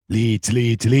Leeds,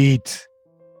 Leeds, Leeds.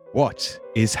 What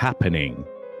is happening?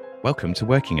 Welcome to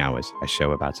Working Hours, a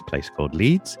show about a place called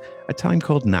Leeds, a time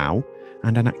called now,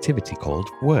 and an activity called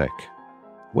work.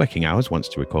 Working Hours wants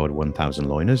to record 1,000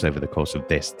 loiners over the course of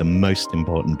this, the most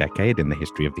important decade in the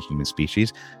history of the human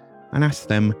species, and ask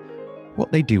them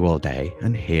what they do all day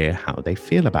and hear how they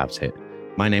feel about it.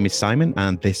 My name is Simon,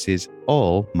 and this is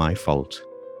all my fault.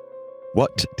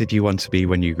 What did you want to be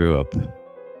when you grew up?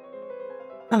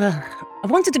 I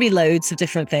wanted to be loads of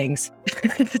different things,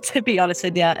 to be honest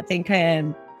with you. I think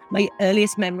my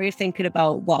earliest memory of thinking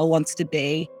about what I wanted to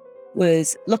be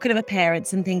was looking at my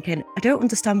parents and thinking, I don't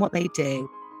understand what they do.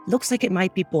 Looks like it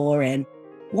might be boring.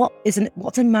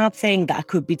 What's a mad thing that I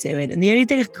could be doing? And the only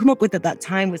thing I could come up with at that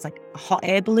time was like a hot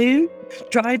air balloon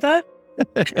driver.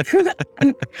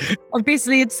 And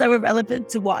obviously it's so irrelevant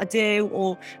to what I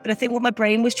do, but I think what my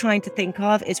brain was trying to think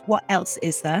of is what else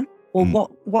is there? Or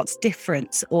what's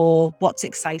different or what's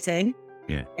exciting.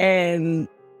 Yeah.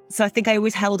 So I think I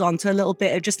always held on to a little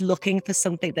bit of just looking for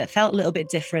something that felt a little bit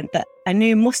different that I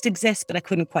knew must exist, but I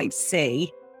couldn't quite see.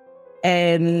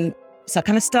 So I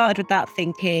kind of started with that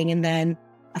thinking, and then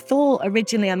I thought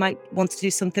originally I might want to do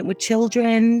something with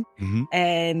children.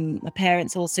 My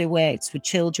parents also worked with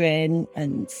children,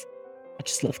 and I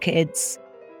just love kids.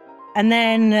 And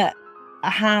then I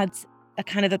had a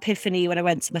kind of epiphany when I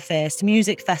went to my first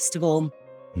music festival,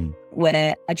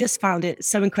 where I just found it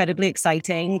so incredibly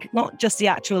exciting, not just the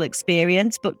actual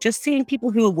experience, but just seeing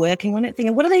people who are working on it,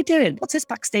 thinking, what are they doing? What's this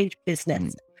backstage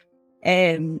business?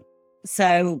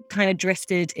 So kind of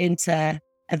drifted into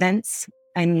events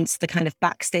and the kind of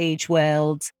backstage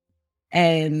world.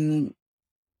 And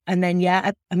then,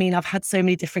 I've had so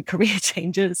many different career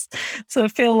changes. So I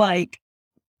feel like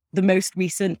the most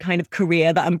recent kind of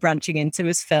career that I'm branching into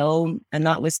is film. And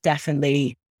that was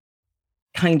definitely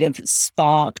kind of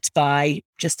sparked by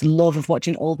just love of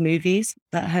watching old movies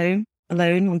at home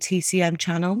alone on TCM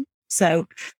channel. So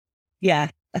yeah,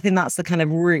 I think that's the kind of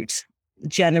route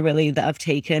generally that I've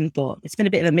taken, but it's been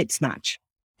a bit of a mixed match.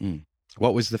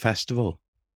 What was the festival?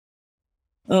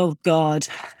 Oh God.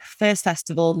 First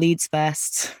festival, Leeds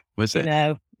Fest. Was it?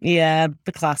 Yeah,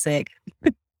 the classic.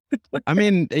 I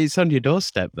mean, it's on your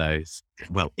doorstep, though.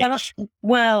 Well,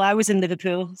 I was in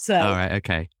Liverpool, so. All right,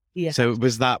 okay. Yeah. So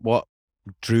was that what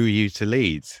drew you to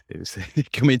Leeds? It was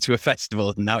coming to a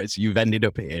festival, and now you've ended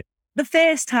up here. The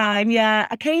first time, yeah,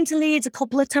 I came to Leeds a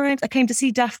couple of times. I came to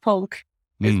see Daft Punk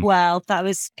as well. That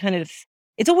was kind of.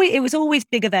 It was always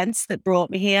big events that brought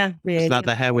me here. Really. Was that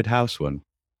the Harewood House one?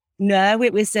 No,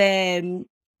 it was. It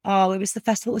was the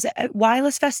festival. Was it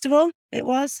Wireless Festival? It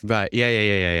was. Right.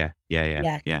 Yeah.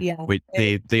 With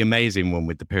the amazing one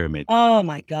with the pyramid. Oh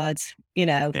my God.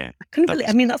 I couldn't believe.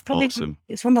 I mean, that's probably awesome.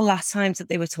 It's one of the last times that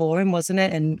they were touring, wasn't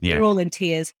it? And we were all in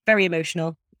tears. Very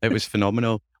emotional. It was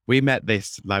phenomenal. We met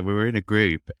this, we were in a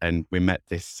group, and we met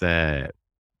this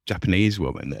Japanese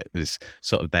woman that was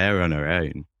sort of there on her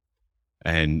own.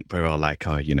 And we're all like,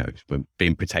 we're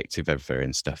being protective of her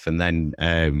and stuff. And then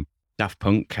Daft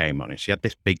Punk came on, and she had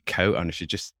this big coat on, and she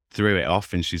just threw it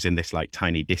off, and she's in this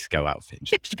tiny disco outfit, and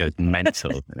she just goes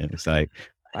mental. And it was like,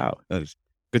 wow, that was a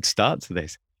good start to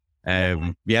this.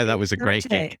 That was a great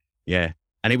gig. Yeah.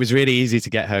 And it was really easy to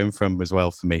get home from as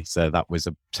well for me. So that was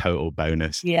a total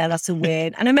bonus. Yeah, that's a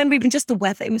win. And I remember even just the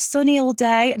weather, it was sunny all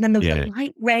day. And then there was a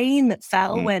light rain that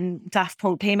fell when Daft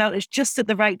Punk came out. It was just at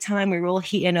the right time. We were all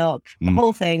heating up. The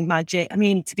whole thing, magic. I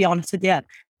mean, to be honest with you,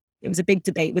 it was a big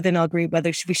debate within our group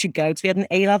whether we should go. So we had an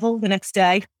A-level the next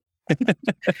day. And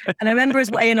I remember us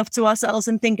weighing up to ourselves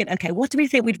and thinking, okay, what do we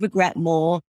think we'd regret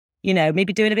more?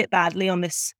 Maybe doing a bit badly on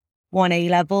this one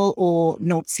A-level or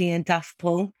not seeing Daft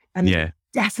Punk. And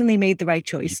definitely made the right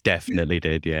choice. You definitely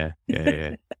did, yeah.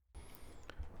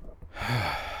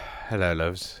 Hello,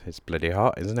 loves. It's bloody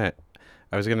hot, isn't it?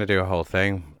 I was going to do a whole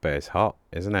thing, but it's hot,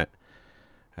 isn't it?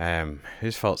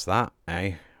 Whose fault's that,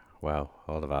 eh? Well,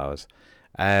 all of ours.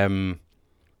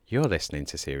 You're listening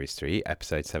to Series 3,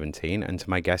 Episode 17, and to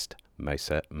my guest,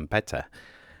 Mosa Mpeta.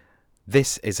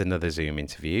 This is another Zoom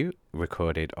interview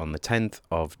recorded on the 10th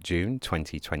of June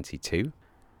 2022.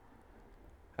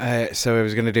 So I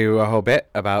was going to do a whole bit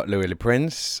about Louis Le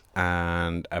Prince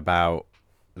and about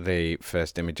the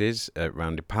first images at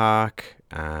Roundy Park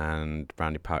and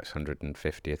Roundy Park's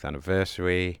 150th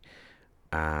anniversary,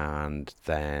 and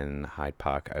then Hyde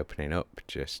Park opening up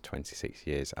just 26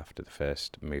 years after the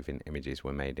first moving images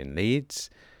were made in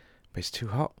Leeds. But it's too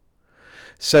hot.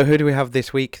 So who do we have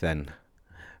this week then?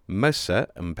 Mosa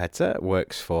Mpeta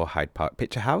works for Hyde Park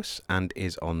Picture House and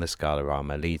is on the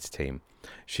Scalarama Leeds team.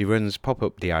 She runs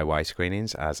pop-up DIY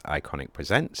screenings as Iconic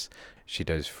Presents. She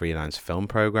does freelance film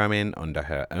programming under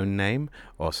her own name,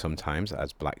 or sometimes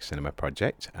as Black Cinema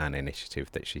Project, an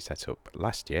initiative that she set up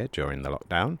last year during the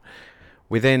lockdown.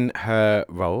 Within her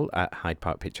role at Hyde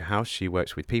Park Picture House, she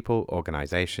works with people,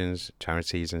 organisations,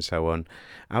 charities, and so on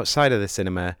outside of the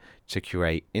cinema to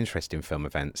curate interesting film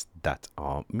events that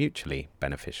are mutually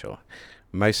beneficial.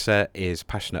 Mosa is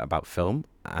passionate about film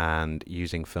and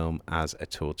using film as a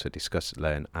tool to discuss,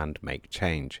 learn, and make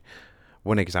change.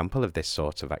 One example of this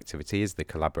sort of activity is the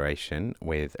collaboration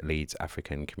with Leeds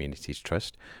African Communities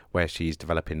Trust, where she's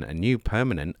developing a new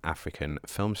permanent African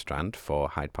film strand for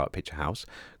Hyde Park Picture House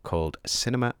called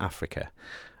Cinema Africa.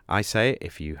 I say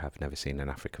if you have never seen an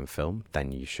African film,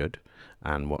 then you should.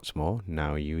 And what's more,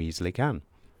 now you easily can.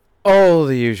 All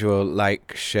the usual,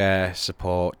 like, share,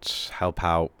 support, help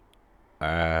out,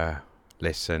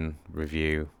 listen,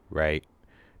 review, rate,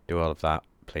 do all of that,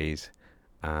 please.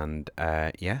 And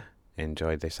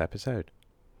enjoy this episode.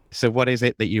 So what is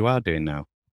it that you are doing now?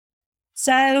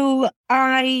 So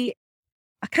I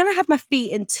kind of have my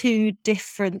feet in two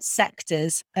different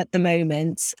sectors at the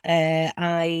moment.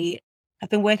 I've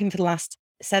been working for the last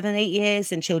 7-8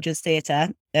 years in children's theatre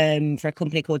for a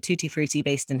company called Tutti Frutti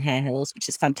based in Hare Hills, which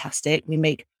is fantastic. We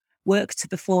make work to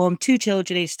perform to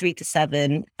children aged 3 to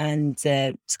 7, and it's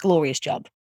a glorious job.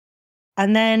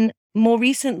 And then more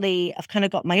recently, I've kind of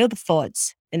got my other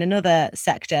foot in another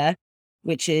sector,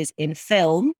 which is in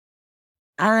film.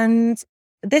 And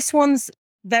this one's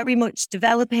very much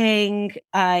developing.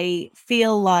 I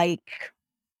feel like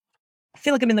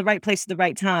I'm in the right place at the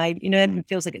right time. You know, it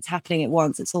feels like it's happening at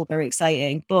once. It's all very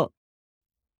exciting. But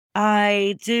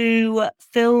I do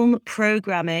film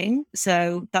programming.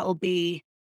 So that'll be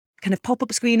kind of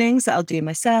pop-up screenings that I'll do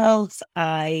myself.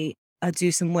 I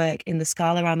do some work in the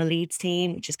Scalarama Leeds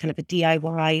team, which is kind of a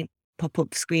DIY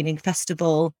pop-up screening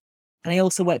festival. And I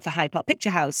also work for Hyde Park Picture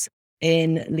House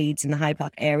in Leeds in the Hyde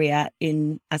Park area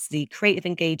as the creative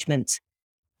engagement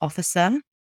officer.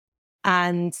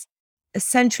 And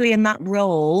essentially in that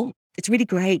role, it's really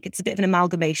great. It's a bit of an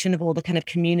amalgamation of all the kind of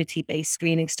community-based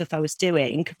screening stuff I was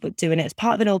doing, but doing it as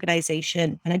part of an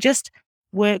organization. And I just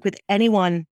work with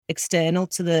anyone external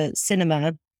to the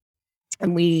cinema,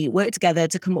 and we work together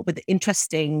to come up with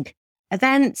interesting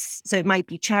events. So it might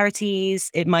be charities,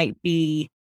 it might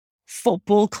be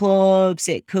football clubs,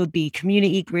 it could be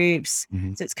community groups.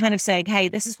 Mm-hmm. So it's kind of saying, hey,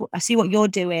 this is what I see what you're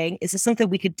doing. Is there something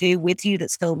we could do with you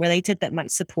that's film related that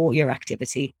might support your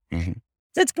activity? Mm-hmm.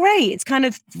 So it's great. It's kind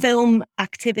of film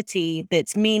activity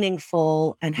that's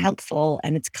meaningful and helpful,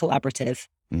 and it's collaborative.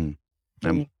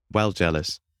 I'm well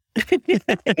jealous.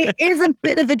 It is a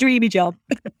bit of a dreamy job.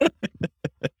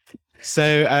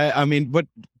 So, I mean,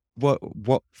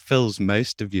 what fills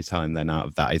most of your time then out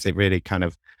of that? Is it really kind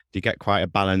of, do you get quite a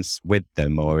balance with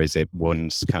them, or is it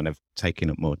one's kind of taking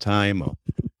up more time? Or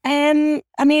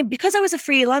I mean, because I was a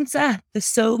freelancer for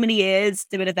so many years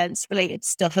doing events related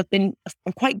stuff, I'm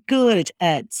quite good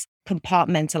at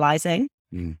compartmentalizing.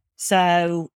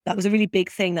 So that was a really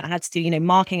big thing that I had to do, you know,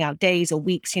 marking out days or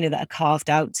weeks, you know, that are carved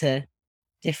out to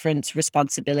different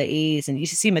responsibilities. And you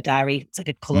should see my diary. It's like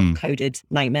a color-coded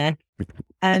nightmare.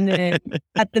 And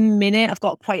at the minute, I've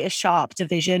got quite a sharp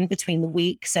division between the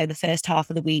week. So the first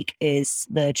half of the week is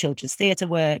the children's theatre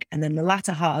work. And then the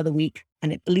latter half of the week,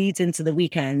 and it bleeds into the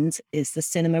weekend, is the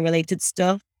cinema-related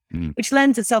stuff, which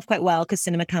lends itself quite well because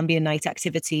cinema can be a night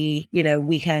activity, you know,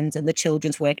 weekends, and the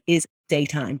children's work is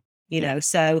daytime, you know.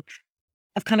 So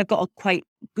I've kind of got a quite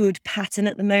good pattern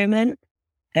at the moment.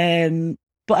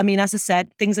 But I mean, as I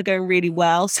said, things are going really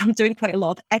well. So I'm doing quite a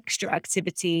lot of extra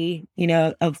activity, you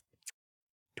know, of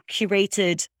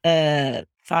curated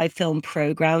 5-film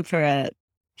program for a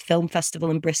film festival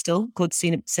in Bristol called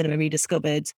Cinema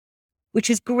Rediscovered, which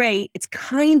is great. It's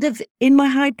kind of in my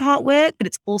Hyde Park work, but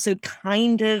it's also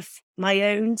kind of my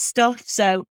own stuff.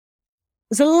 So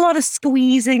there's a lot of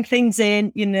squeezing things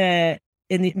in, you know,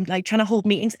 like trying to hold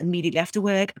meetings immediately after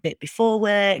work, a bit before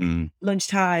work,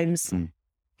 lunchtimes.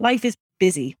 Life is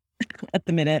busy at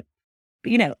the minute,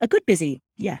 but you know, a good busy.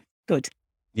 Yeah, good.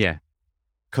 Yeah,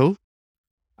 cool.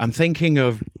 I'm thinking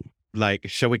of, like,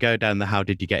 shall we go down the how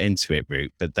did you get into it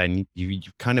route? But then you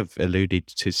kind of alluded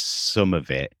to some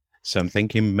of it. So I'm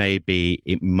thinking maybe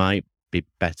it might be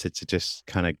better to just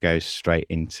kind of go straight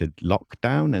into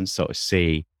lockdown and sort of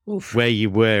see where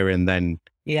you were, and then,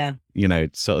 you know,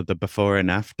 sort of the before and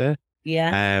after.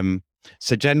 Yeah.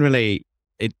 So generally,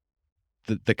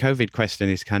 the COVID question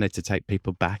is kind of to take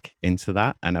people back into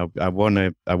that. And I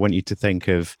want you to think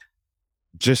of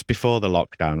just before the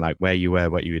lockdown, like where you were,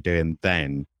 what you were doing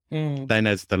then. Then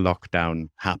as the lockdown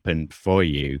happened for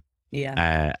you,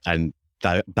 and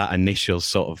that initial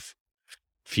sort of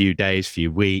few days,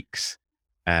 few weeks,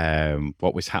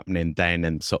 what was happening then,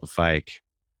 and sort of like,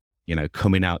 you know,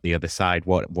 coming out the other side,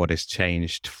 what has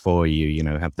changed for you? You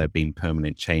know, have there been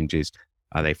permanent changes?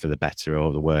 Are they for the better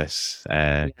or the worse,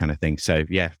 kind of thing? So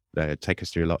yeah, take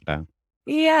us through lockdown.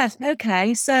 Yeah.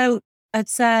 Okay. So I'd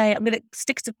say I'm going to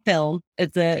stick to film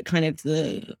as the kind of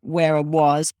the where I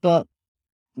was, but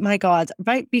my God,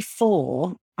 right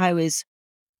before I was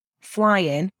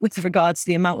flying with regards to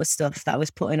the amount of stuff that I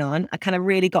was putting on, I kind of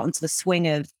really got into the swing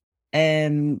of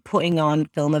putting on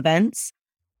film events.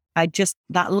 I just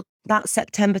that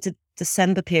September to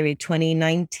December period,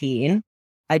 2019,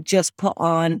 I just put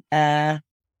on a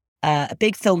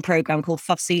big film program called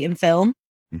Fosse in Film,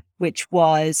 which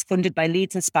was funded by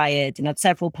Leeds Inspired and had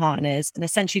several partners, and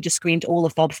essentially just screened all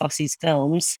of Bob Fosse's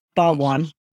films, bar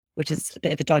one, which is a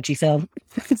bit of a dodgy film.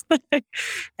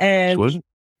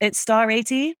 It's Star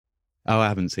 80. Oh, I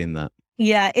haven't seen that.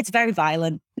 Yeah, it's very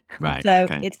violent. Right. So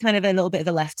okay. it's kind of a little bit of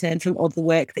a left turn from all the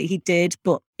work that he did,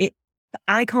 but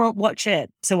I can't watch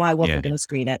it, so I wasn't going to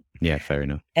screen it. Yeah, fair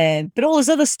enough. But all his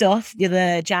other stuff,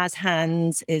 the Jazz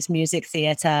Hands, his music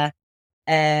theatre,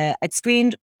 I'd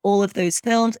screened all of those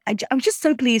films. I was just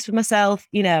so pleased with myself.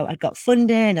 You know, I'd got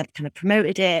funding, I'd kind of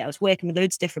promoted it. I was working with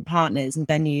loads of different partners and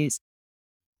venues.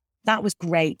 That was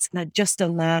great. And I'd just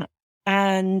done that.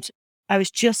 And I was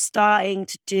just starting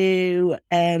to do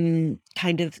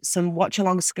kind of some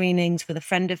watch-along screenings with a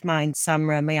friend of mine,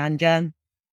 Samra Mayanja,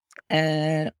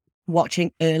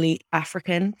 watching early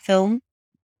African film.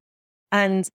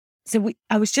 And so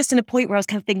I was just in a point where I was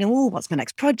kind of thinking, oh, what's my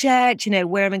next project? You know,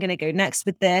 where am I going to go next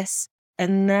with this?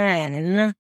 And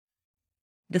then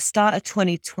the start of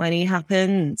 2020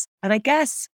 happened. And I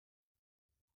guess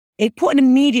it put an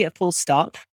immediate full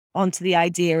stop onto the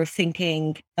idea of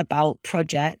thinking about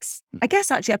projects. I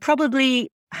guess actually I probably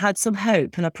had some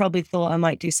hope, and I probably thought I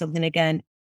might do something again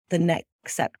the next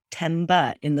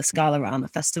September in the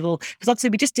Scalarama Festival. Because obviously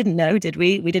we just didn't know, did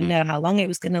we? We didn't know how long it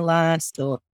was going to last.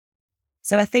 So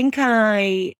I think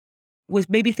I was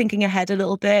maybe thinking ahead a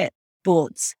little bit,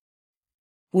 but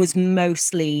was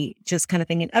mostly just kind of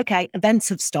thinking, okay, events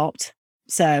have stopped.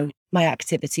 So my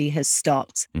activity has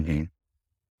stopped. Mm-hmm.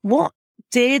 What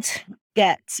did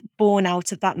get born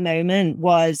out of that moment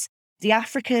was the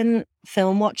African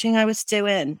film watching I was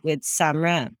doing with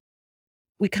Samra.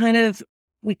 We kind of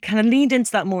leaned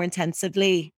into that more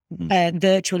intensively,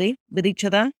 virtually with each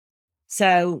other.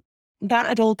 So that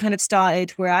had all kind of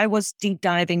started where I was deep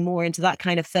diving more into that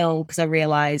kind of film, because I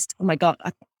realized, oh my God,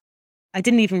 I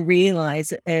didn't even realize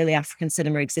that early African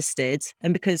cinema existed.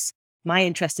 And because my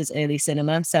interest is early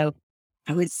cinema, so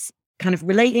I was kind of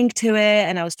relating to it,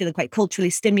 and I was feeling quite culturally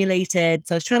stimulated.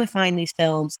 So I was trying to find these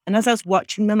films. And as I was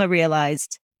watching them, I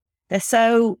realized they're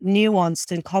so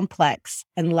nuanced and complex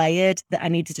and layered that I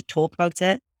needed to talk about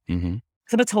it. Mm-hmm.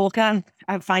 Because I'm a talker,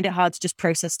 I find it hard to just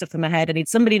process stuff in my head. I need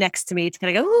somebody next to me to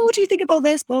kind of go, oh, what do you think about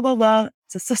this? Blah, blah, blah.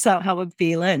 To suss out how I'm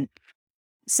feeling.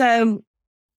 So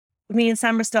me and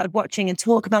Samra started watching and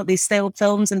talk about these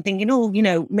films and thinking, oh, you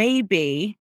know,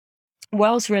 maybe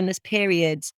whilst we're in this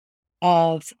period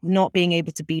of not being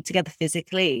able to be together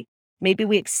physically, maybe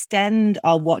we extend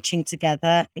our watching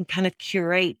together and kind of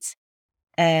curate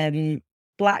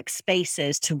Black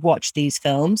spaces to watch these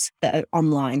films that are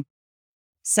online.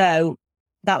 So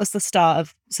that was the start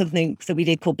of something that we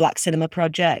did called Black Cinema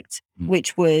Project,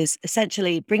 which was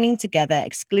essentially bringing together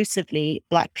exclusively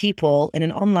Black people in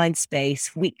an online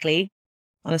space weekly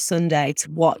on a Sunday to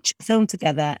watch a film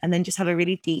together and then just have a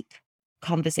really deep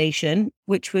conversation,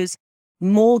 which was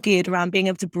more geared around being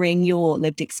able to bring your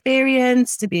lived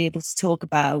experience, to be able to talk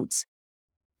about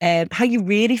how you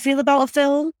really feel about a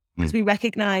film. Because we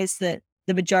recognize that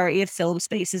the majority of film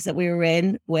spaces that we were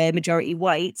in were majority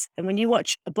white. And when you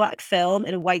watch a Black film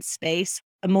in a white space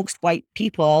amongst white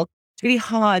people, it's really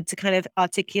hard to kind of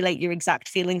articulate your exact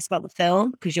feelings about the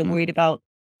film because you're worried about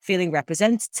feeling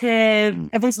representative.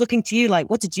 Everyone's looking to you like,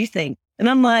 what did you think? And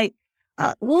I'm like,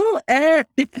 I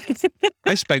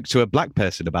spoke to a Black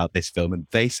person about this film and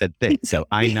they said this, so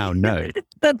I now know.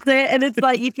 That's it. And it's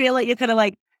like, you feel like you're kind of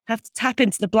like, have to tap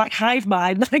into the Black hive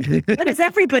mind. Like, what is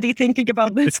everybody thinking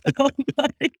about this film?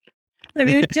 Like, I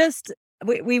mean,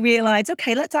 we realized,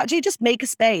 okay, let's actually just make a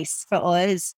space for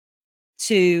us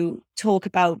to talk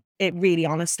about it really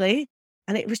honestly.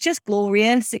 And it was just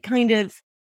glorious. It birthed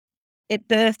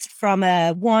from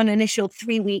one initial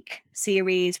 3-week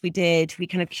series we did. We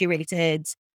kind of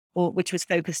curated, which was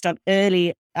focused on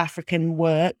early African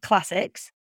work,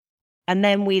 classics. And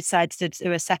then we decided to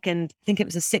do a second, I think it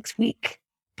was a 6-week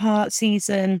part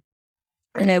season,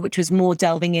 which was more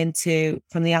delving into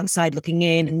from the outside looking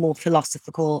in and more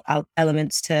philosophical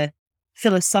elements to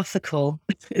philosophical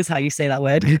is how you say that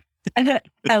word.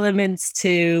 elements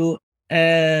to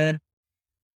uh,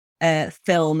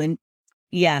 film and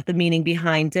the meaning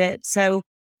behind it. So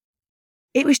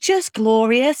it was just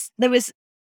glorious. There was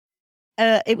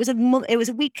it was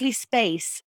a weekly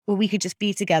space where we could just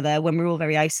be together when we were all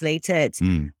very isolated.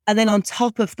 Mm. And then on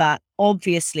top of that,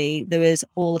 obviously, there was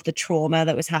all of the trauma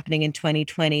that was happening in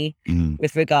 2020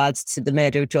 with regards to the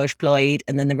murder of George Floyd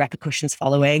and then the repercussions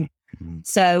following.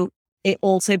 So it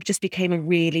also just became a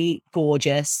really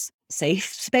gorgeous,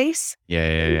 safe space.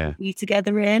 Yeah. To be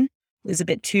together in. It was a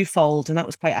bit twofold, and that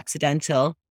was quite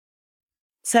accidental.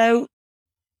 So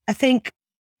I think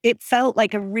it felt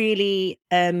like a really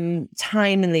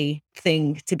timely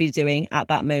thing to be doing at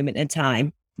that moment in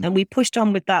time. And we pushed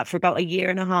on with that for about a year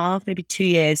and a half, maybe 2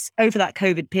 years over that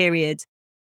COVID period.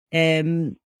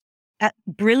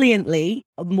 Brilliantly,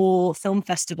 more film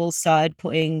festivals started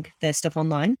putting their stuff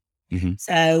online.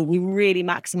 So we really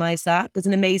maximized that. There's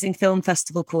an amazing film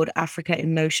festival called Africa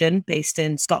in Motion based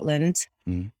in Scotland,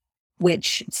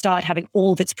 which started having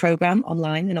all of its program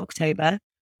online in October.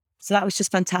 So that was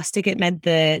just fantastic. It meant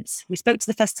that we spoke to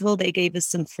the festival. They gave us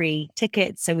some free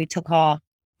tickets. So we took our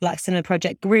Black Cinema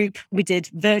Project group. We did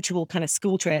virtual kind of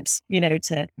school trips,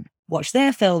 to watch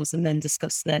their films and then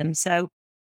discuss them. So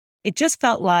it just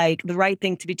felt like the right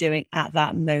thing to be doing at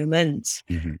that moment.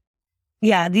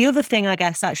 Yeah, the other thing, I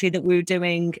guess, actually, that we were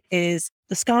doing is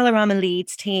the Scalarama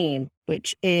Leeds team,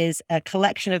 which is a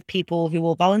collection of people who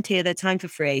will volunteer their time for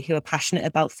free, who are passionate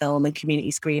about film and community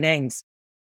screenings.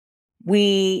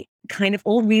 We kind of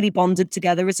all really bonded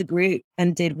together as a group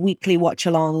and did weekly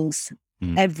watch-alongs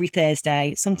every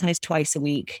Thursday, sometimes twice a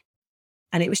week.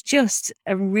 And it was just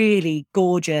a really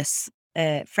gorgeous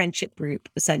friendship group,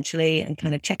 essentially, and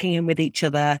kind of checking in with each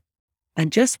other. And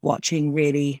just watching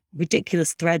really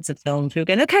ridiculous threads of films. We were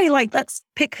going, okay, let's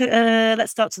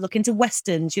start to look into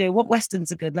Westerns. What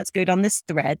Westerns are good? Let's go down this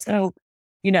thread. So,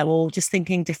 all just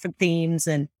thinking different themes.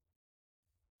 And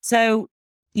so,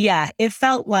 it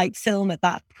felt like film at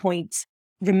that point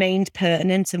remained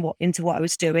pertinent into what I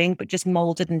was doing, but just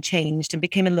molded and changed and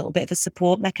became a little bit of a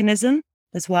support mechanism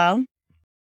as well.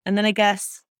 And then I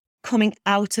guess coming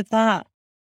out of that,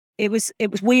 it was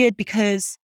weird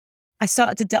because I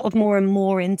started to delve more and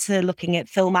more into looking at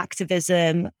film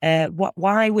activism.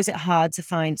 Why was it hard to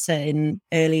find certain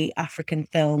early African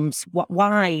films?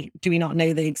 Why do we not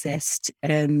know they exist?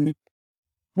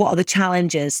 What are the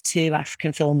challenges to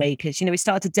African filmmakers? We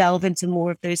started to delve into more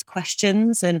of those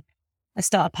questions, and I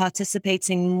started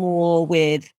participating more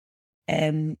with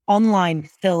online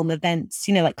film events,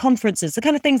 like conferences, the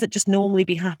kind of things that just normally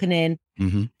be happening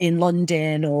in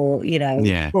London or,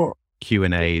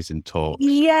 Q&As and talks.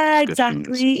 Yeah,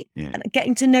 exactly. Yeah. And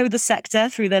getting to know the sector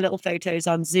through their little photos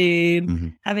on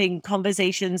Zoom, having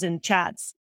conversations and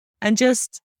chats, and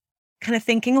just kind of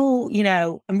thinking,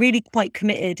 I'm really quite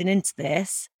committed and into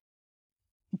this.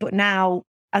 But now,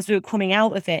 as we were coming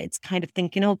out of it, it's kind of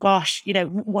thinking, oh gosh,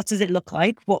 what does it look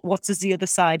like? What does the other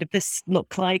side of this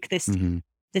look like? This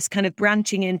kind of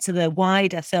branching into the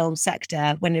wider film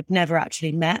sector when I've never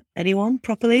actually met anyone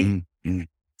properly.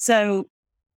 So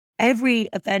every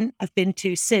event I've been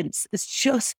to since has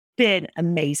just been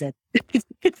amazing.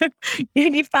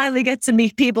 You finally get to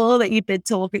meet people that you've been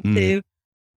talking to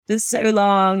for so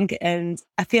long. And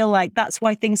I feel like that's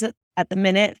why things at the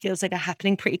minute feels like are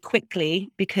happening pretty quickly,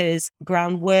 because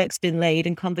groundwork's been laid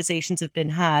and conversations have been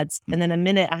had. And then a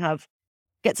minute I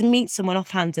get to meet someone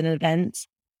offhand in an event,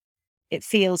 it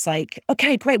feels like,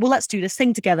 okay, great. Well, let's do this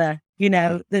thing together.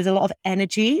 There's a lot of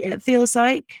energy, it feels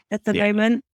like, at the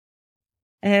moment.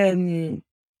 And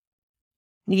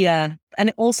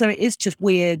it is just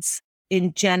weird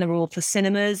in general for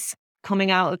cinemas coming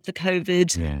out of the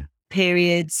COVID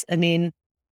periods. I mean,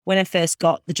 when I first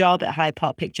got the job at Hyde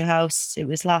Park Picture House, it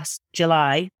was last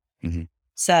July.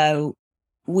 So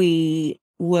we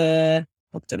were,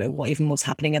 I don't know what even was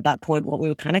happening at that point, what we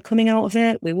were kind of coming out of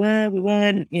it. We weren't,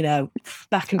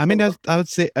 back and forth. I would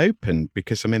say open,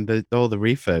 because all the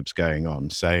refurbs going on.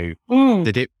 So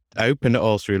did it open at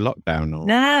all through lockdown? Or?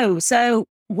 No. So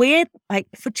weird,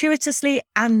 fortuitously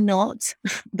and not,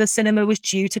 the cinema was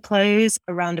due to close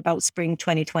around about spring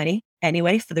 2020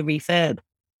 anyway for the refurb.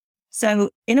 So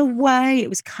in a way, it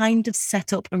was kind of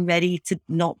set up and ready to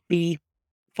not be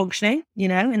functioning,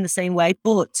 in the same way,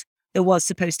 but there was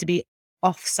supposed to be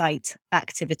off-site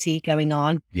activity going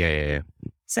on. Yeah.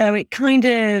 So it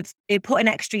put an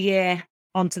extra year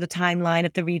onto the timeline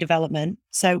of the redevelopment.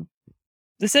 So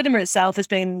the cinema itself has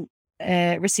been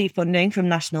received funding from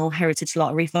National Heritage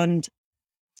Lottery Fund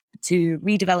to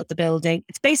redevelop the building.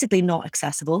 It's basically not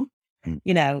accessible.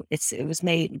 It was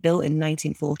built in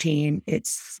 1914.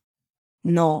 It's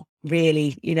not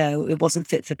really, it wasn't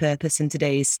fit for purpose in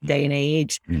today's day and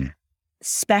age,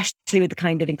 especially with the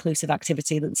kind of inclusive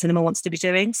activity that the cinema wants to be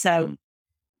doing. So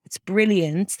it's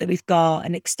brilliant that we've got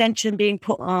an extension being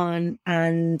put on,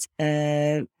 and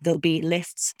there'll be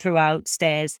lifts throughout,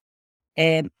 stairs,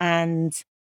 and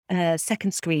a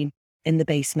second screen in the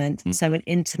basement. So an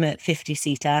intimate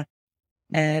 50-seater,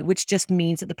 which just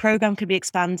means that the program can be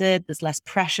expanded. There's less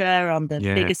pressure on the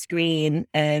bigger screen.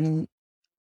 And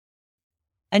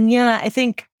I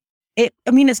think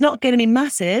it's not going to be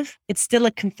massive. It's still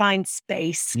a confined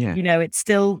space. Yeah. It's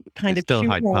still It's still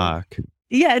Hyde Park.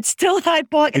 Yeah, it's still Hyde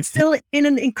Park. It's still in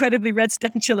an incredibly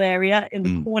residential area in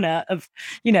the corner of,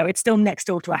 it's still next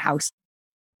door to a house.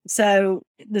 So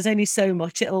there's only so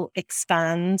much it'll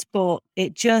expand, but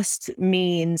it just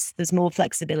means there's more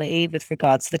flexibility with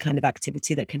regards to the kind of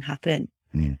activity that can happen.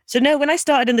 So no, when I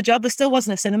started in the job, there still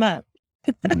wasn't a cinema.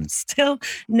 Still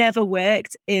never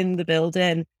worked in the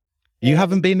building. You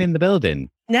haven't been in the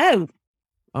building? No.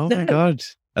 Oh my God.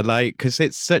 Because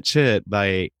it's such a,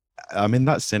 that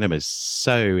cinema is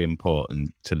so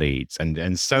important to Leeds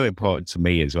and so important to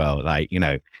me as well.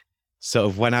 Sort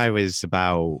of when I was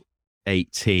about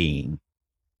 17,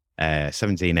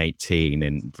 18,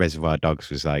 and Reservoir Dogs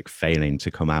was failing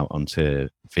to come out onto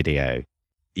video.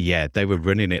 Yeah, they were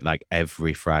running it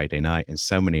every Friday night, and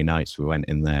so many nights we went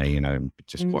in there,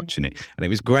 just watching it. And it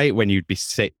was great when you'd be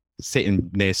sitting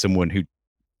near someone who,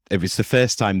 it was the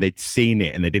first time they'd seen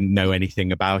it and they didn't know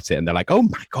anything about it. And they're like, oh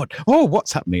my God, oh,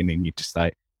 what's happening? And you're just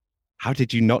like, how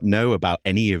did you not know about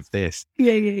any of this?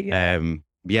 Yeah.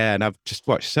 And I've just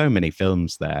watched so many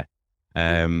films there.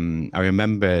 I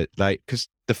remember because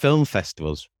the film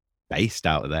festival's based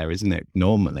out of there, isn't it?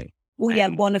 Normally. Well, yeah,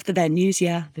 one of the venues,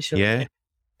 yeah, for sure. Yeah.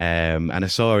 And I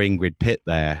saw Ingrid Pitt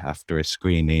there after a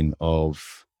screening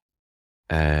of,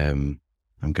 I'm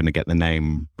going to get the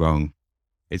name wrong.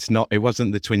 It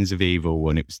wasn't the Twins of Evil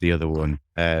one. It was the other one.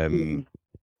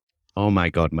 Oh my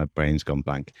God, my brain's gone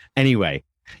blank. Anyway.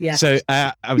 Yeah. So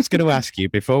I was going to ask you,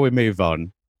 before we move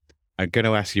on,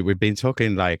 we've been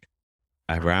talking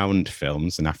around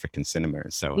films and African cinema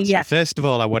and so on. Yeah. So first of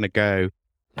all, I want to go,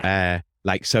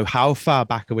 so how far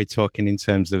back are we talking in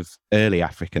terms of early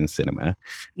African cinema?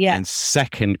 Yeah. And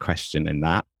second question in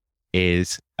that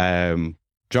is,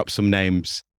 drop some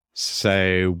names.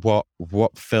 So what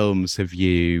films have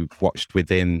you watched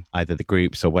within either the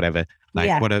groups or whatever?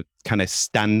 What are kind of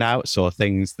standouts or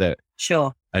things that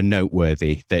sure are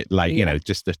noteworthy that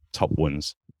just the top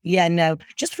ones? Yeah, no.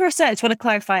 Just for a sec, I just want to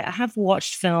clarify. I have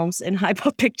watched films in Hyde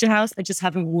Park Picture House. I just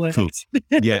haven't worked. Cool.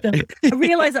 Yeah. I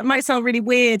realize that might sound really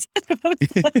weird.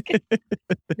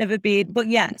 Never been. But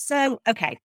yeah, so,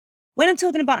 okay. When I'm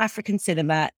talking about African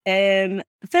cinema, the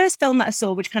first film that I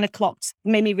saw, which kind of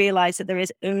made me realize that there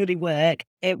is early work,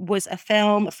 it was a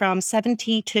film from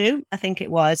 72, I think it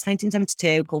was,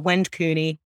 1972, called Wend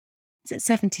Cooney. Is it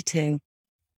 72?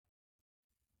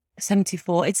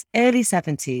 74. It's early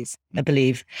 70s, I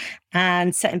believe,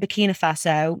 and set in Burkina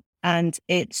Faso. And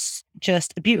it's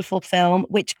just a beautiful film,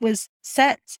 which was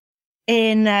set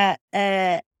in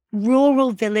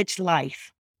rural village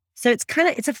life. So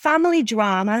it's a family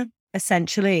drama,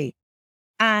 essentially.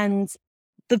 And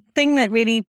the thing that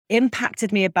really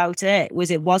impacted me about it was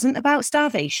it wasn't about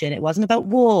starvation. It wasn't about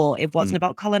war. It wasn't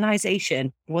about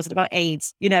colonization. It wasn't about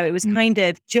AIDS. It was kind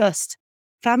of just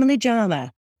family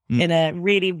drama in a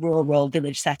really rural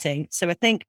village setting. So I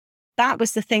think that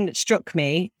was the thing that struck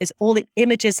me, is all the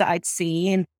images that I'd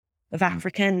seen of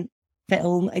African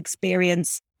film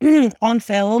experience on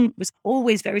film was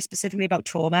always very specifically about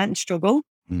trauma and struggle,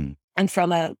 and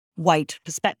from a white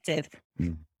perspective.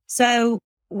 So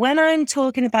when I'm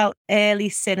talking about early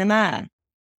cinema,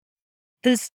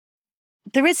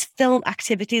 there is film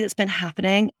activity that's been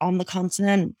happening on the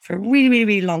continent for a really, really,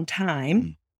 really long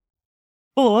time.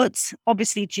 But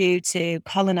obviously, due to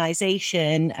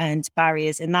colonization and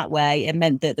barriers in that way, it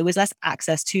meant that there was less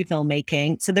access to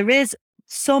filmmaking. So there is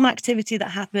some activity that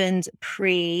happened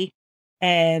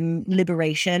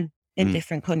pre-liberation in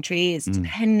different countries,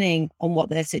 depending on what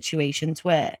their situations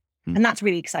were. And that's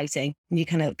really exciting. And you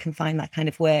kind of can find that kind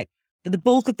of work. But the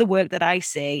bulk of the work that I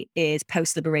see is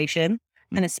post-liberation,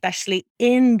 and especially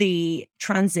in the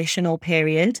transitional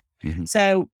period.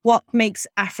 So what makes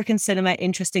African cinema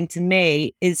interesting to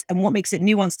me is, and what makes it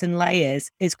nuanced in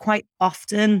layers, is quite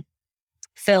often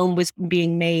film was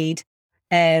being made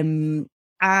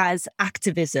as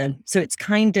activism. So it's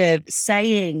kind of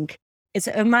saying,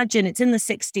 imagine it's in the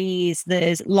 60s,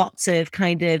 there's lots of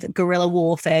kind of guerrilla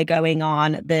warfare going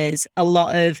on. There's a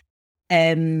lot of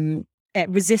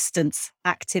resistance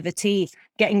activity,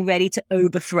 getting ready to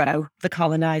overthrow the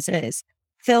colonizers.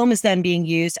 film is then being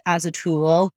used as a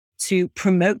tool to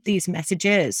promote these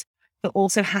messages, but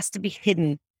also has to be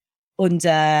hidden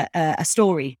under a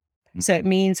story. So it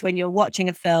means when you're watching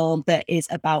a film that is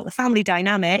about the family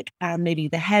dynamic and maybe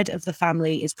the head of the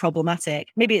family is problematic,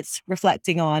 maybe it's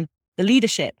reflecting on the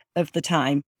leadership of the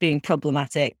time being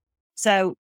problematic.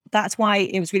 So that's why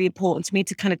it was really important to me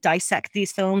to kind of dissect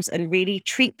these films and really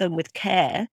treat them with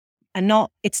care. And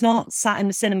it's not sat in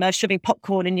the cinema shoving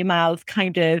popcorn in your mouth,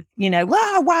 kind of,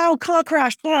 wow, car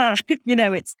crash, blah.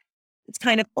 It's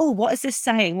kind of, oh, what is this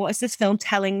saying? What is this film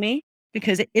telling me?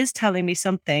 Because it is telling me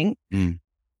something.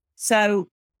 So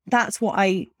that's what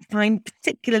I find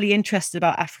particularly interesting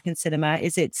about African cinema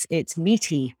is it's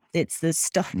meaty. It's the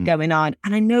stuff going on.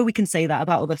 And I know we can say that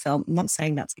about other films. I'm not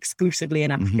saying that's exclusively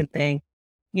an African thing.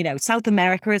 South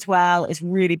America as well is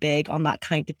really big on that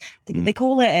kind of, they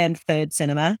call it third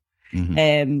cinema,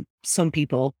 some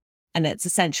people. And it's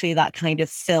essentially that kind of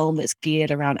film that's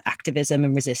geared around activism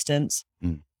and resistance.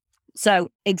 So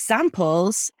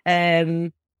examples,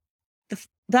 that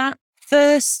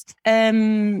first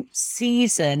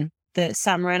season that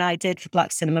Samara and I did for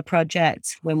Black Cinema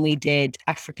Project, when we did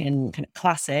African kind of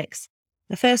classics,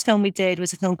 the first film we did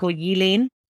was a film called Yilin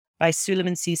by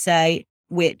Suleiman Cissé,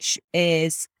 which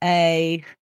is a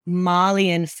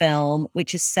Malian film,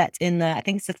 which is set in I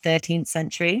think it's the 13th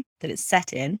century that it's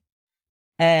set in,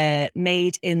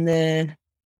 made in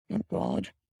oh God,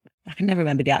 I can never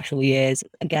remember the actual years.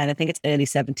 Again, I think it's early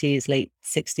 70s, late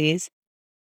 60s.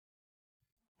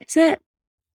 Is it?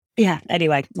 Yeah,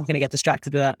 anyway, I'm not going to get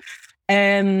distracted with that.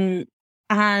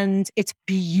 And it's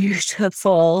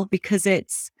beautiful because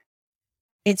it's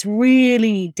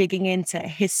really digging into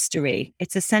history.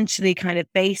 It's essentially kind of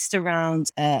based around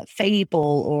a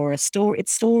fable or a story.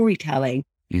 It's storytelling.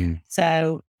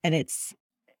 So, and it's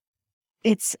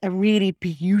a really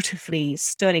beautifully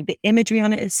stunning. The imagery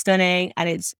on it is stunning, and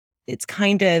it's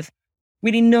kind of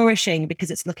really nourishing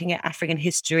because it's looking at African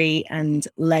history and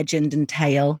legend and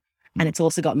tale. And it's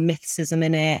also got mythicism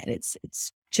in it. And it's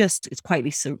quite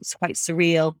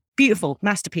surreal, beautiful,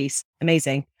 masterpiece,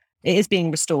 amazing. It is being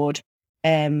restored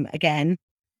again,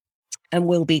 and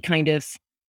will be kind of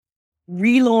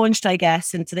relaunched, I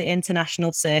guess, into the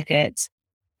international circuit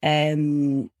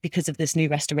because of this new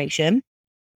restoration.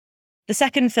 The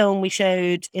second film we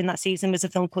showed in that season was a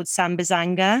film called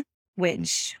Sambizanga,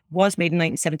 which was made in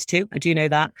 1972. I do know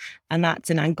that. And that's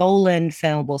an Angolan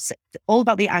film, all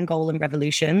about the Angolan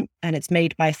revolution. And it's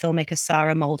made by filmmaker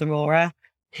Sarah Moldorora,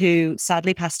 who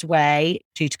sadly passed away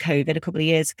due to COVID a couple of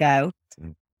years ago.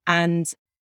 And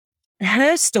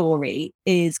her story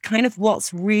is kind of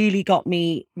what's really got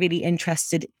me really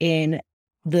interested in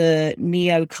the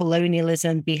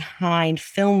neo-colonialism behind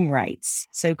film rights.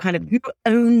 So kind of who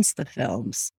owns the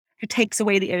films, who takes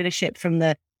away the ownership from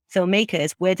the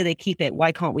filmmakers, where do they keep it?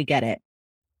 Why can't we get it?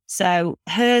 So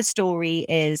her story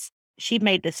is she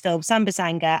made this film,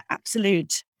 Sambizanga,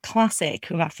 absolute classic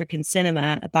of African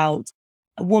cinema, about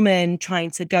a woman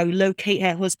trying to go locate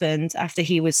her husband after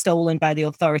he was stolen by the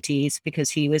authorities because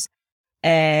he was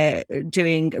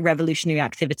doing a revolutionary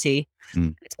activity.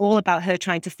 It's all about her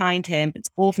trying to find him. It's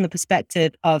all from the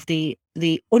perspective of the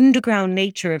underground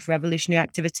nature of revolutionary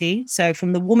activity. So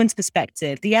from the woman's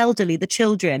perspective, the elderly, the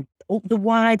children, the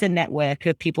wider network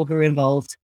of people who are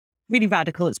involved. Really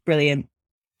radical. It's brilliant.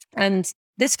 And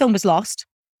this film was lost.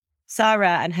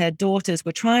 Sarah and her daughters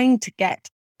were trying to get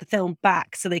the film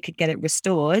back so they could get it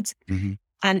restored. And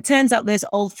it turns out this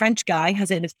old French guy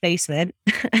has it in his basement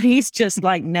and he's just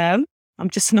like, no, I'm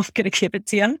just not going to give it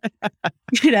to you.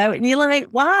 And you're like,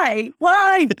 why?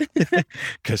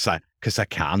 Because I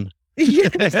can.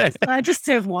 Yes, I just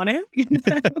don't want it.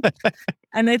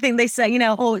 And I think they say,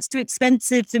 it's too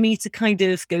expensive for me to kind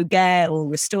of go get or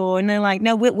restore. And they're like,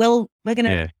 no, we're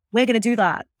gonna do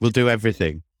that. We'll do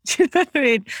everything. Do you know what I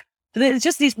mean? But there's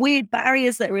just these weird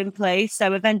barriers that are in place.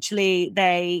 So eventually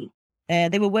they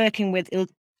were working with the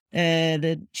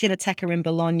Cineteca in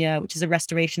Bologna, which is a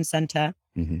restoration center,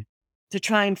 to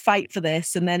try and fight for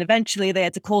this. And then eventually they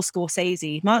had to call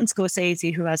Martin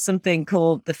Scorsese, who has something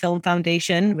called the Film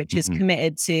Foundation, which is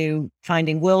committed to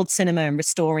finding world cinema and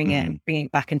restoring it and bringing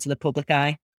it back into the public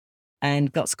eye. And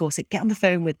got Scorsese, get on the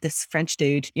phone with this French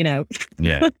dude,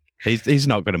 Yeah. He's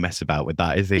not going to mess about with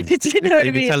that, is he? You know what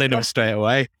I mean? Telling him straight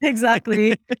away.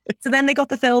 Exactly. So then they got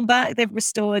the film back, they've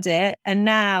restored it. And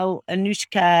now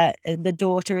Anushka, the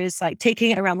daughter, is like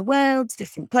taking it around the world to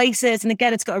different places. And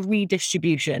again, it's got a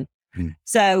redistribution.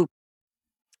 So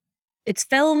it's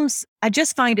films. I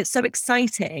just find it so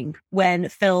exciting when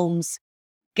films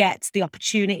get the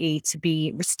opportunity to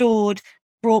be restored,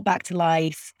 brought back to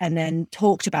life and then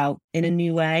talked about in a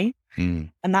new way.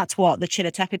 And that's what the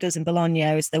Cineteca does in Bologna,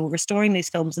 is they were restoring these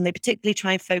films, and they particularly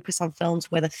try and focus on films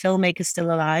where the filmmaker's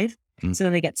still alive. So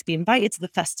then they get to be invited to the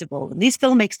festival. And these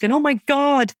filmmakers going, oh my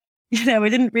God, I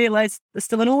didn't realize there's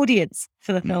still an audience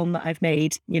for the film that I've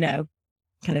made,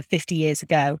 kind of 50 years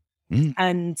ago.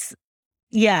 And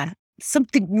yeah,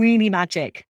 something really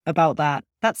magic about that.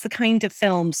 That's the kind of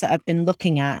films that I've been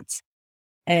looking at.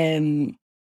 And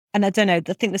I don't know,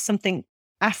 I think there's something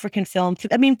African film.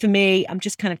 I mean, for me, I'm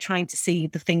just kind of trying to see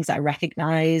the things that I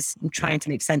recognize. I'm trying to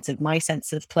make sense of my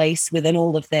sense of place within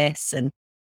all of this. And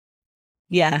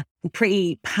yeah, I'm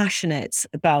pretty passionate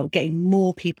about getting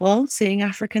more people seeing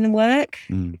African work.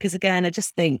 Because again, I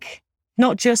just think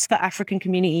not just for African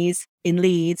communities in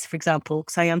Leeds, for example,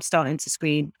 because I am starting to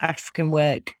screen African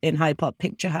work in Hyde Park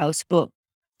Picture House, but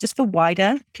just for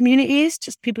wider communities,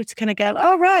 just people to kind of go,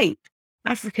 oh, right,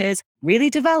 Africa's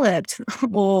really developed,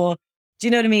 or do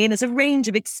you know what I mean? There's a range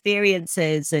of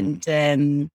experiences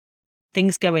and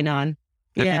things going on.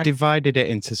 Have you divided it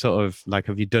into sort of like,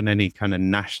 have you done any kind of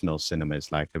national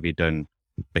cinemas? Like, have you done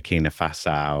Burkina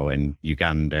Faso and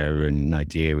Uganda and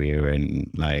Nigeria? And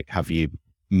like, have you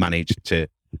managed to,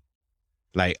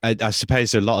 like, I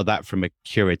suppose a lot of that from a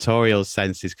curatorial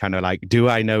sense is kind of like, do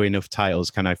I know enough titles?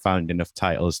 Can I find enough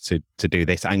titles to do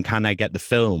this? And can I get the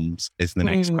films is the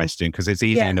next question. Because it's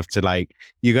easy enough to, like,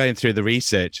 you're going through the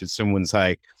research and someone's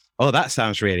like, oh, that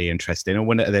sounds really interesting.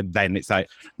 And then it's like,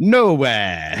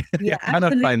 nowhere. Yeah, can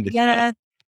I find this? Yeah.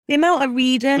 The amount of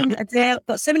reading, I've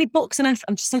got so many books, and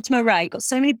I'm just on to my right, got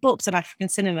so many books on African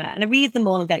cinema, and I read them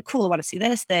all and go, cool, I want to see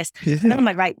this. And then I'm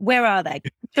like, right, where are they?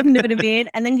 You know what I mean?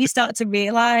 And then you start to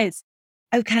realize,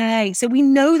 okay, so we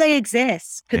know they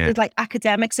exist because like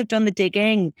academics have done the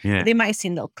digging. They might have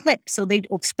seen little clips, or they've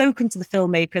spoken to the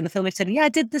filmmaker, and the filmmaker said, yeah, I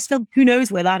did this film. Who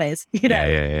knows where that is?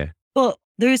 But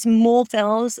there's more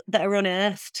films that are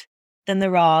unearthed than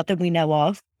we know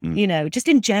of. Just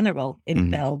in general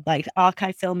in film, like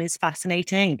archive film is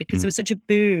fascinating because there was such a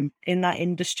boom in that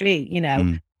industry,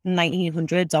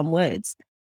 1900s onwards.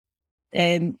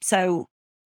 So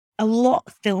a lot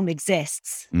of film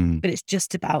exists, but it's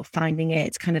just about finding it.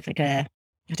 It's kind of like I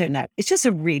don't know, it's just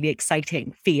a really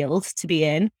exciting field to be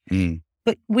in.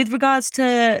 But with regards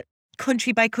to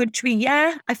country by country,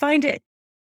 I find it,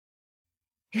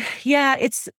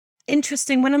 it's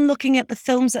interesting when I'm looking at the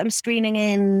films that I'm screening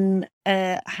in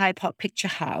Hyde Park Picture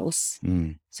House.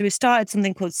 So we started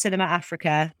something called Cinema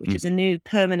Africa, which is a new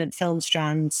permanent film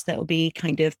strand that will be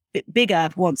kind of bigger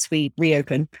once we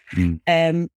reopen.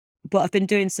 But I've been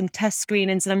doing some test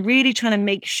screenings, and I'm really trying to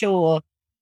make sure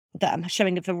that I'm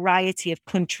showing a variety of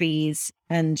countries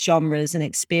and genres and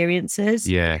experiences.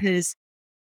 Because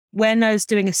when I was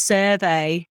doing a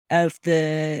survey of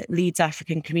the Leeds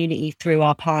African community through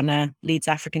our partner, Leeds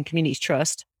African Communities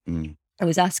Trust, I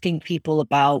was asking people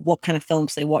about what kind of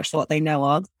films they watched, what they know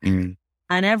of. And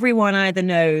everyone either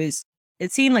knows,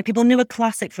 it seemed like people knew a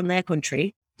classic from their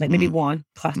country, like maybe one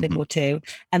classic or two,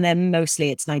 and then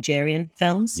mostly it's Nigerian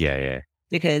films.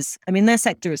 Because, I mean, their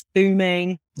sector is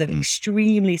booming. They're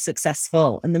extremely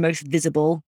successful and the most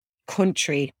visible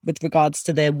country with regards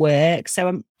to their work. So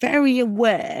I'm very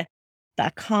aware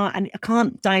that I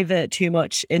can't divert too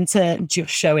much into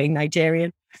just showing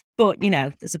Nigerian, but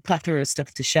there's a plethora of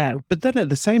stuff to show. But then at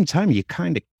the same time, you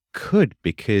kind of could,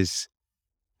 because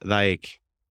like,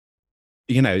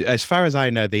 as far as I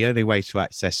know, the only way to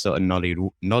access sort of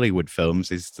Nollywood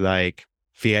films is like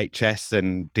VHS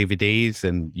and DVDs,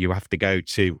 and you have to go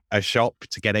to a shop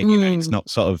to get it. It's not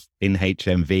sort of in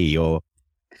HMV or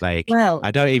like, well,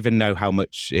 I don't even know how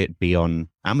much it'd be on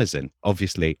Amazon.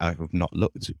 Obviously, I've not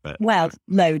looked, but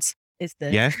loads is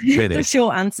the really the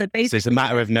short answer. Basically, so it's a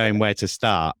matter of knowing where to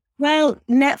start. Well,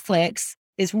 Netflix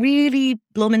is really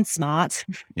blooming smart,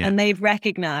 and they've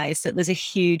recognized that there's a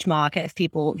huge market of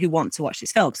people who want to watch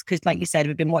these films because, like you said,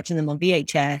 we've been watching them on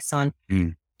VHS, on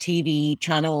TV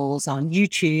channels, on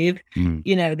YouTube.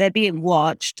 They're being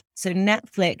watched. So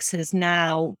Netflix has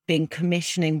now been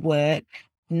commissioning work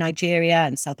Nigeria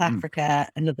and South Africa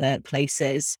and other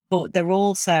places, but they're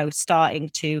also starting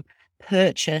to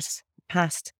purchase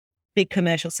past big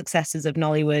commercial successes of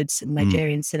Nollywood and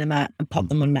Nigerian cinema and pop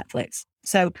them on Netflix.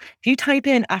 So if you type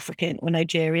in African or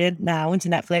Nigerian now into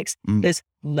Netflix, there's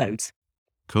loads,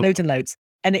 loads and loads.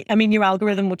 And your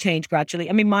algorithm will change gradually.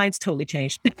 I mean, mine's totally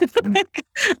changed.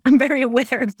 I'm very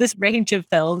aware of this range of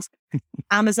films.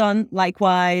 Amazon,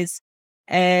 likewise,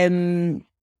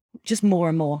 just more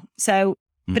and more. So,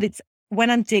 but it's when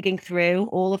I'm digging through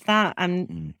all of that,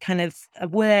 I'm kind of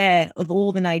aware of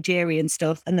all the Nigerian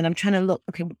stuff. And then I'm trying to look,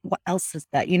 okay, what else is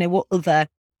that? What other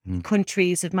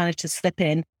countries have managed to slip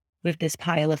in? with this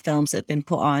pile of films that have been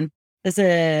put on. There's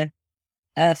a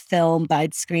film that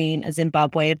I'd screened, a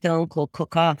Zimbabwean film called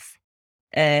Cook Off,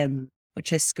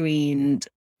 which I screened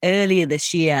earlier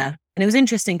this year. And it was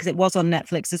interesting because it was on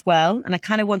Netflix as well. And I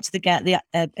kind of wanted to get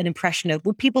an impression of,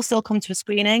 would people still come to a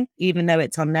screening, even though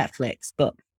it's on Netflix?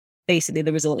 But basically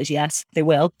the result is yes, they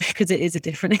will, because it is a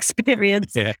different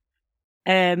experience. Yeah.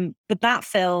 But that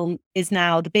film is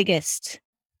now the biggest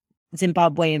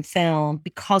Zimbabwean film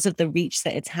because of the reach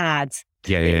that it's had.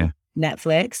 Yeah.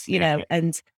 Netflix, you know,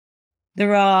 and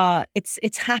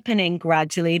it's happening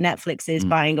gradually. Netflix is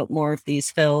buying up more of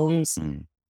these films.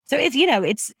 So it's, you know,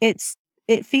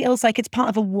 it feels like it's part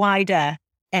of a wider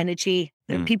energy.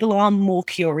 People are more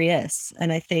curious,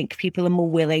 and I think people are more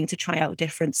willing to try out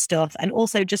different stuff. And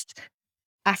also just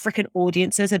African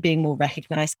audiences are being more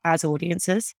recognized as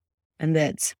audiences, and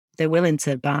that they're willing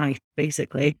to buy,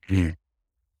 basically.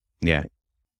 Yeah.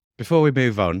 Before we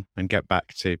move on and get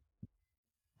back to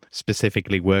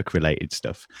specifically work-related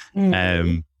stuff,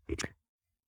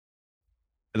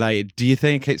 like, do you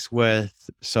think it's worth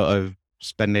sort of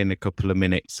spending a couple of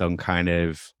minutes on kind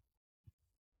of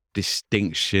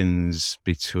distinctions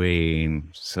between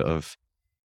sort of,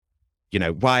 you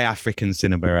know, why African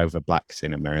cinema over Black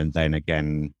cinema? And then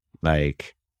again,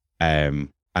 like, I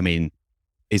mean,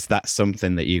 is that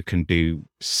something that you can do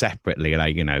separately?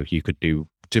 Like, you know, you could do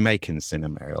Jamaican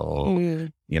cinema or,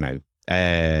 you know,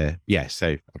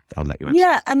 so I'll let you answer.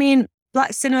 Yeah, I mean,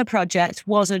 Black Cinema Project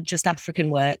wasn't just African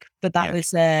work, but that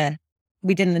was,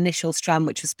 we did an initial strand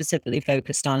which was specifically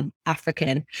focused on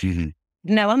African.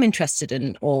 No, I'm interested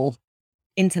in all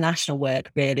international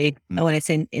work, really. And when I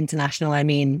say international, I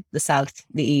mean the South,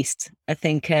 the East. I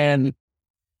think I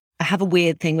have a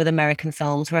weird thing with American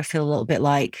films where I feel a little bit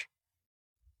like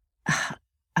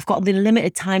I've got the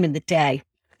limited time in the day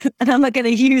and I'm not going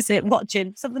to use it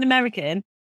watching something American.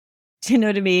 Do you know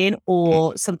what I mean?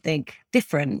 Or something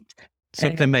different.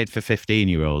 Something made for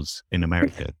 15-year-olds in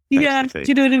America. Yeah, do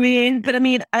you know what I mean? But I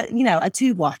mean, you know, I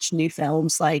do watch new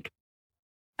films. Like,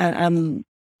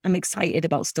 I'm excited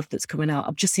about stuff that's coming out.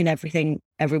 I've just seen Everything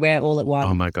Everywhere All at Once.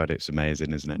 Oh my God, it's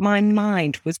amazing, isn't it? My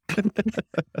mind was...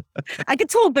 I could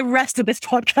talk the rest of this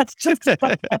podcast just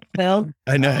about that film.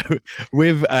 I know.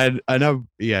 I know,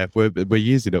 we're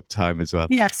using up time as well.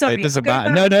 Yeah, sorry. It doesn't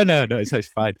matter. No, it's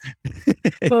fine.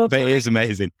 But it is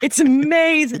amazing. It's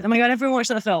amazing. Oh my God, everyone watch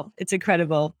that film. It's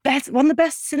incredible. One of the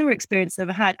best cinema experiences I've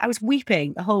ever had. I was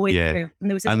weeping the whole way through. And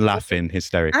there was laughing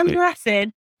hysterically. I'm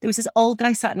laughing. There was this old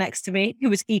guy sat next to me who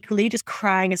was equally just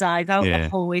crying his eyes out the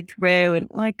whole way through. And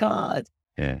my God.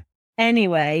 Yeah.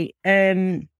 Anyway,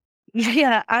 I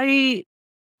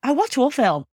watch all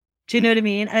film. Do you know what I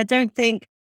mean? I don't think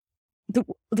the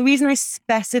reason I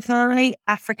specify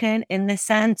African in this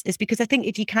sense is because I think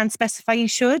if you can specify, you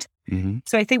should.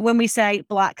 So I think when we say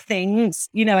Black things,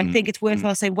 you know, I think it's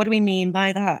worthwhile saying, what do we mean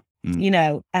by that? You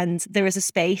know, and there is a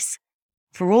space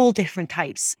for all different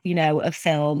types, you know, of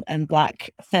film and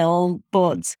Black film.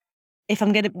 But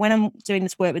when I'm doing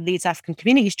this work with Leeds African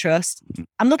Communities Trust,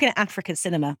 I'm looking at African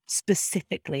cinema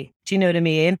specifically. Do you know what I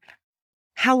mean?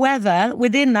 However,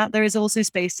 within that, there is also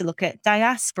space to look at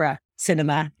diaspora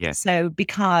cinema. Yeah. So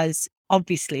because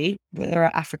obviously there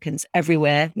are Africans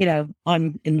everywhere, you know,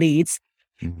 I'm in Leeds.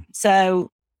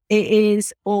 So it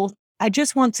is all, I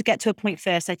just want to get to a point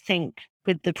first, I think,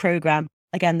 with the program.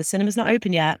 Again, the cinema's not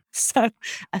open yet. So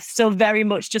I'm still very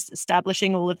much just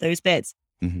establishing all of those bits.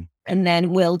 And then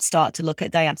we'll start to look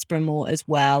at diaspora more as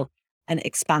well and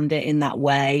expand it in that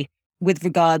way. With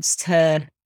regards to,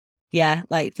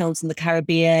 like films in the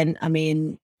Caribbean, I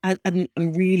mean, I'm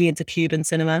really into Cuban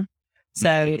cinema.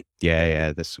 So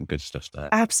there's some good stuff there.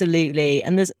 Absolutely.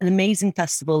 And there's an amazing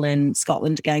festival in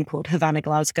Scotland again called Havana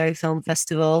Glasgow Film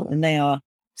Festival, and they are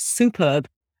superb.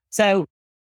 So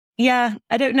I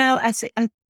don't know.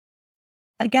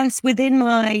 I guess within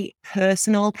my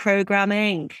personal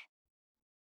programming,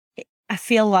 I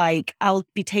feel like I'll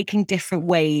be taking different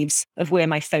waves of where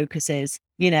my focus is,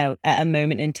 you know, at a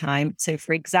moment in time. So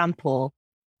for example,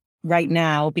 right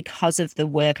now, because of the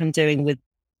work I'm doing with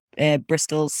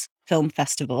Bristol's Film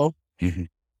Festival,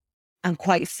 I'm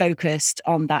quite focused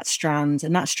on that strand.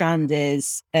 And that strand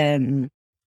is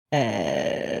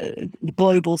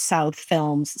Global South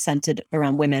films centered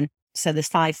around women. So there's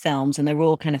 5 films and they're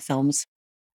all kind of films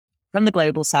from the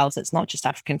Global South. It's not just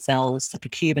African films, like a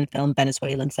Cuban film,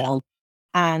 Venezuelan film,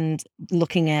 and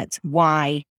looking at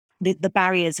why the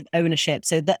barriers of ownership.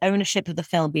 So the ownership of the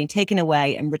film being taken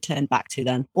away and returned back to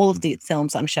them. All of the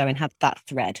films that I'm showing have that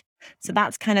thread. So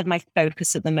that's kind of my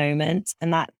focus at the moment.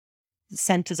 And that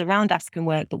centers around African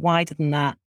work, but wider than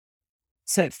that.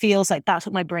 So it feels like that's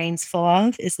what my brain's full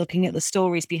of, is looking at the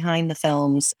stories behind the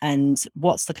films and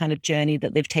what's the kind of journey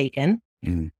that they've taken.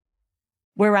 Mm.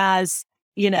 Whereas,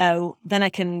 then I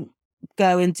can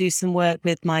go and do some work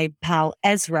with my pal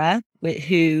Ezra,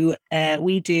 who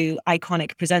we do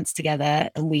Iconic Presents together,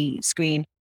 and we screen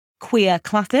queer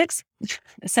classics,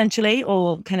 essentially,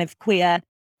 or kind of queer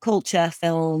culture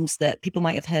films that people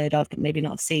might have heard of but maybe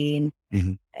not have seen.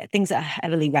 Mm-hmm. Things that are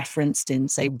heavily referenced in,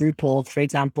 say, RuPaul, for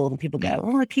example, and people go,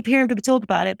 "Oh, I keep hearing people talk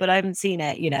about it, but I haven't seen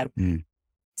it," Mm.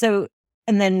 So,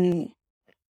 and then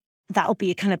that'll be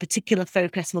a kind of particular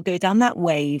focus. We'll go down that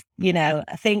wave. I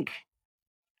think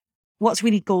what's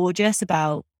really gorgeous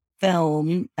about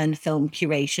film and film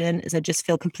curation is I just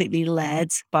feel completely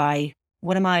led by,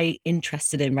 what am I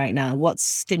interested in right now? What's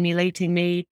stimulating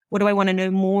me? What do I want to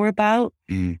know more about?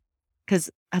 Because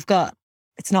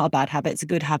it's not a bad habit. It's a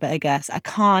good habit, I guess. I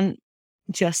can't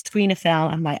just screen a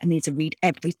film. I'm like, I need to read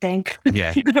everything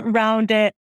around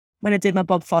it. When I did my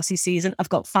Bob Fosse season, I've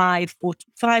got five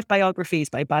biographies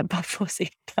by Bob Fosse.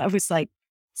 I was like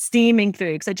steaming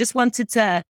through because I just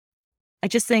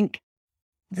think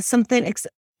there's something,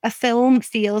 a film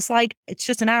feels like it's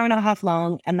just an hour and a half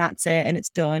long and that's it and it's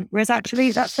done. Whereas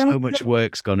actually that film, so much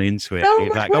work's gone into it. So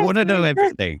Like, I want to know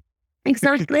everything.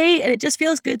 Exactly. And it just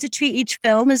feels good to treat each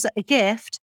film as a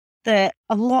gift. There's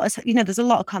a lot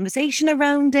of conversation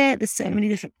around it. There's so many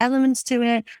different elements to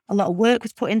it. A lot of work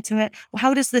was put into it. Well,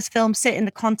 how does this film sit in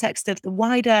the context of the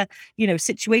wider,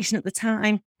 situation at the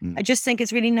time? I just think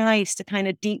it's really nice to kind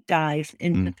of deep dive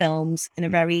into the films in a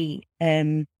very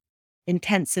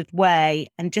intensive way,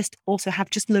 and just also have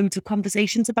just loads of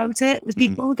conversations about it with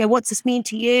people. Okay, what's this mean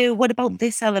to you? What about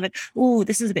this element? Oh,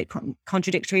 this is a bit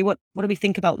contradictory. What do we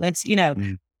think about this?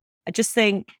 I just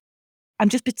think I'm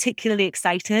just particularly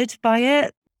excited by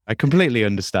it. I completely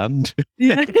understand.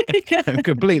 Yeah. I'm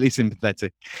completely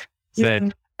sympathetic. So,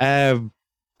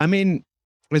 I mean,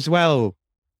 as well,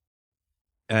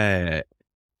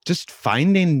 just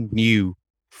finding new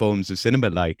forms of cinema,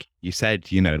 like you said,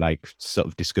 like sort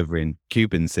of discovering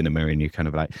Cuban cinema, and you kind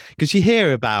of like, because you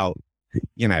hear about,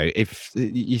 if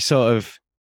you sort of,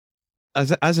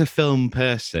 as a film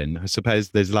person, I suppose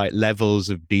there's like levels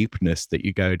of deepness that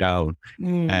you go down.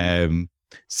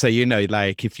 So,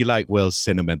 like if you like world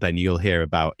cinema, then you'll hear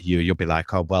about you'll be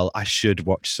like, oh, well, I should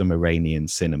watch some Iranian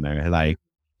cinema. Like,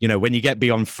 when you get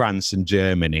beyond France and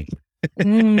Germany.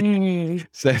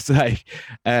 So it's like,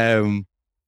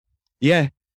 yeah.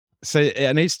 So,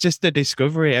 and it's just a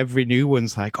discovery. Every new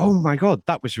one's like, oh my God,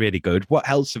 that was really good. What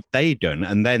else have they done?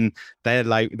 And then they're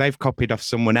like, they've copied off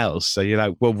someone else. So you're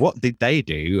like, well, what did they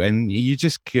do? And you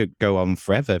just could go on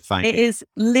forever. It is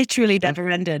literally never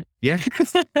ended. Yeah.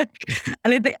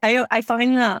 And I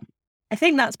find that, I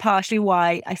think that's partially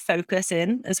why I focus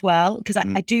in as well, because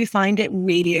I do find it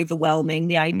really overwhelming,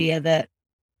 the idea that,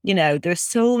 there are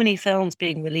so many films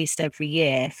being released every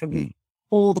year from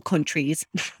all the countries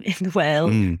in the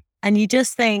world. And you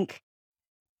just think,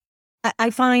 I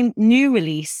find new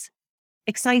release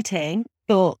exciting,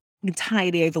 but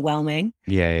entirely overwhelming.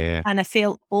 Yeah. And I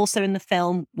feel also in the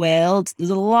film world, there's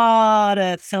a lot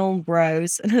of film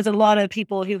bros and there's a lot of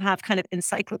people who have kind of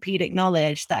encyclopedic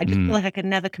knowledge that I just feel like I could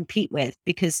never compete with,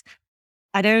 because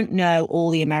I don't know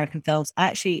all the American films.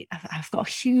 I've got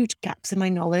huge gaps in my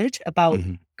knowledge about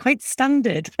quite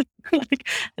standard like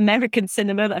American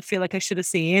cinema that I feel like I should have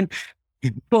seen,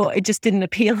 but it just didn't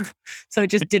appeal. So I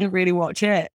just didn't really watch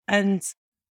it. And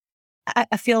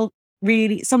I feel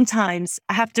really, sometimes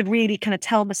I have to really kind of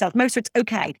tell myself, most of it's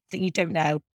okay that you don't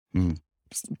know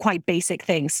quite basic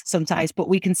things sometimes, but what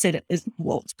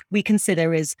we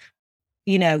consider is,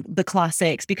 the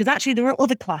classics, because actually there are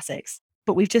other classics,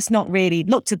 but we've just not really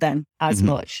looked at them as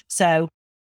much. So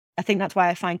I think that's why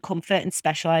I find comfort in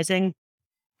specializing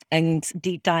and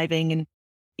deep diving, and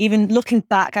even looking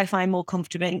back, I find more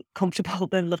comfortable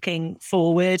than looking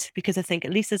forward, because I think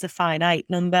at least there's a finite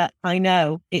number. I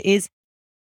know it is,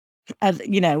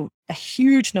 a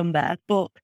huge number,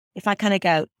 but if I kind of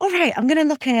go, all right, I'm going to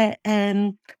look at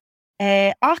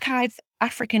archive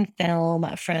African film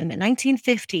from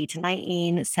 1950 to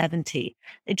 1970,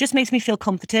 it just makes me feel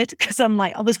comforted, because I'm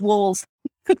like, oh, there's walls.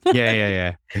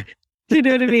 Yeah. Do you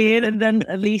know what I mean? And then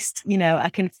at least, I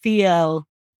can feel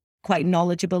quite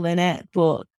knowledgeable in it.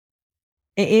 But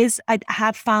I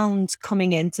have found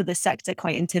coming into the sector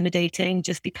quite intimidating,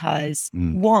 just because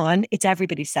one, it's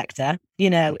everybody's sector,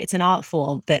 it's an art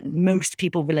form that most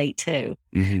people relate to.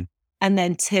 And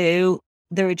then two,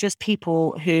 there are just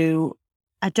people who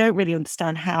I don't really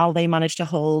understand how they manage to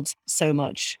hold so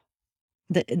much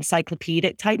the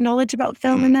encyclopedic type knowledge about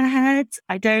film in their heads.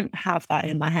 I don't have that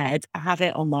in my head. I have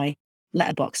it on my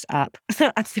Letterboxd app.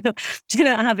 Do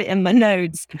not have it in my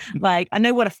notes. Like, I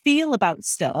know what I feel about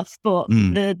stuff, but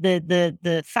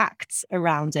the facts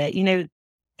around it,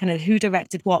 kind of who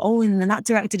directed what. Oh, and then that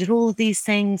director did all of these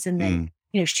things, and then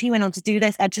she went on to do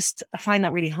this. I find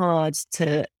that really hard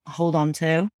to hold on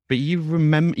to. But you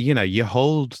remember, you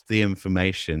hold the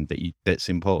information that's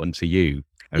important to you.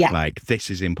 Like, this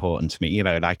is important to me.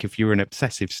 Like if you're an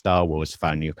obsessive Star Wars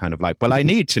fan, you're kind of like, well, I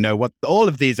need to know what all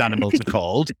of these animals are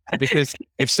called, because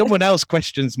if someone else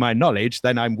questions my knowledge,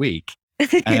 then I'm weak.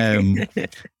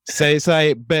 So it's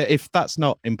like, but if that's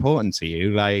not important to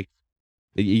you, like,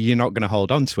 you're not going to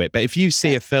hold on to it. But if you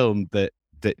see a film that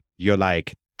you're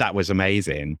like, that was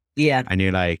amazing. Yeah. And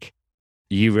you're like,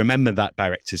 you remember that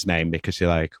director's name because you're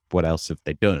like, what else have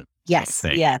they done? Yes.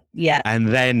 Yeah. And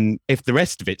then if the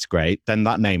rest of it's great, then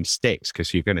that name sticks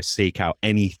because you're going to seek out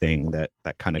anything that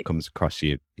kind of comes across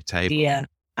your table. Yeah,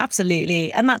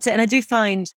 absolutely. And that's it. And I do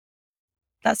find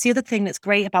that's the other thing that's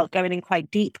great about going in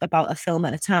quite deep about a film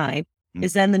at a time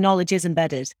is then the knowledge is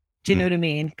embedded. Do you know what I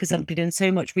mean? Because I've been doing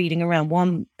so much reading around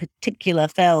one particular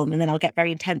film and then I'll get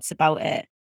very intense about it.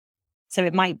 So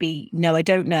it might be, no, I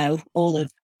don't know all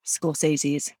of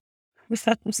Scorsese's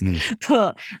films,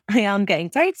 but I am getting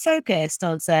very focused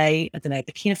on, say, I don't know,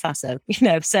 Burkina Faso,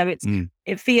 so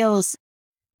it feels,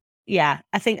 I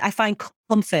think I find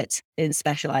comfort in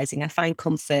specializing. I find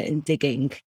comfort in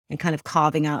digging and kind of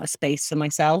carving out a space for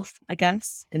myself, I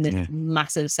guess, in this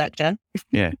massive sector.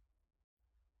 Yeah.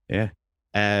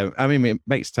 I mean, it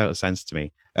makes total sense to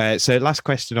me. So last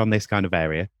question on this kind of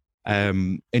area.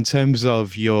 In terms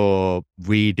of your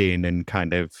reading and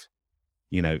kind of,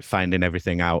 finding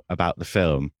everything out about the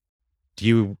film, do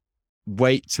you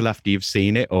wait till after you've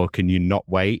seen it, or can you not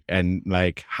wait? And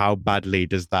like, how badly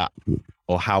does that,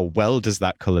 or how well does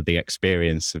that color the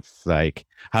experience of, like,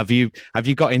 have you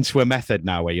got into a method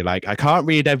now where you're like, I can't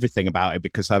read everything about it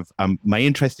because my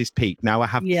interest is piqued. Now I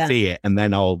have to see it and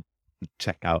then I'll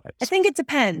check out it. I think it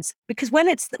depends, because when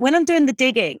I'm doing the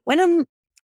digging,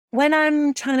 when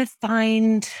I'm trying to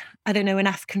find, I don't know, an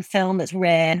African film that's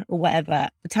rare or whatever,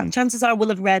 chances are I will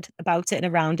have read about it and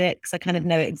around it because I kind of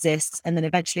know it exists. And then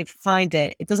eventually if I find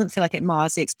it, it doesn't feel like it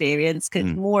mars the experience because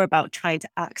it's more about trying to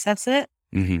access it.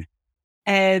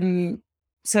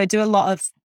 So I do a lot of,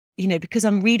 because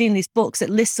I'm reading these books that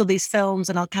list all these films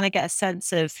and I'll kind of get a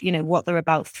sense of, what they're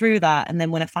about through that. And then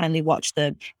when I finally watch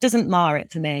them, it doesn't mar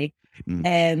it for me.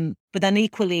 But then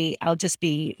equally, I'll just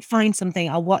find something,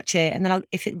 I'll watch it. And then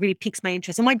if it really piques my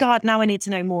interest, oh my God, now I need to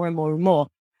know more and more and more.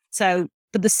 So,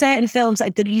 but there's certain films I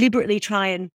deliberately try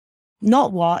and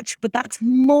not watch, but that's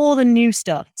more than new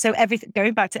stuff. So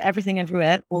going back to Everything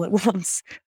Everywhere All at Once,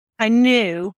 I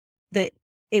knew that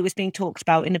it was being talked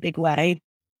about in a big way.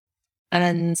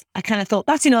 And I kind of thought,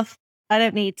 that's enough. I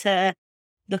don't need to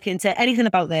look into anything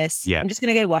about this. I'm just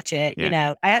going to go watch it.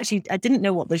 I didn't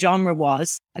know what the genre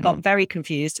was. I got very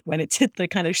confused when it did the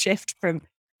kind of shift from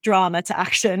drama to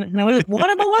action. And I was like, what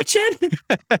am I watching?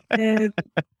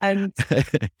 And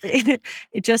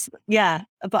it just,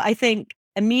 But I think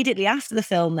immediately after the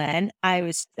film then,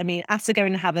 after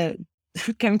going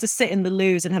to sit in the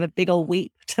loos and have a big old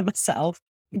weep to myself,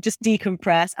 and just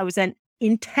decompress, I was then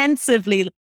intensively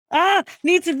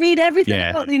need to read everything.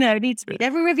 Need to read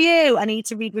every review. I need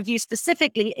to read reviews,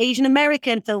 specifically Asian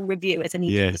American film reviewers. I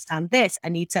need to understand this. I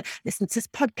need to listen to this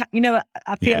podcast.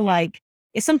 I feel like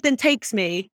if something takes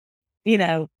me,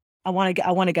 I want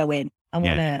to go in. I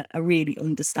want to really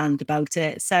understand about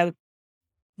it. So,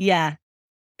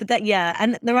 but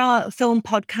and there are film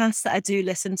podcasts that I do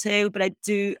listen to, but I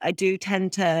do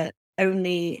tend to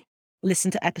only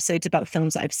listen to episodes about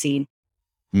films that I've seen.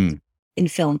 In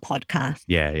film podcasts.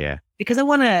 Because I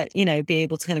want to, be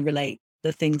able to kind of relate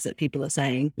the things that people are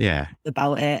saying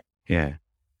about it.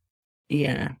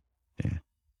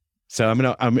 So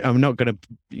I'm not going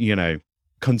to,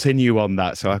 continue on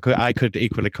that. So I could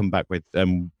equally come back with,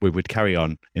 we would carry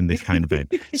on in this kind of vein.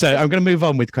 So I'm going to move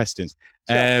on with questions.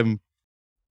 Sure.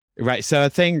 Right. So I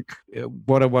think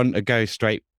what I want to go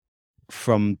straight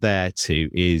from there to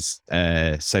is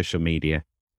social media.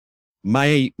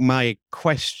 My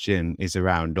question is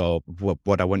around, or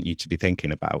what I want you to be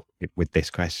thinking about with this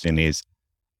question is,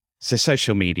 so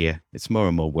social media, it's more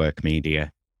and more work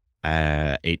media.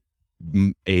 It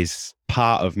is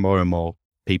part of more and more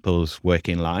people's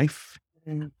working life.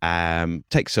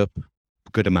 Takes up a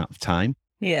good amount of time.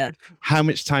 How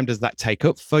much time does that take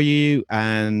up for you?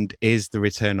 And is the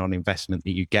return on investment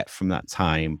that you get from that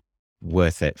time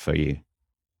worth it for you?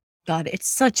 God, it's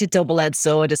such a double-edged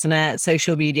sword, isn't it?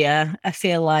 Social media. I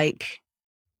feel like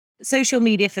social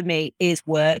media for me is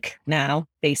work now,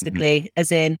 basically,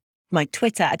 as in my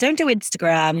Twitter. I don't do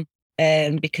Instagram.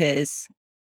 because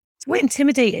we're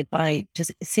intimidated by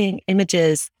just seeing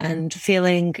images and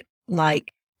feeling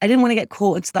like I didn't want to get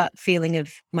caught into that feeling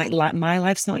of my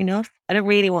life's not enough. I don't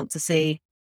really want to see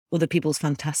other people's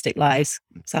fantastic lives.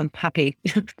 So I'm happy.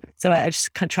 So I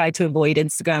just try to avoid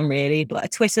Instagram really,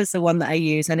 but Twitter's the one that I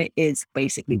use and it is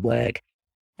basically work.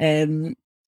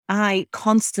 I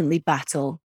constantly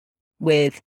battle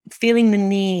with feeling the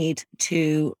need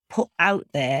to put out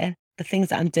there the things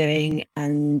that I'm doing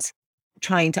and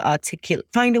trying to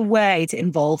find a way to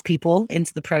involve people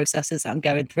into the processes I'm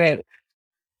going through.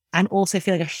 And also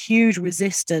feeling a huge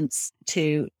resistance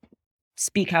to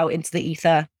speak out into the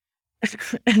ether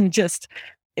and just,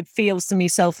 it feels to me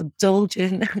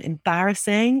self-indulgent and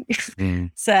embarrassing.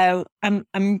 So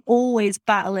I'm always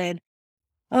battling.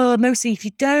 Oh, mostly if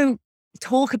you don't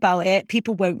talk about it,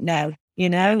 people won't know, you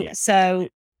know? Yeah. So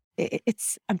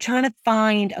I'm trying to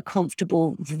find a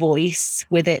comfortable voice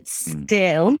with it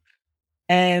still.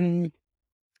 When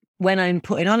I'm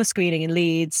putting on a screening in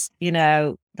Leeds, you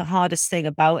know, the hardest thing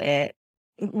about it,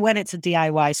 when it's a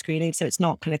DIY screening, so it's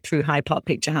not kind of through Hyde Park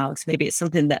Picture House, maybe it's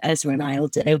something that Ezra and I'll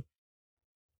do.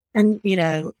 And, you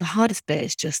know, the hardest bit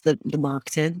is just the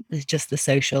marketing, it's just the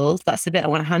socials. That's the bit I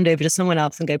want to hand over to someone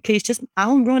else and go, please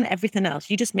I'll run everything else.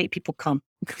 You just make people come.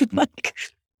 Like,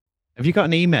 have you got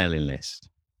an emailing list?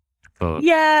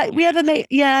 Yeah, we have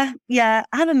I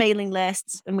have a mailing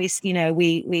list and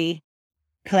we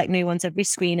collect new ones every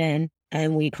screening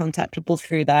and we contact people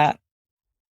through that.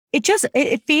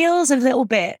 It feels a little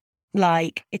bit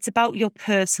like it's about your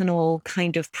personal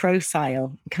kind of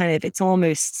profile. It's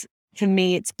almost, for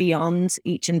me, it's beyond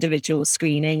each individual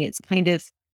screening. It's kind of,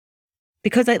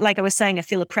 because like I was saying, I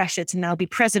feel a pressure to now be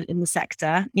present in the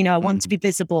sector. You know, I want to be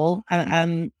visible.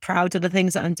 I'm proud of the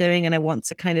things that I'm doing and I want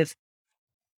to kind of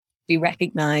be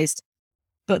recognized.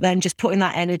 But then just putting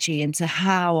that energy into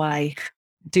how I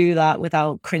do that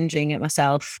without cringing at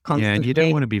myself constantly. Yeah, and you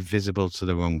don't want to be visible to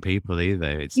the wrong people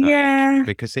either. It's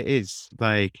because it is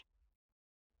like,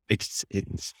 it's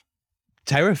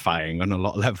terrifying on a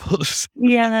lot of levels.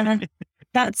 Yeah,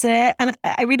 that's it. And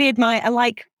I really admire,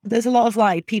 there's a lot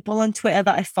of people on Twitter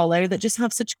that I follow that just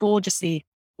have such gorgeously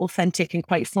authentic and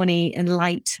quite funny and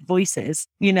light voices,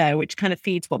 you know, which kind of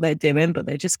feeds what they're doing, but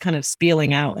they're just kind of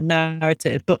spieling out a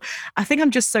narrative. But I think I'm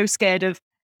just so scared of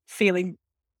feeling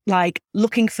like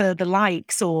looking for the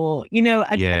likes or, you know,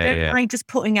 I don't mind just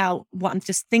putting out what I'm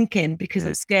just thinking because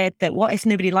I'm scared that what if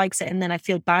nobody likes it and then I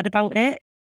feel bad about it.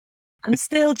 I'm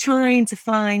still trying to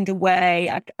find a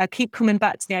way. I keep coming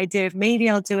back to the idea of maybe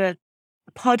I'll do a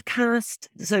podcast.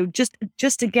 So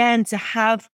just again,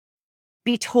 to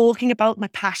be talking about my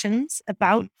passions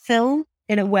about film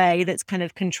in a way that's kind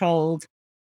of controlled.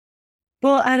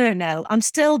 But I don't know. I'm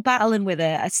still battling with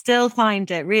it. I still find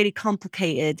it really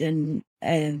complicated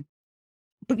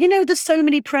but you know, there's so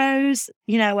many pros,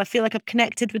 you know, I feel like I've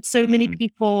connected with so many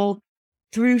people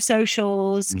through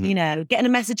socials, you know, getting a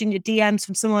message in your DMs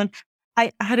from someone.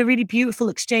 I had a really beautiful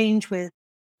exchange with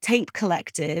Tape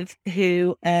Collective,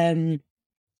 who did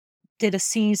a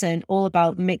season all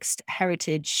about mixed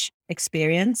heritage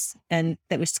experience, and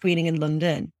that was screening in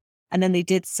London. And then they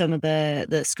did some of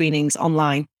the screenings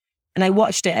online. And I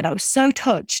watched it and I was so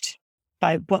touched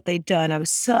by what they'd done. I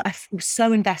was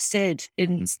so invested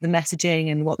in the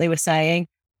messaging and what they were saying.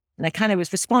 And I kind of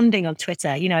was responding on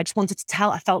Twitter, you know, I just wanted to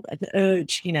I felt an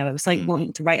urge, you know, it was like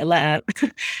wanting to write a letter.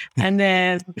 And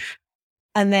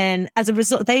then as a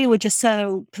result, they were just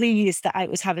so pleased that I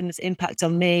was having this impact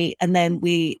on me. And then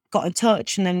we got in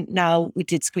touch and then now we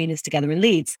did screenings together in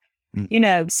Leeds, you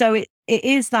know, so it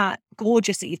is that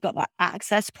gorgeous that you've got that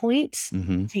access point.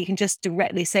 So you can just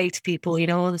directly say to people, you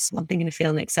know, oh, this is one thing and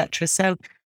feeling, etc. So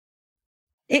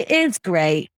it is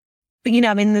great. But, you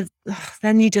know, I mean,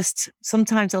 then you just,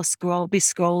 sometimes I'll be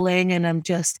scrolling and I'm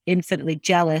just infinitely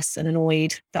jealous and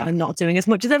annoyed that I'm not doing as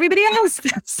much as everybody else.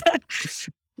 So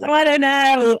I don't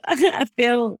know. I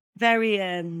feel very,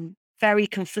 very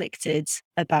conflicted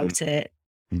about it.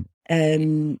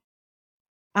 I'm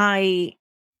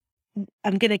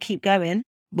going to keep going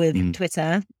with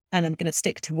Twitter and I'm going to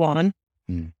stick to one.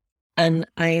 And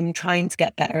I'm trying to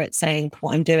get better at saying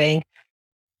what I'm doing,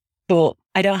 but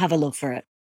I don't have a love for it,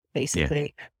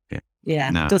 basically. Yeah.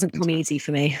 No. It doesn't come easy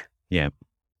for me. Yeah.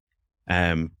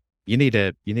 You need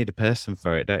a person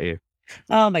for it, don't you?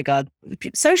 Oh my God.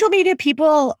 Social media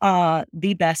people are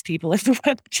the best people in the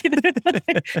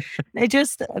world. They're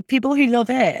just people who love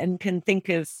it and can think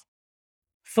of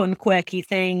fun, quirky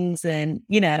things. And,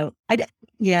 you know,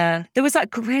 there was that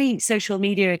great social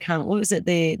media account. What was it?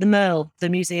 The Merle, the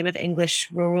Museum of English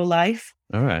Rural Life.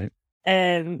 All right.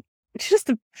 It's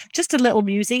just a little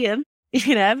museum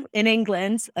in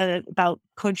England, about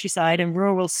countryside and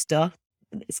rural stuff.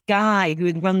 This guy who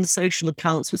had run the social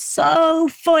accounts was so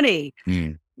funny,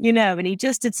 and he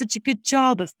just did such a good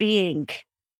job of being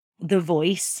the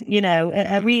voice,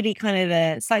 a really kind of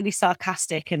a slightly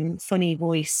sarcastic and funny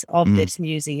voice of this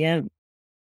museum.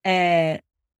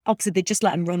 Obviously, they just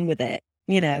let him run with it,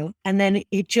 and then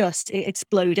it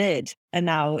exploded. And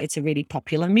now it's a really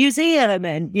popular museum.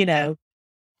 And,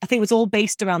 I think it was all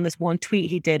based around this one tweet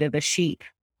he did of a sheep.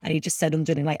 And he just said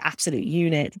underneath like absolute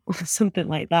unit or something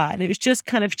like that. And it was just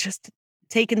kind of just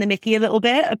taking the mickey a little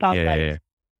bit about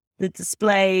the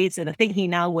displays. And I think he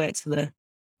now works for the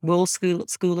Royal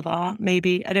School of Art,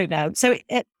 maybe. I don't know. So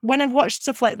when I've watched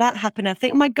stuff like that happen, I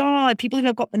think, oh my God, people who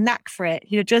have got the knack for it,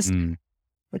 just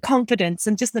the confidence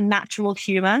and just the natural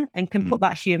humor and can put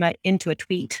that humor into a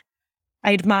tweet.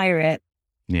 I admire it.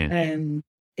 Yeah.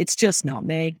 It's just not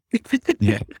me.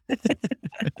 Yeah.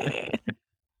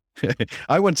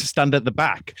 I want to stand at the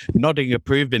back, nodding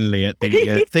approvingly at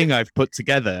the thing I've put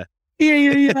together.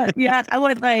 Yeah. I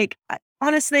want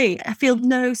honestly, I feel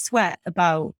no sweat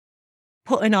about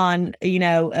putting on,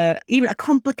 even a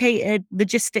complicated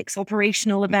logistics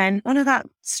operational event. None of that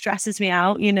stresses me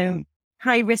out,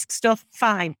 high risk stuff,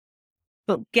 fine.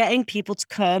 But getting people to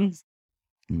come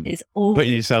is all.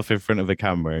 Putting yourself in front of the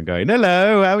camera and going,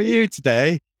 hello, how are you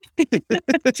today? Do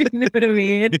you know what I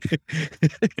mean?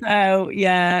 Oh,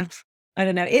 yeah. I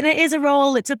don't know. It is a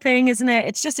role. It's a thing, isn't it?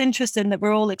 It's just interesting that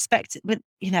we're all expected, but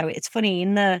it's funny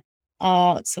in the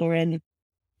arts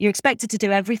you're expected to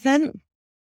do everything.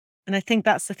 And I think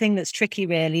that's the thing that's tricky,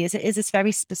 really, is it is this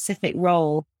very specific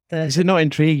role. Does it not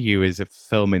intrigue you as a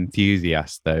film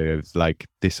enthusiast, though, of like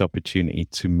this opportunity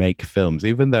to make films,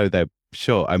 even though they're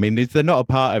short? I mean, is there not a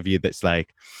part of you that's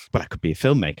like, well, I could be a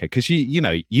filmmaker? Because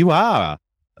you are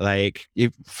like,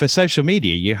 for social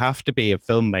media, you have to be a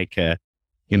filmmaker,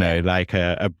 like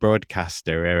a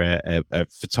broadcaster or a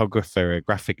photographer, a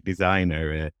graphic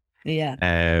designer,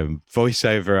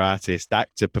 voiceover artist,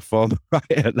 actor, performer,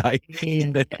 writer. Like,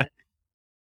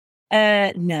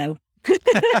 no.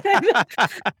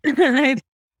 I have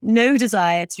no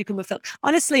desire to become a film.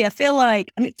 Honestly, I feel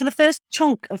like, for the first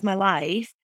chunk of my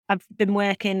life, I've been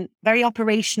working very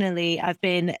operationally. I've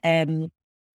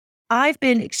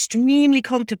been extremely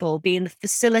comfortable being the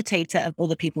facilitator of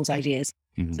other people's ideas.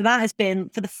 So that has been,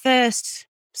 for the first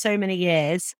so many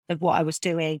years of what I was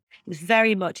doing, it was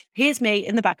very much, here's me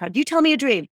in the background. You tell me a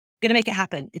dream. I'm going to make it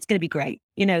happen. It's going to be great.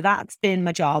 That's been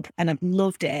my job and I've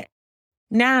loved it.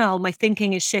 Now my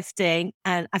thinking is shifting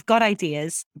and I've got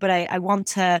ideas, but I want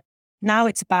to, now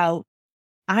it's about,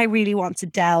 I really want to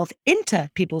delve into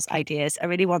people's ideas. I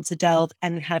really want to delve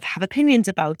and have opinions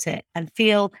about it and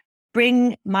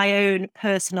bring my own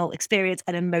personal experience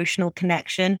and emotional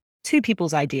connection to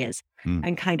people's ideas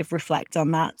and kind of reflect on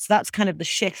that. So that's kind of the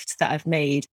shift that I've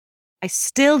made. I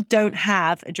still don't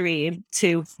have a dream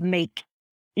to make,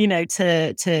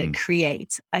 to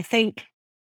create. I think,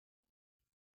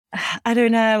 I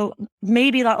don't know,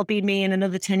 maybe that'll be me in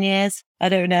another 10 years. I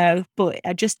don't know, but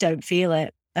I just don't feel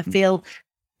it. I feel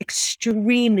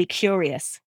extremely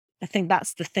curious. I think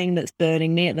that's the thing that's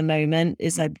burning me at the moment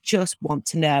is I just want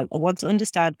to know. I want to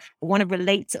understand. I want to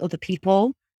relate to other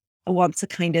people. I want to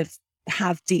kind of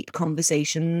have deep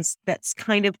conversations. That's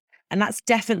kind of, and that's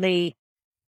definitely,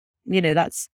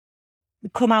 that's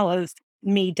come out of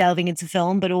me delving into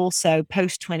film, but also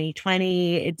post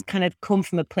 2020, it's kind of come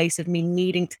from a place of me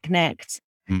needing to connect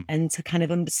and to kind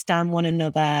of understand one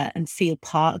another and feel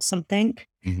part of something.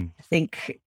 I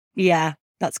think,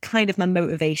 that's kind of my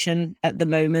motivation at the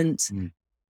moment.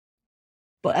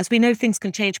 But as we know, things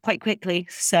can change quite quickly.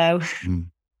 So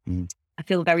I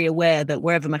feel very aware that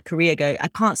wherever my career goes, I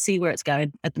can't see where it's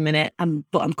going at the minute,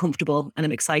 but I'm comfortable and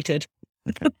I'm excited.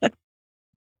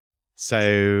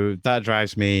 So that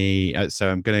drives me.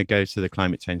 So I'm going to go to the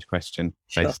climate change question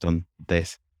based on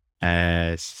this.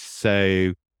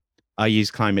 So I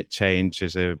use climate change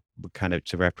as a kind of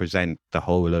to represent the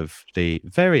whole of the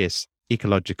various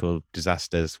ecological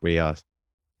disasters we are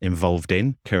involved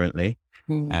in currently,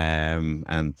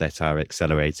 and that are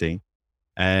accelerating.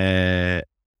 So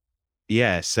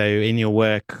in your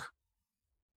work,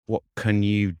 what can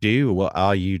you do? What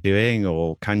are you doing?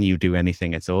 Or can you do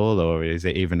anything at all? Or is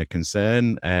it even a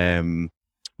concern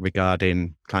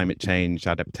regarding climate change,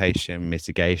 adaptation,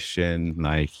 mitigation,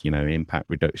 impact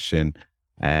reduction?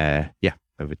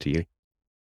 Over to you.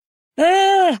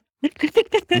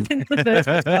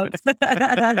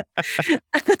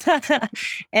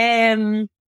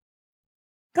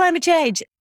 Climate change.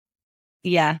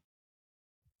 Yeah.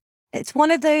 It's one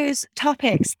of those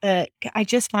topics that I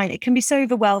just find it can be so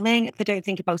overwhelming if I don't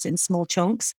think about it in small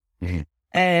chunks.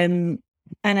 And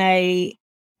I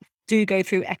do go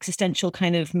through existential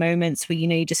kind of moments where,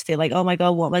 you just feel like, oh my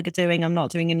God, what am I doing? I'm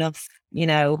not doing enough.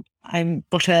 I'm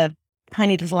but a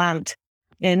tiny little ant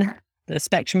in the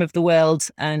spectrum of the world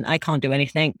and I can't do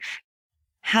anything.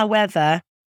 However,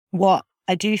 what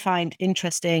I do find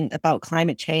interesting about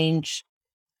climate change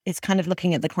is kind of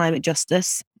looking at the climate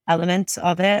justice element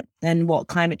of it and what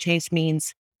climate change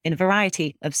means in a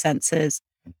variety of senses.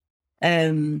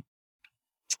 I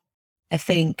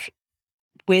think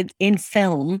in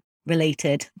film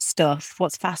related stuff,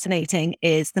 what's fascinating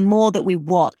is the more that we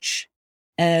watch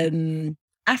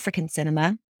African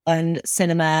cinema and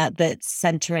cinema that's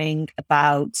centering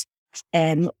about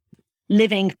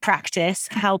living practice,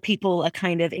 how people are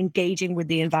kind of engaging with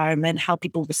the environment, how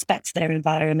people respect their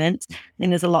environment. I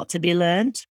think there's a lot to be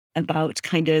learned about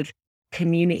kind of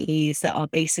communities that are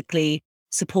basically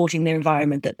supporting their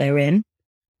environment that they're in.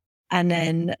 And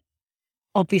then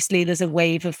obviously there's a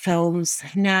wave of films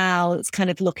now that's kind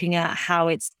of looking at how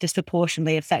it's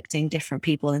disproportionately affecting different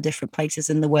people in different places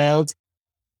in the world.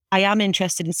 I am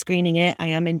interested in screening it. I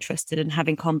am interested in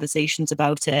having conversations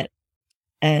about it.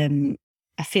 I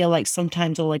feel like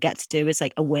sometimes all I get to do is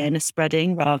like awareness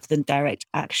spreading rather than direct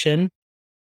action.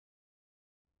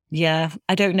 Yeah,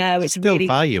 I don't know. It's still really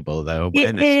valuable though.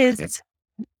 It is.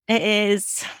 It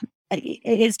is. It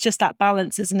is just that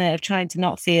balance, isn't it, of trying to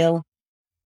not feel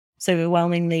so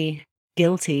overwhelmingly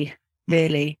guilty,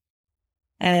 really.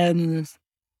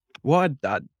 What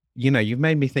you've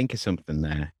made me think of something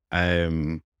there.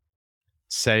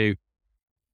 So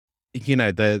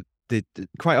the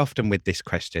quite often with this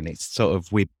question, it's sort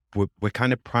of we're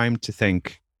kind of primed to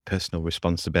think personal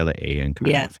responsibility and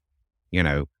kind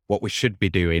of what we should be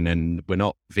doing, and we're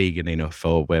not vegan enough,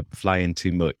 or we're flying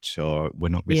too much, or we're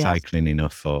not recycling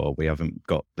enough, or we haven't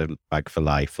got the bag for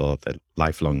life or the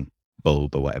lifelong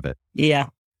bulb or whatever. Yeah.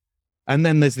 And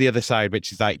then there's the other side,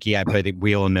 which is like, but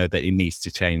we all know that it needs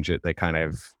to change at the kind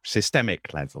of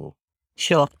systemic level.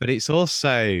 Sure. But it's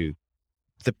also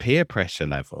the peer pressure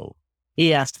level.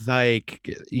 Yeah. It's like,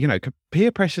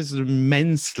 peer pressure is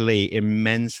immensely,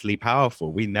 immensely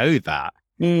powerful. We know that.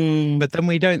 But then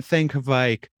we don't think of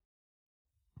like,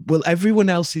 well, everyone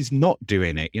else is not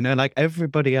doing it, like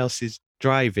everybody else is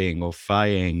driving or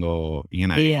flying or,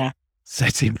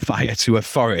 setting fire to a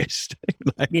forest.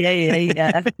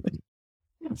 Yeah.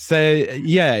 So,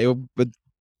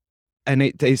 and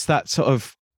it's that sort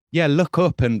of, look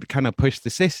up and kind of push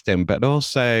the system, but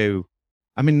also,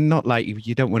 I mean, not like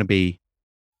you don't want to be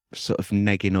sort of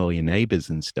negging all your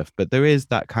neighbors and stuff, but there is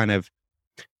that kind of,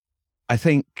 I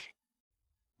think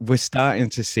we're starting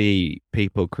to see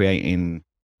people creating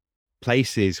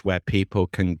places where people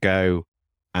can go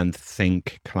and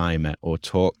think climate or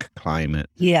talk climate.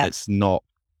 Yeah.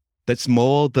 That's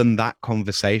more than that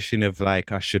conversation of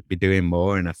like, I should be doing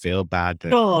more and I feel bad.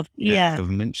 Sure. Yeah.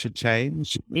 Government should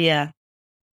change. Yeah.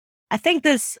 I think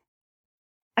I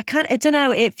don't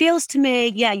know. It feels to me,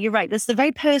 you're right. There's the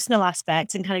very personal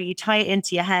aspect and kind of you tie it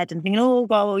into your head and thinking, oh,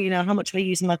 well, how much am I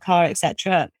using my car,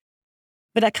 etc.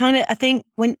 But I think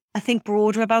when I think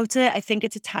broader about it, I think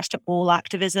it's attached to all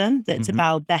activism that's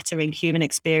about bettering human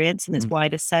experience in its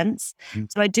wider sense.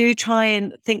 So I do try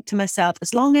and think to myself,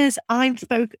 as long as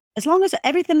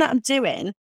everything that I'm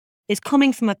doing is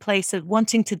coming from a place of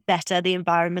wanting to better the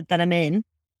environment that I'm in.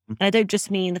 And I don't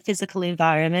just mean the physical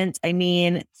environment. I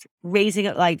mean, raising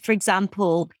it, like, for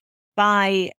example,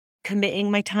 by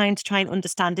committing my time to try and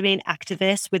understand and being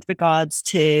activist with regards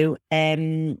to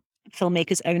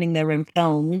filmmakers owning their own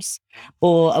films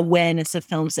or awareness of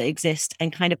films that exist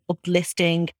and kind of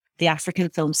uplifting the African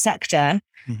film sector.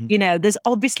 There's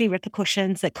obviously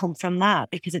repercussions that come from that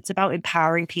because it's about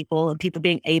empowering people and people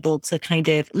being able to kind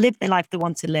of live the life they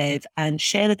want to live and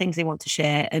share the things they want to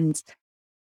share. And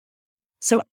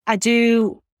so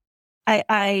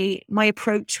my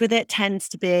approach with it tends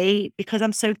to be, because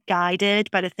I'm so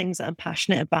guided by the things that I'm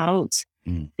passionate about,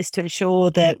 is to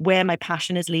ensure that where my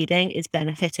passion is leading is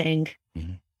benefiting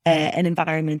an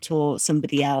environment or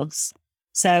somebody else.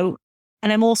 So,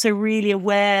 and I'm also really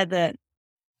aware that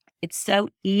it's so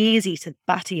easy to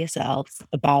batter yourself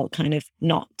about kind of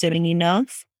not doing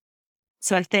enough.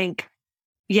 So I think,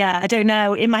 I don't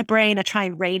know, in my brain, I try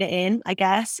and rein it in, I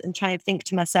guess, and try and think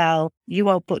to myself, you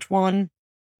are but one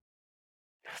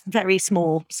very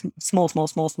small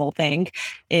thing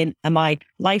in my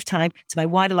lifetime, to my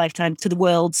wider lifetime, to the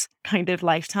world's kind of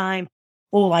lifetime.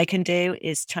 All I can do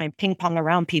is try and ping pong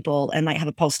around people and like have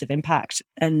a positive impact.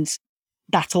 And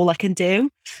that's all I can do.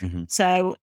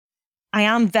 So I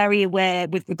am very aware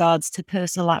with regards to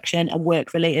personal action and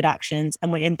work related actions,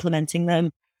 and we're implementing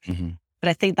them. But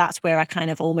I think that's where I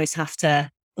kind of almost have to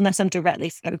unless I'm directly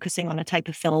focusing on a type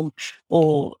of film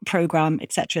or program,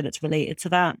 etc., that's related to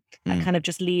that. I kind of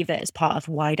just leave it as part of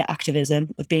wider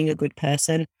activism of being a good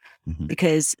person.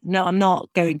 Because no, I'm not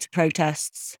going to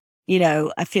protests.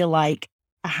 I feel like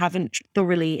I haven't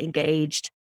thoroughly engaged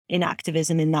in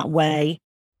activism in that way.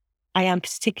 I am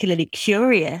particularly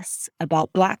curious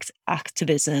about Black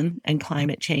activism and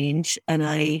climate change. And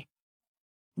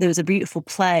there was a beautiful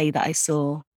play that I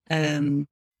saw.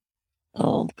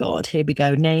 Oh God, here we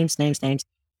go. Names. There's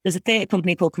a theatre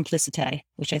company called Complicité,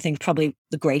 which I think is probably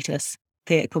the greatest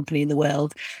theatre company in the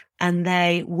world. And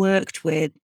they worked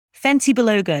with Fenty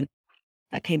Balogun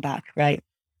that came back, right?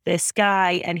 This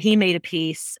guy, and he made a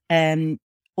piece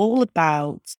all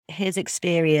about his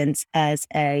experience as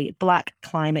a Black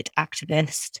climate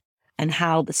activist and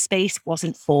how the space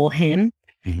wasn't for him,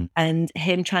 and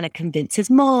him trying to convince his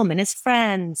mom and his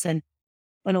friends and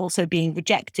also being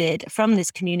rejected from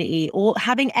this community, or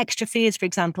having extra fears, for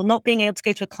example, not being able to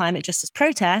go to a climate justice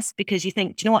protest because you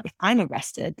think, do you know what, if I'm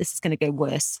arrested, this is going to go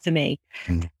worse for me.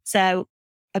 So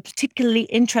I'm particularly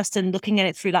interested in looking at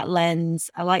it through that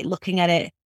lens. I like looking at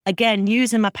it, again,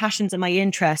 using my passions and my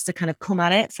interests to kind of come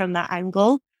at it from that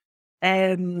angle.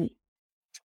 So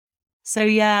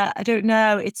yeah, I don't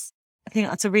know. I think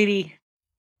that's a really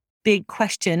big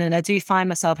question. And I do find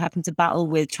myself having to battle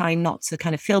with trying not to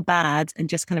kind of feel bad and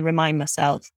just kind of remind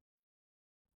myself,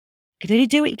 you can only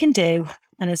do what you can do.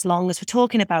 And as long as we're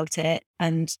talking about it,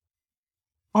 and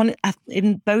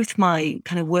in both my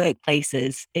kind of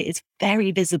workplaces, it is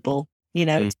very visible,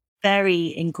 it's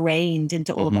very ingrained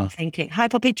into all of our thinking.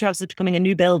 Hyper Picture House is becoming a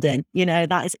new building,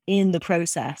 that is in the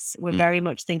process. We're very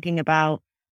much thinking about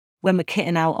when we're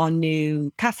kitting out our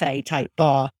new cafe type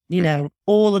bar,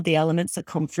 all of the elements that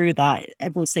come through that,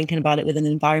 everyone's thinking about it with an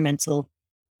environmental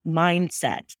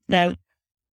mindset. Now,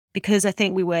 because I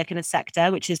think we work in a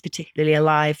sector which is particularly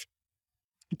alive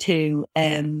to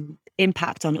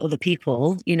impact on other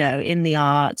people, in the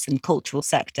arts and cultural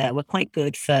sector, we're quite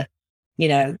good for,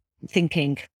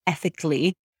 thinking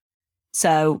ethically.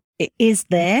 So it is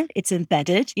there, it's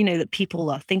embedded, that people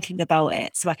are thinking about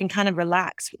it. So I can kind of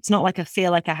relax. It's not like I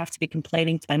feel like I have to be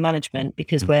complaining to my management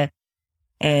because we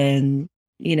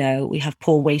have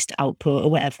poor waste output or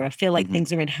whatever. I feel like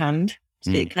things are in hand.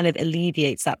 So it kind of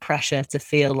alleviates that pressure to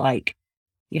feel like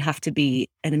you have to be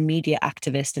an immediate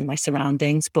activist in my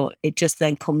surroundings, but it just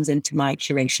then comes into my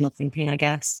curational thinking, I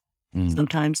guess,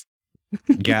 sometimes.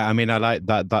 Yeah, I mean, I like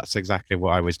that. That's exactly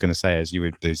what I was going to say as you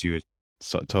were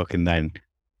sort of talking then.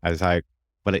 I was like,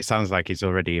 well, it sounds like it's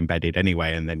already embedded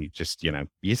anyway. And then you just,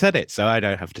 you said it, so I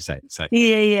don't have to say it. So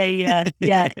Yeah.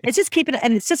 It's just keeping it,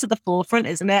 and it's just at the forefront,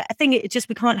 isn't it? I think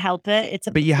we can't help it.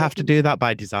 But you have to do that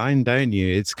by design, don't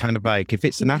you? It's kind of like, if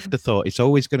it's an afterthought, it's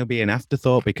always going to be an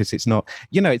afterthought because it's not,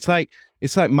 it's like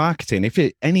marketing. If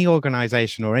any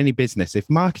organization or any business, if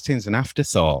marketing's an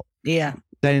afterthought,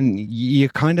 then you're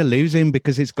kind of losing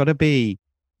because you got to be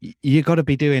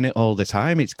doing it all the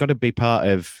time. It's got to be part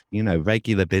of,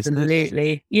 regular business.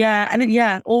 Absolutely. Yeah.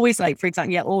 And always, like, for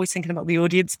example, always thinking about the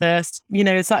audience first,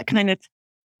 it's that kind of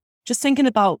just thinking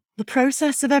about the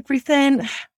process of everything.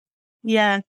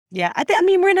 Yeah.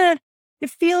 It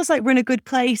feels like we're in a good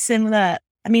place in that.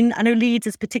 I mean, I know Leeds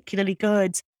is particularly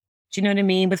good. Do you know what I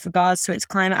mean? With regards to its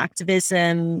climate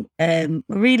activism, we're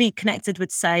really connected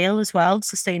with SAIL as well,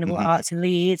 Sustainable Arts in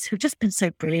Leeds, who've just been so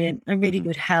brilliant and really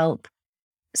good help.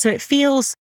 So it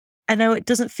feels, I know it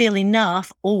doesn't feel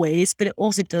enough always, but it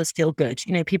also does feel good.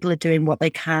 People are doing what they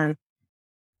can.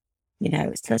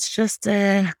 Let's just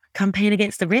campaign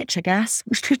against the rich, I guess.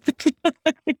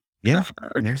 Yeah.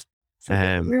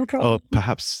 Or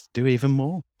perhaps do even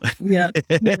more. Yeah.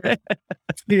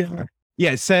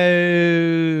 Yeah.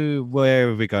 So where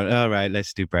have we gone? All right,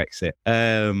 let's do Brexit.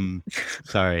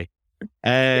 Sorry.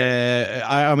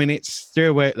 I mean, it's through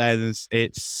a work lens.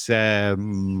 It's so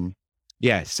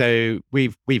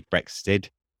we've Brexited.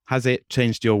 Has it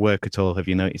changed your work at all? Have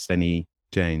you noticed any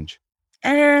change?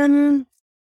 I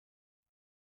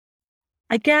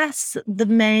guess the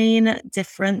main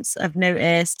difference I've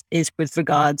noticed is with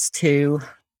regards to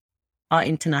our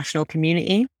international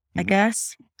community, I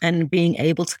guess, and being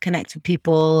able to connect with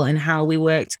people and how we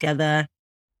work together.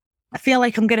 I feel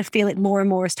like I'm going to feel it more and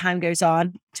more as time goes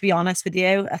on, to be honest with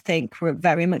you. I think we're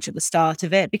very much at the start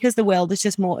of it because the world is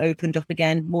just more opened up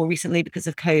again more recently because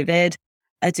of COVID.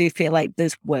 I do feel like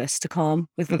there's worse to come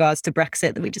with regards to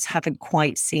Brexit that we just haven't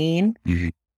quite seen.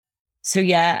 So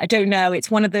yeah, I don't know.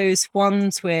 It's one of those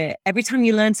ones where every time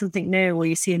you learn something new or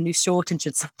you see a new shortage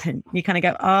or something, you kind of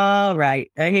go, oh,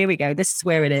 right, here we go. This is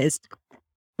where it is.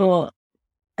 But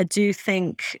I do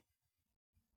think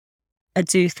at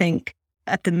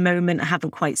the moment, I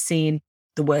haven't quite seen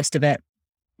the worst of it.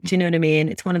 Do you know what I mean?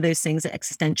 It's one of those things that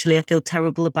existentially I feel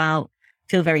terrible about.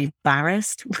 I feel very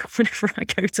embarrassed whenever I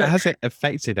go to. Has it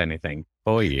affected anything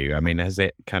for you? I mean, has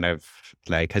it kind of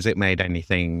like, has it made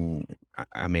anything,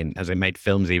 I mean, has it made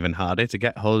films even harder to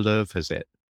get hold of? Has it?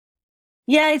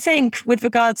 Yeah, I think with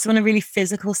regards to on a really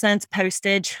physical sense,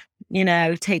 postage,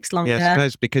 takes longer. Yeah, I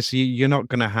suppose because you're not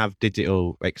going to have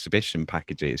digital exhibition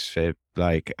packages for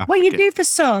like. Well, you do for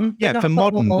some. Yeah, not for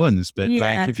modern all. ones, but Yeah.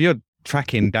 like if you're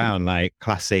tracking down like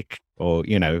classic or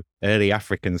early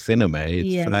African cinema,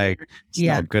 it's like it's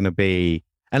not going to be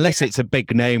unless it's a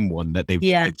big name one that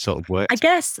they've sort of worked. I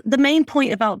guess the main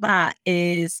point about that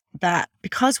is that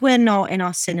because we're not in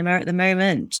our cinema at the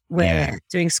moment, we're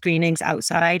doing screenings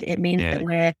outside. It means that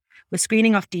we're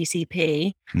screening off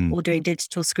DCP or doing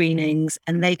digital screenings,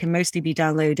 and they can mostly be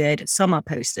downloaded. Some are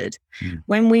posted.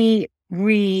 When we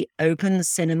reopen the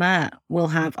cinema, we'll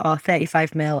have our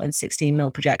 35mm and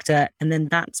 16mm projector, and then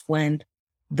that's when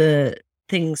the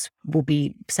things will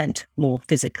be sent more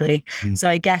physically. So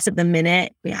I guess at the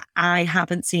minute, I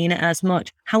haven't seen it as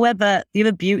much. However, the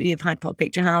other beauty of Hyde Park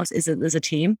Picture House is that there's a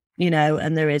team,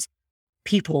 and there is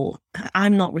people.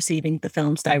 I'm not receiving the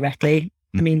films directly.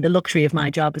 I mean, the luxury of my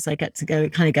job is I get to go,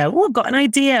 oh, I've got an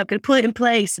idea, I'm going to put it in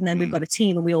place. And then we've got a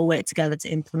team and we all work together to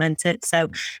implement it. So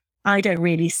I don't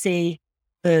really see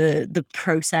the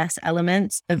process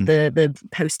elements of the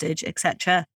postage,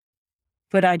 etc.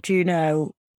 But I do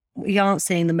know we aren't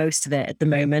seeing the most of it at the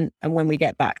moment. And when we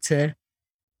get back to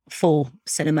full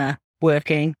cinema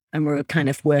working and we're kind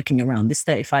of working around this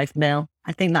 35mm,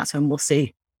 I think that's when we'll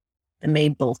see the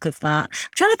main bulk of that. I'm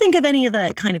trying to think of any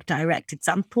other kind of direct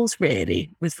examples really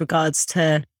with regards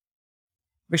to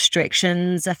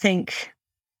restrictions. I think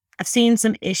I've seen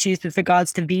some issues with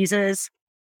regards to visas,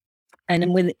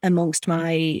 and amongst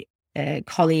my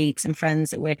colleagues and friends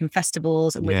that work in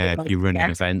festivals. And if you run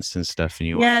events and stuff and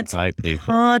you it's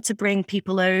hard to bring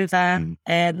people over.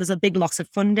 There's a big loss of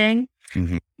funding.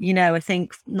 I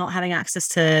think not having access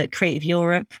to Creative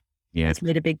Europe has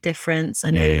made a big difference.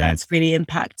 I know that's really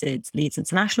impacted Leeds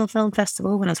International Film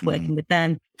Festival when I was working with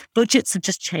them. Budgets have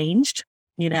just changed.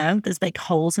 There's like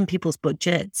holes in people's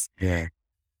budgets.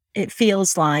 It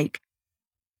feels like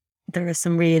there are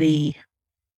some really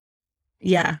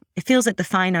it feels like the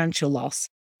financial loss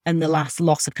and the last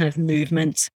loss of kind of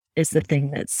movement is the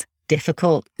thing that's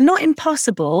difficult. Not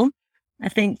impossible. I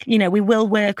think, we will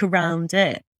work around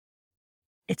it.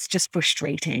 It's just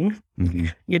frustrating,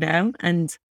 and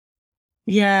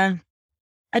I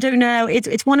don't know.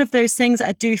 It's one of those things that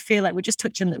I do feel like we're just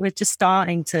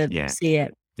starting to see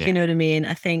it. You know what I mean?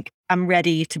 I think I'm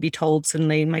ready to be told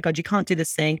suddenly, my God, you can't do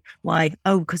this thing. Why?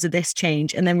 Oh, because of this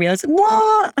change. And then realize,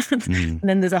 what? And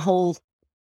then there's a whole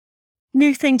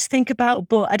new thing to think about.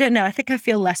 But I don't know. I think I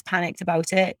feel less panicked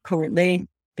about it currently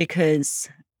because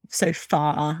so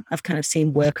far I've kind of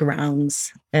seen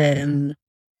workarounds.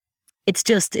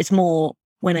 It's more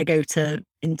when I go to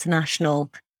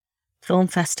international film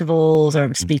festivals or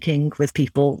I'm speaking with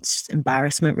people, it's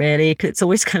embarrassment really. It's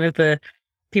always kind of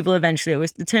people eventually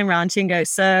always turn around to you and go,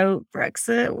 so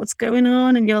Brexit, what's going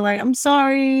on? And you're like, I'm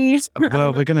sorry.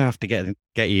 Well, we're going to have to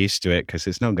get used to it because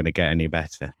it's not going to get any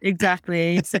better.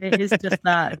 Exactly. So it is just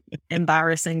that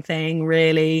embarrassing thing,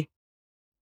 really.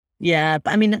 Yeah.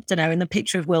 But I mean, I don't know, in the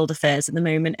picture of world affairs at the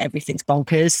moment, everything's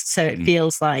bonkers. So it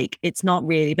feels like it's not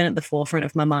really been at the forefront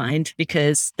of my mind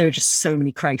because there are just so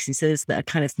many crises that are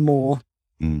kind of more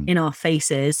in our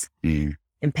faces,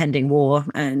 impending war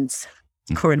and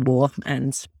current war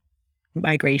and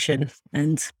migration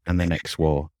and the next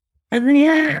war. And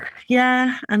then,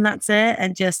 and that's it.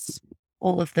 And just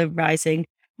all of the rising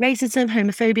racism,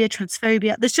 homophobia,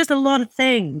 transphobia. There's just a lot of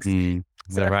things.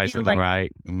 The rise of the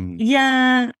right.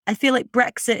 Yeah, I feel like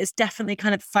Brexit is definitely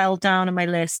kind of filed down on my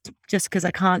list just because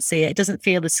I can't see it. It doesn't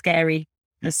feel as scary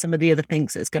as some of the other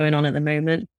things that's going on at the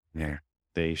moment. Yeah,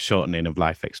 the shortening of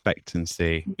life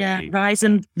expectancy. Yeah, rise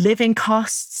in living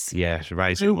costs. Yeah,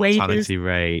 rise in mortality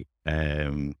rate.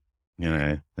 Falling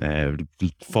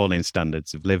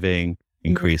standards of living,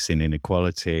 increasing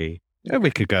inequality.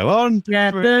 We could go on.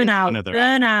 Yeah,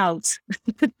 burnout.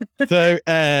 So,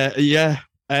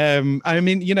 I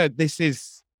mean, this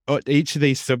is each of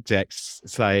these subjects.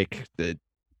 It's like,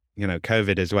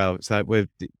 COVID as well. It's like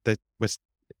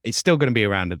it's still going to be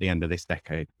around at the end of this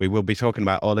decade. We will be talking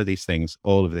about all of these things,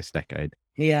 all of this decade.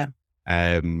 Yeah.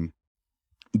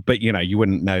 But you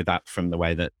wouldn't know that from the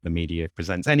way that the media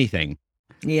presents anything.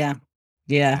 Yeah.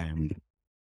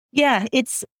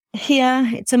 It's here.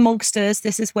 It's amongst us.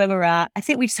 This is where we're at. I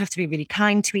think we just have to be really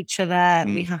kind to each other.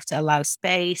 We have to allow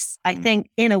space. I think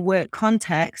in a work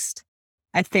context,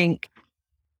 I think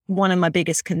one of my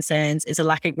biggest concerns is a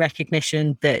lack of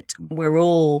recognition that we're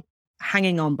all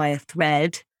hanging on by a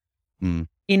thread, Mm.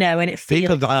 and it feels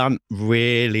People that aren't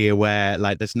really aware,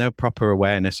 like there's no proper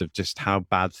awareness of just how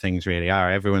bad things really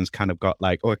are. Everyone's kind of got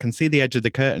like, oh, I can see the edge of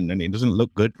the curtain and it doesn't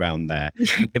look good round there.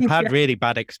 They've had really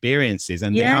bad experiences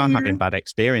and they are having bad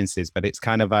experiences, but it's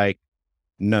kind of like,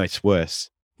 no, it's worse.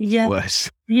 Worse.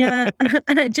 Yeah.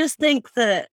 And I just think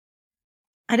that,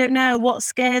 I don't know, what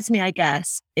scares me, I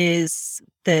guess, is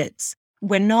that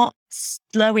we're not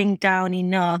slowing down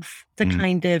enough to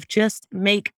kind of just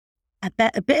make a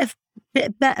better bit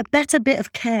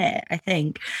of care. I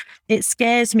think it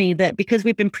scares me that because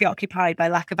we've been preoccupied by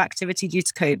lack of activity due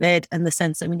to COVID and the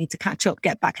sense that we need to catch up,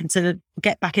 get back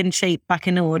in shape, back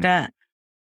in order,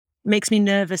 makes me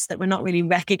nervous that we're not really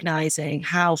recognizing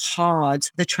how hard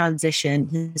the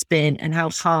transition has been and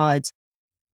how hard,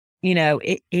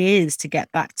 it is to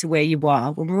get back to where you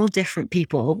are. When we're all different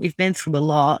people, we've been through a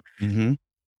lot. Mm-hmm.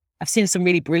 I've seen some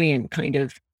really brilliant kind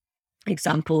of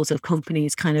examples of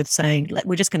companies kind of saying, like,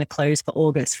 we're just going to close for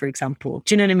August, for example.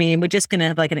 Do you know what I mean? We're just going to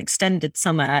have like an extended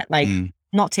summer, like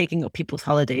not taking up people's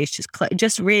holidays,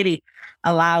 just really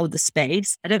allow the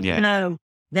space. I don't know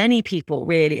many people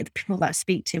really, the people that I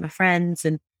speak to, my friends,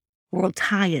 and we're all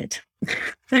tired,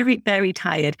 very, very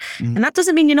tired. And that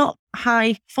doesn't mean you're not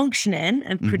high functioning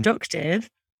and productive,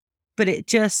 but it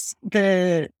just,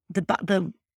 the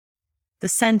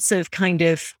sense of kind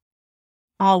of,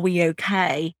 are we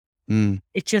okay?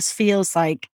 It just feels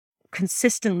like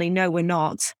consistently, no, we're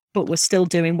not, but we're still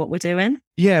doing what we're doing.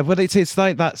 Yeah, well, it's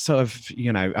like that sort of,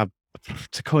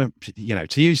 to call it,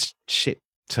 to use shit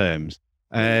terms,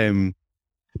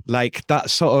 like that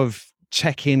sort of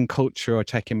check-in culture or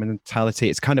check-in mentality.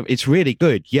 It's really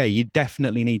good. Yeah, you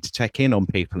definitely need to check in on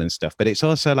people and stuff, but it's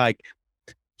also like,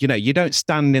 you don't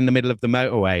stand in the middle of the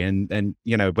motorway and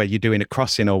where you're doing a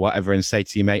crossing or whatever and say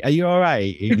to your mate, are you all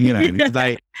right? It's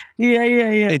like, yeah.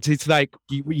 It's like,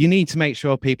 you need to make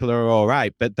sure people are all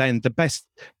right. But then the best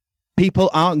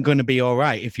people aren't going to be all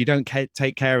right if you don't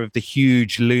take care of the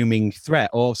huge looming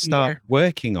threat or start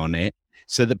working on it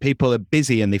so that people are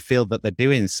busy and they feel that they're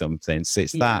doing something. So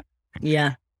it's that,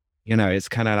 it's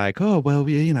kind of like, oh, well,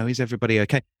 is everybody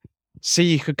okay? So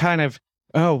you could kind of,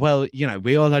 oh, well,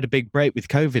 we all had a big break with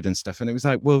COVID and stuff. And it was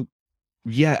like, well,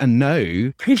 yeah and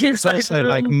no. It's also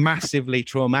like massively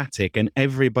traumatic and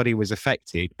everybody was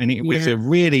affected. And it was a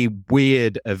really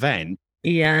weird event.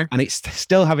 Yeah. And it's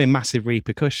still having massive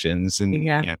repercussions. And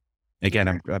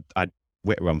again, I'd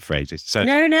whitter on phrases. So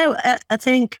no, I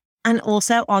think, and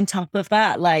also on top of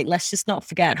that, like, let's just not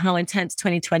forget how intense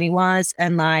 2020 was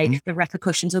and like the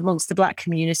repercussions amongst the Black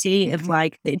community of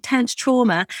like the intense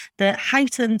trauma, the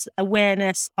heightened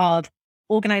awareness of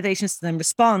organizations to then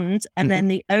respond, and then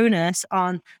the onus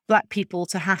on Black people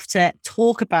to have to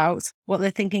talk about what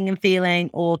they're thinking and feeling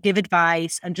or give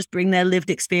advice and just bring their lived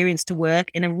experience to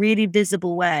work in a really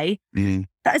visible way.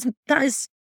 That is,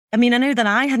 I mean, I know that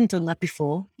I hadn't done that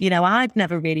before. I'd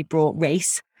never really brought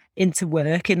race into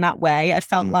work in that way. I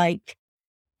felt like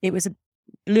it was a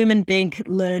blooming big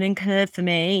learning curve for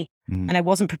me and I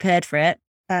wasn't prepared for it,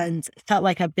 and felt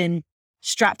like I've been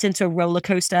strapped into a roller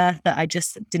coaster that I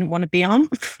just didn't want to be on.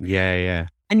 Yeah.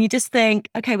 And you just think,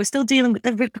 okay, we're still dealing with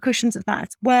the repercussions of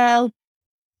that. Well,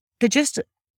 there just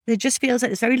feels like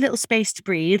there's very little space to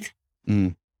breathe.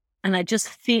 And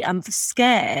I'm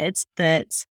scared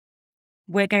that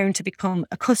we're going to become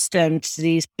accustomed to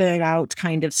these burnout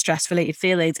kind of stress-related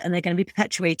feelings, and they're going to be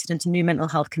perpetuated into new mental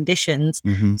health conditions.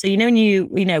 So,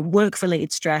 when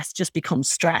work-related stress just becomes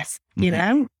stress,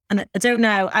 and I don't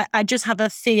know, I just have a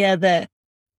fear that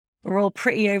we're all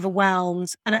pretty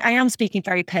overwhelmed. And I am speaking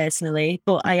very personally,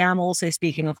 but I am also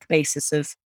speaking off the basis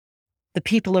of the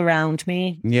people around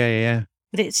me. Yeah.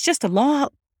 But it's just a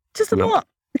lot, a lot.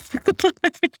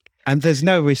 And there's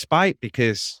no respite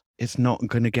because it's not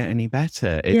going to get any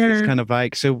better. It's kind of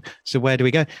like, so where do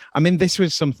we go? I mean, this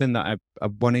was something that I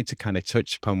wanted to kind of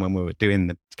touch upon when we were doing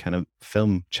the kind of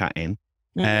film chatting.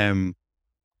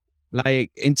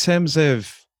 Like in terms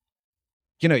of,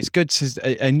 it's good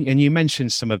to, and you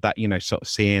mentioned some of that, sort of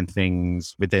seeing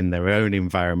things within their own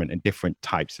environment and different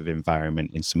types of environment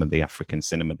in some of the African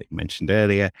cinema that you mentioned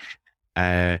earlier.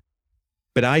 But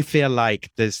I feel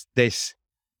like there's,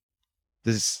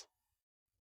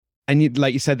 and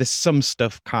like you said, there's some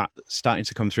stuff starting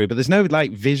to come through, but there's no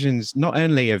like visions, not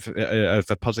only of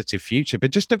a positive future,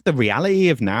 but just of the reality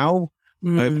of now.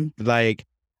 Of, like,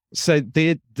 so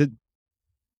the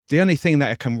only thing that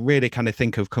I can really kind of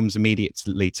think of comes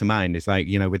immediately to mind is like,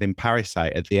 within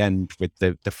Parasite at the end with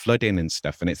the flooding and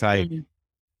stuff. And it's like,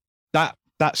 that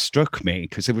that struck me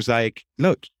because it was like,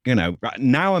 look,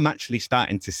 now I'm actually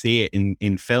starting to see it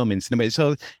in film, in cinema.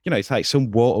 So, it's like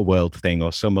some Waterworld thing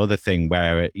or some other thing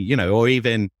where, or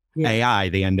even AI,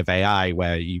 the end of AI,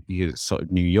 where you sort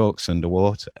of New York's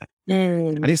underwater.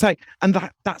 And it's like, and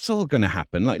that's all going to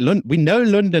happen. Like, we know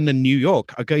London and New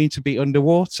York are going to be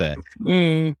underwater.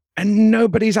 And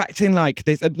nobody's acting like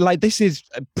this. Like, this is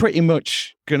pretty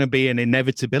much going to be an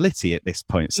inevitability at this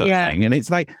point, sort of thing. And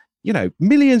it's like,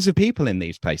 millions of people in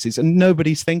these places, and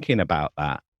nobody's thinking about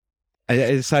that.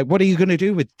 It's like, what are you going to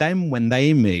do with them when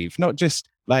they move? Not just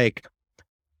like,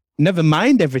 never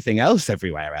mind everything else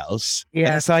everywhere else.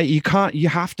 Yeah. It's like, you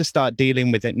have to start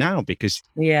dealing with it now, because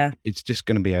it's just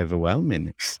going to be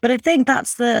overwhelming. But I think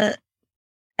that's the,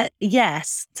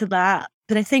 yes to that.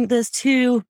 But I think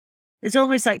there's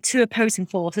always like two opposing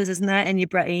forces, isn't there, in your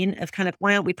brain of kind of,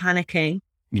 why aren't we panicking?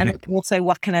 And also,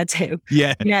 what can I do?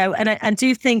 Yeah. And I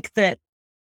do think that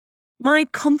my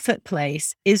comfort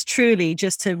place is truly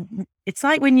just it's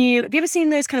like have you ever seen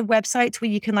those kind of websites where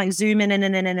you can like zoom in and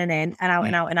out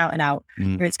and out and out and out?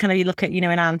 Where it's kind of, you look at, an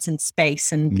ant in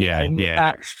space and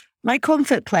my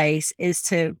comfort place is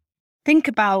to think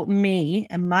about me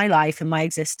and my life and my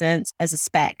existence as a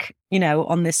speck,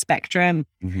 on this spectrum.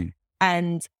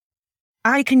 And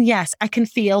I can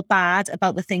feel bad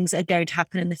about the things that are going to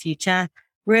happen in the future.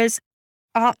 Whereas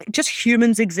just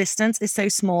humans' existence is so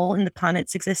small in the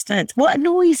planet's existence. What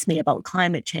annoys me about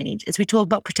climate change is we talk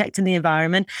about protecting the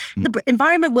environment. The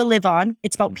environment will live on.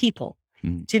 It's about people.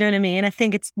 Do you know what I mean? I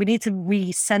think we need to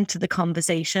recenter the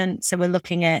conversation. So we're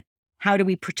looking at, how do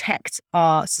we protect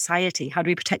our society? How do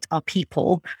we protect our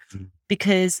people?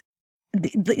 Because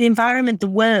the environment, the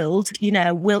world,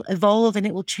 will evolve and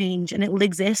it will change and it will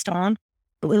exist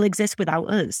but will exist without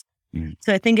us.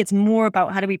 So I think it's more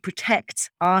about, how do we protect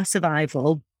our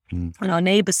survival and our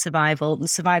neighbours' survival, the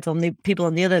survival of the people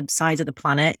on the other side of the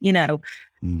planet,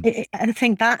 I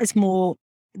think that is more,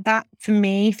 that for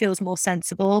me feels more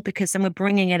sensible, because then we're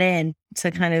bringing it in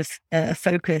to kind of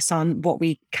focus on what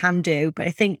we can do. But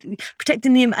I think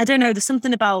protecting I don't know, there's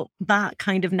something about that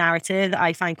kind of narrative that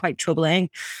I find quite troubling,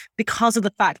 because of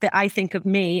the fact that I think of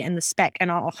me and the speck and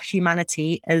our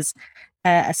humanity as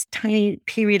a tiny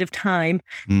period of time,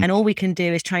 and all we can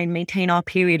do is try and maintain our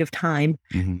period of time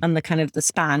and the kind of the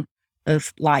span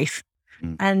of life.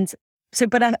 And so,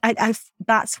 but I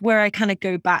that's where I kind of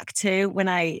go back to, when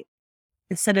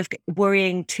instead of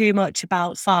worrying too much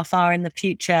about far in the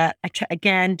future,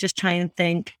 just try and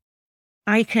think,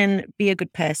 I can be a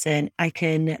good person. I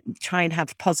can try and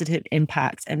have positive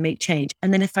impact and make change.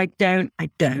 And then if I don't,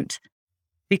 I don't.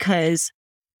 Because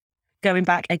going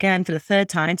back again for the third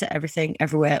time to everything,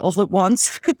 everywhere, all at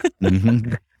once,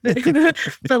 the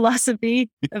philosophy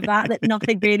of that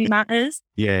nothing really matters.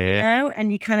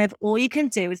 And you kind of, all you can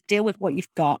do is deal with what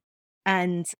you've got.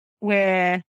 And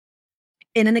we're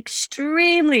in an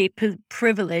extremely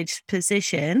privileged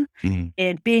position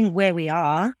in being where we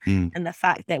are, and the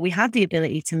fact that we have the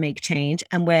ability to make change,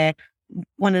 and we're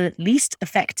one of the least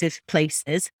effective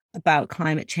places about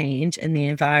climate change and the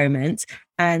environment,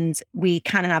 and we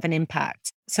can have an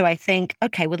impact. So I think,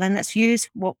 okay, well then let's use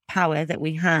what power that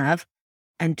we have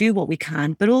and do what we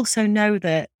can, but also know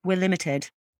that we're limited.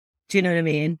 Do you know what I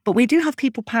mean? But we do have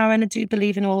people power, and I do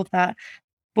believe in all of that.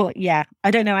 But yeah,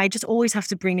 I don't know. I just always have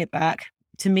to bring it back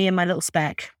to me and my little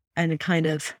speck, and kind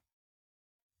of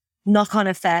knock-on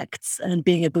effects and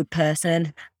being a good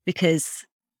person, because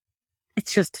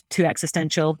it's just too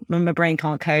existential. My brain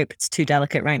can't cope. It's too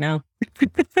delicate right now.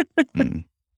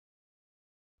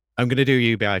 I'm going to do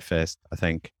UBI first, I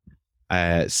think.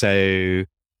 So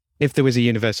if there was a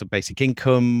universal basic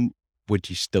income, would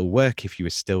you still work? If you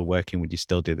were still working, would you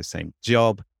still do the same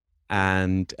job?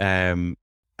 And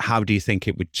how do you think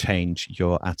it would change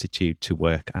your attitude to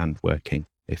work and working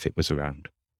if it was around?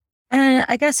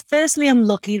 I guess firstly, I'm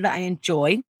lucky that I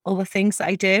enjoy all the things that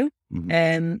I do.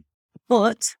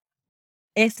 But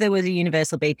if there was a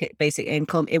universal basic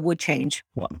income, it would change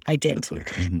what I did.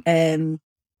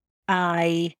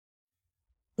 I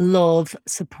love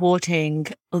supporting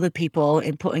other people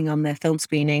in putting on their film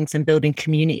screenings and building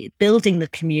the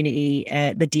community,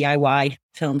 the DIY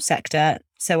film sector.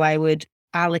 So I would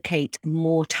allocate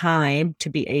more time to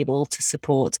be able to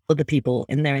support other people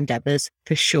in their endeavors,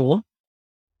 for sure.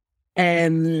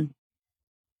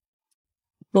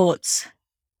 But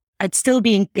I'd still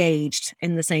be engaged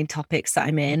in the same topics that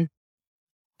I'm in.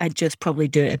 I'd just probably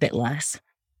do it a bit less,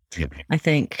 I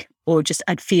think, or just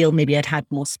I'd feel maybe I'd had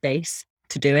more space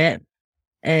to do it.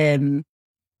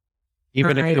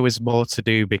 Even if there was more to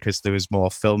do because there was more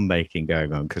filmmaking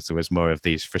going on, because there was more of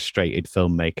these frustrated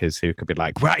filmmakers who could be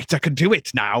like, right, I can do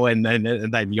it now. And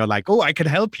then you're like, oh, I can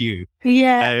help you.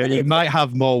 Yeah. You might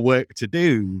have more work to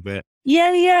do, but.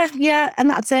 Yeah. And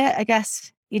that's it. I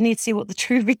guess you need to see what the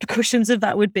true repercussions of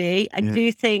that would be. I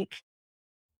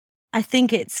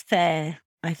think it's fair.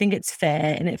 I think it's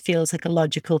fair and it feels like a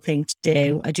logical thing to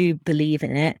do. I do believe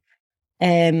in it.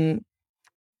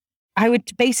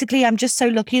 I'm just so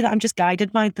lucky that I'm just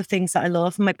guided by the things that I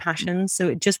love and my passions. So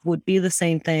it just would be the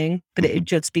same thing, but it would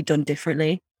just be done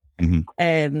differently.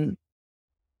 Mm-hmm.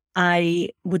 I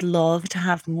would love to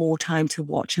have more time to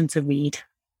watch and to read.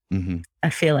 Mm-hmm. I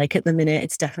feel like at the minute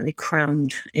it's definitely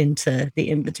crammed into the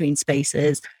in-between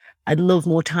spaces. I'd love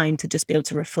more time to just be able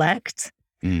to reflect.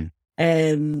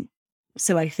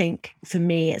 So I think for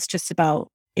me, it's just about,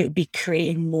 it would be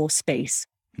creating more space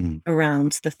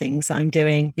around the things I'm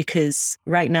doing, because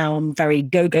right now I'm very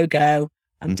go,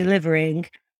 I'm delivering,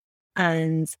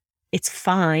 and it's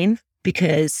fine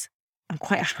because I'm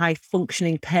quite a high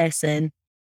functioning person,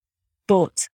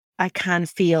 but I can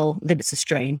feel that it's a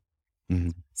strain.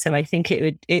 So I think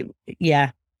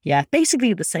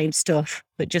basically the same stuff,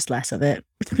 but just less of it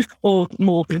or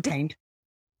more contained.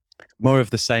 More of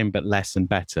the same, but less and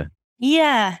better.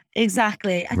 Yeah,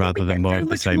 exactly. Rather than more of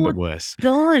the same, but worse.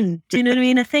 Done. Do you know what I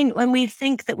mean? I think when we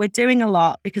think that we're doing a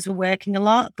lot because we're working a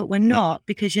lot, but we're not,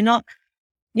 because you're not,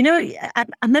 I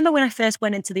remember when I first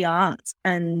went into the arts,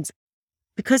 and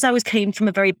because I came from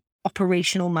a very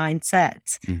operational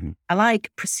mindset, I like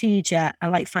procedure, I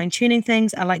like fine tuning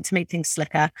things, I like to make things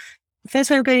slicker. First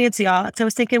when I was going into the arts, I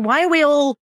was thinking, why are we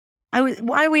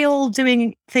all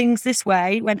doing things this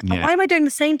way? Why am I doing the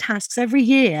same tasks every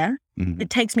year?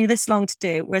 It takes me this long to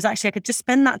do, whereas actually I could just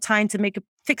spend that time to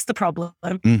fix the problem,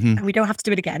 and we don't have to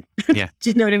do it again. Yeah.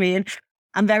 Do you know what I mean?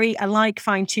 I like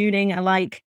fine tuning. I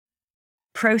like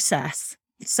process.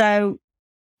 So,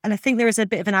 and I think there is a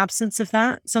bit of an absence of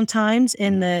that sometimes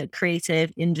in the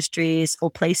creative industries or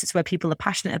places where people are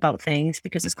passionate about things,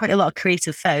 because there's quite a lot of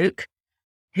creative folk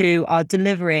who are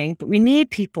delivering, but we need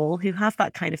people who have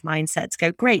that kind of mindset to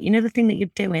go, great, the thing that you're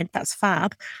doing, that's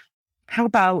fab. How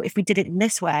about if we did it in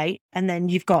this way, and then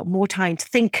you've got more time to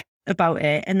think about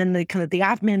it, and then the kind of the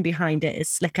admin behind it is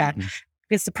slicker.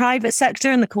 Because the private sector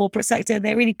and the corporate sector,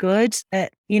 they're really good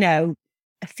at,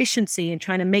 efficiency and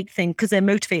trying to make things, because they're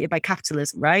motivated by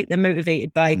capitalism, right? They're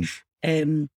motivated by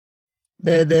the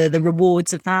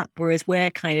rewards of that, whereas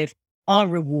our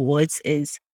rewards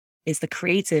is the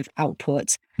creative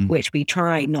output, which we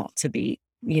try not to be,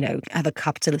 have a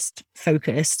capitalist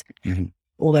focused,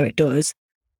 although it does.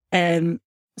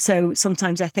 So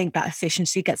sometimes I think that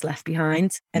efficiency gets left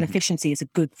behind, and efficiency is a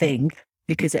good thing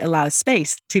because it allows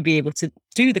space to be able to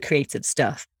do the creative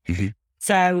stuff.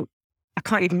 So I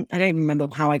don't even remember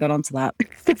how I got onto that.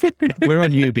 We're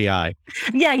on UBI.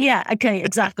 Yeah. Okay,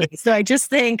 exactly. So I just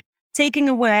think taking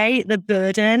away the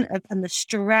burden and the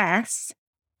stress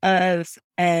of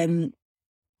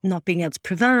not being able to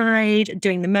provide,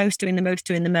 doing the most,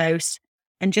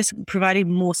 and just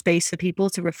providing more space for people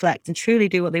to reflect and truly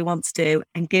do what they want to do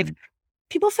and give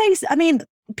people face. I mean,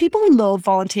 people love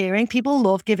volunteering. People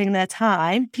love giving their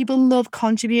time. People love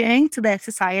contributing to their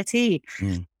society.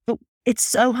 But it's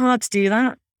so hard to do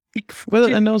that.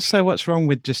 Well, and also what's wrong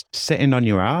with just sitting on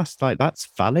your ass? Like, that's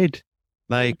valid.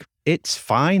 Like, it's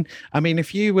fine. I mean,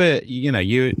 if you were,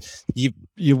 you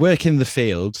work in the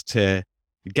field to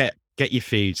get your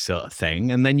food sort of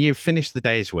thing, and then you finish the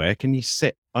day's work and you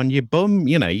sit on your bum,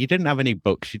 you didn't have any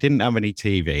books, you didn't have any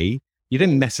TV, you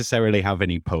didn't necessarily have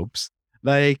any pubs.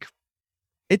 Like,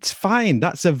 it's fine.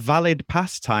 That's a valid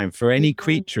pastime for any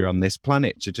creature on this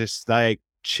planet to just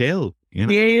chill.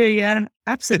 Yeah,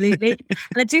 absolutely.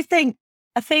 And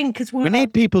I think because we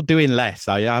need people doing less.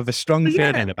 I have a strong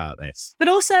feeling about this. But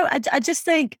also, I just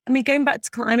think, going back to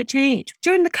climate change,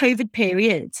 during the COVID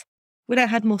period, when I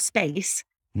had more space,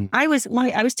 I was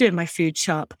doing my food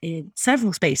shop in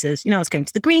several spaces. I was going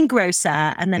to the greengrocer,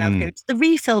 and then I would go to the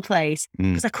refill place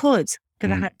because I could,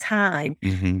 because I had time.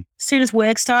 As soon as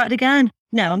work started again,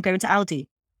 no, I'm going to Aldi.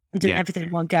 I'm doing everything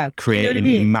in one go.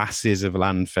 Creating masses of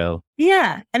landfill.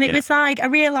 Yeah. And it was like, I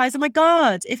realized, oh my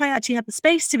God, if I actually had the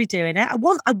space to be doing it, I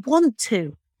want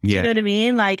to. Yeah. You know what I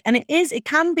mean? Like, and it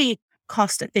can be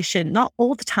cost efficient, not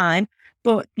all the time,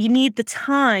 but you need the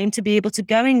time to be able to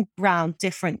going around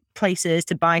different places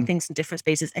to buy things in different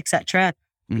spaces, etc.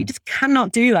 You just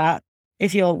cannot do that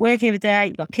if you're working every day,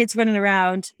 you've got kids running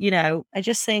around. I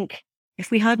just think if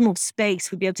we had more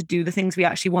space, we'd be able to do the things we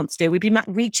actually want to do. We'd be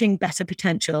reaching better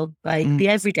potential, like the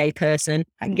everyday person,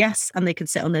 and yes, and they can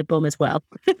sit on their bum as well.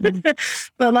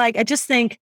 But I just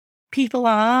think people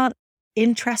are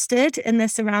interested in their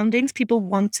surroundings. People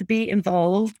want to be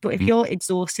involved, but if you're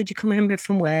exhausted, you come home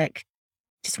from work,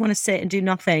 just want to sit and do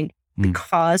nothing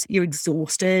because you're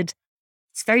exhausted.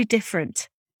 It's very different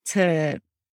to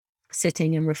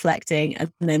sitting and reflecting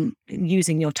and then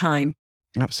using your time.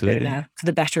 Absolutely. For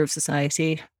the better of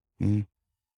society.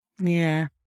 Yeah.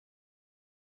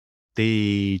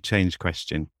 The change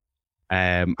question.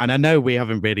 And I know we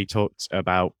haven't really talked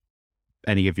about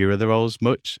any of your other roles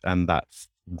much, and that's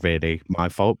really my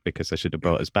fault because I should have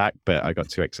brought us back, but I got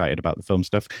too excited about the film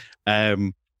stuff.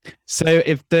 So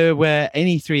if there were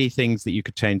any 3 things that you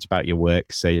could change about your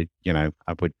work, so, I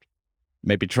would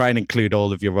maybe try and include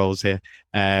all of your roles here,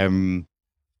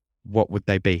 what would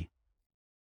they be?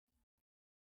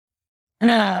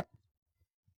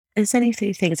 There's only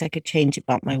 3 things I could change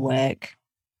about my work.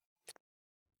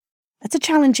 That's a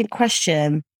challenging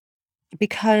question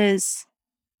because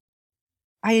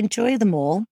I enjoy them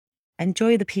all. I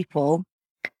enjoy the people.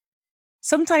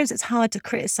 Sometimes it's hard to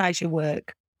criticize your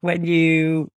work when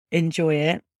you enjoy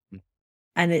it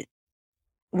and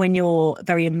when you're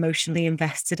very emotionally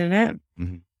invested in it.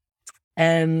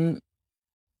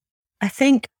 I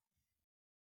think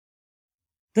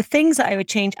the things that I would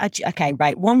change, okay,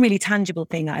 right. One really tangible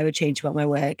thing that I would change about my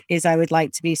work is I would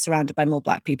like to be surrounded by more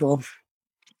Black people.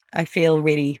 I feel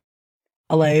really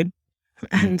alone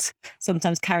and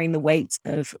sometimes carrying the weight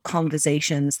of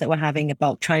conversations that we're having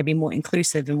about trying to be more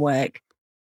inclusive in work.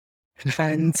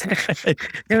 And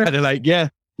kind of like, yeah,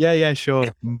 sure.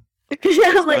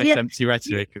 Empty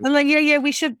rhetoric. I'm like, yeah,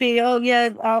 we should be. Oh,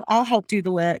 yeah, I'll help do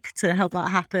the work to help that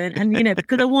happen. And,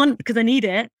 because I need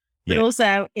it. But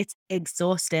also it's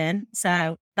exhausting.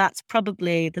 So that's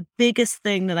probably the biggest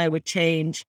thing that I would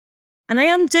change. And I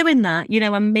am doing that.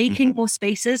 I'm making more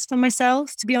spaces for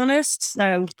myself, to be honest.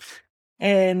 So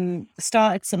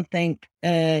started something,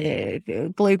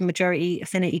 Global Majority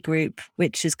Affinity Group,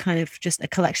 which is kind of just a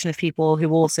collection of people who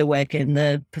also work in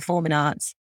the performing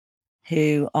arts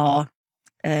who are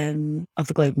of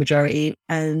the Global Majority,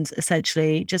 and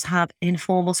essentially just have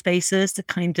informal spaces to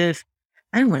kind of,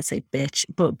 I don't want to say bitch,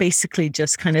 but basically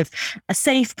just kind of a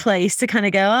safe place to kind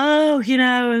of go, oh,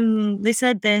 and they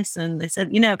said this and they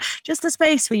said, just a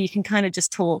space where you can kind of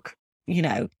just talk,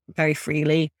 very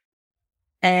freely.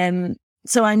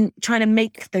 So I'm trying to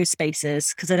make those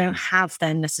spaces because I don't have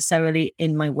them necessarily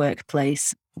in my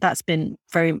workplace. That's been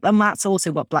and that's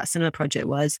also what Black Cinema Project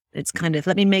was. It's kind of,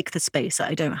 let me make the space that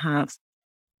I don't have.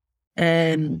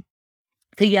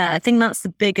 So yeah, I think that's the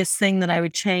biggest thing that I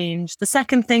would change. The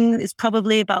second thing is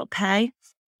probably about pay.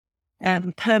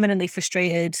 I'm permanently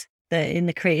frustrated that in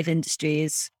the creative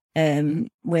industries,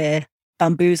 we're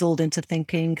bamboozled into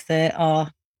thinking that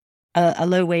a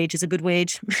low wage is a good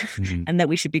wage and that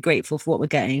we should be grateful for what we're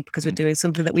getting because we're doing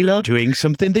something that we love. Doing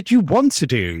something that you want to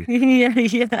do.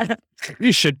 Yeah.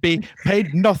 You should be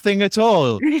paid nothing at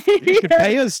all. You should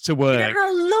pay us to work.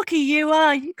 How lucky you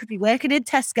are. You could be working in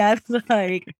Tesco.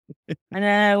 I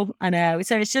know.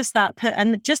 So it's just that,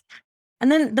 and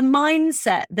then the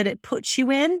mindset that it puts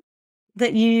you in,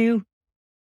 that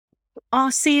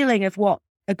our ceiling of what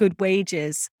a good wage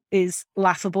is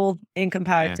laughable in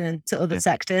comparison to other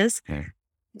sectors. Yeah.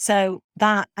 So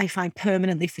that I find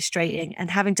permanently frustrating, and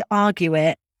having to argue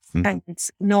it and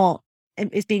it's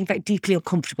being very deeply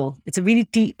uncomfortable. It's a really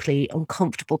deeply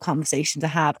uncomfortable conversation to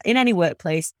have in any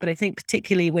workplace, but I think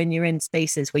particularly when you're in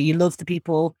spaces where you love the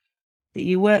people that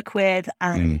you work with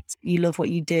and you love what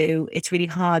you do, it's really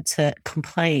hard to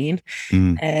complain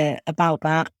about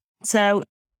that. So,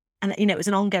 and it was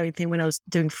an ongoing thing when I was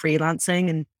doing freelancing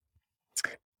and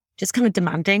just kind of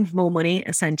demanding more money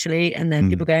essentially. And then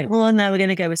people going, well, no, we're going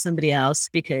to go with somebody else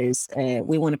because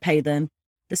we want to pay them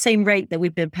the same rate that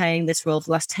we've been paying this role for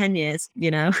the last 10 years,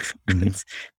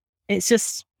 It's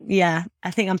just, I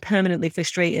think I'm permanently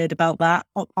frustrated about that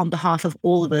on behalf of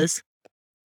all of us.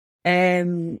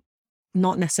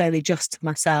 Not necessarily just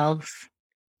myself.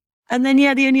 And then, the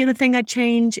only other thing I'd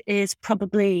change is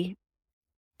probably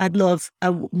I'd love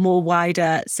a more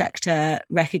wider sector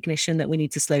recognition that we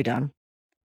need to slow down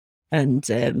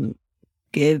and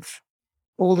give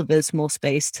all of us more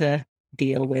space to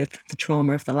deal with the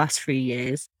trauma of the last 3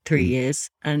 years.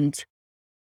 And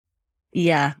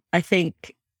I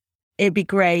think it'd be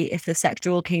great if the sector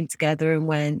all came together and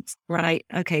went, right,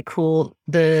 okay, cool.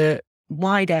 The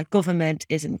wider government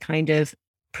isn't kind of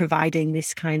providing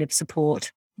this kind of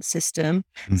support system.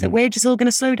 So we're just all going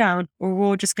to slow down, or we're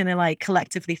all just going to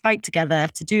collectively fight together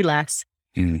to do less,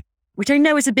 which I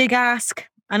know is a big ask.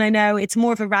 And I know it's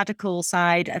more of a radical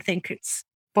side. I think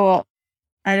but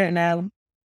I don't know.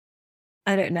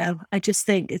 I just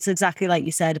think it's exactly like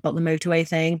you said about the motorway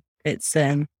thing. It's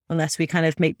unless we kind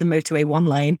of make the motorway one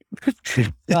lane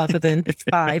rather than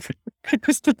 5.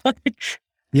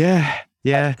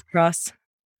 Yeah. Cross.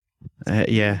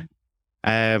 Yeah.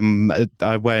 I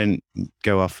won't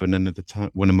go off on another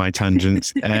one of my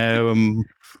tangents.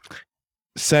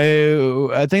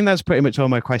 So I think that's pretty much all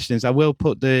my questions. I will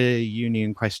put the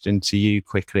union question to you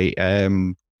quickly.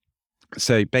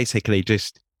 So basically,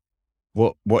 just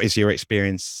what is your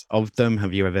experience of them?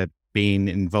 Have you ever been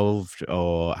involved,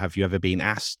 or have you ever been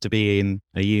asked to be in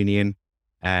a union?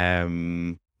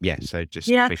 So just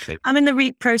quickly. I'm in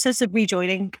the process of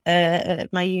rejoining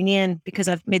my union because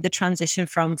I've made the transition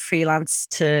from freelance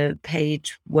to paid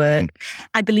work.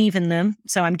 I believe in them,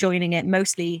 so I'm joining it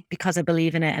mostly because I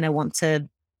believe in it and I want to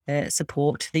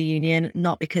support the union,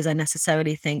 not because I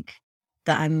necessarily think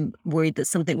that I'm worried that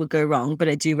something would go wrong, but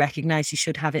I do recognize you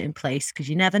should have it in place because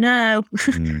you never know.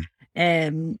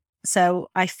 So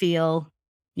I feel,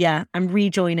 I'm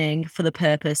rejoining for the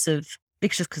purpose of,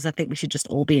 because I think we should just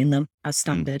all be in them as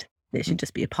standard. It should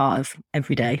just be a part of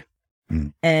every day.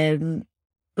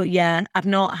 But I've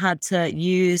not had to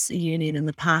use a union in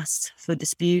the past for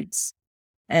disputes.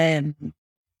 I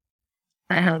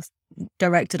have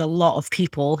directed a lot of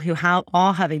people who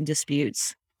are having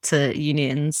disputes to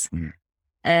unions.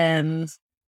 I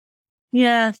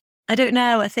don't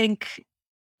know. I think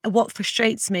what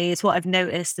frustrates me is what I've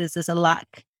noticed is there's a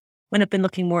lack when I've been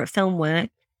looking more at film work.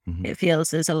 It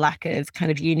feels there's a lack of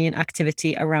kind of union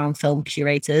activity around film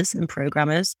curators and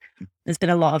programmers. There's been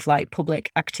a lot of like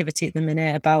public activity at the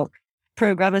minute about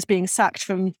programmers being sacked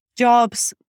from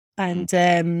jobs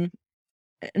and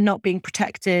not being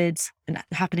protected, and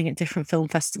happening at different film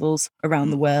festivals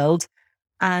around the world.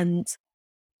 And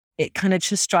it kind of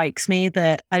just strikes me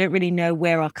that I don't really know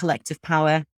where our collective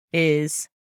power is.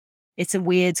 It's a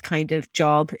weird kind of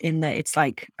job in that it's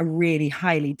like a really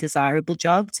highly desirable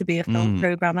job to be a film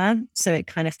programmer. So it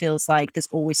kind of feels like there's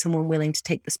always someone willing to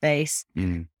take the space.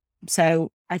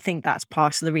 So I think that's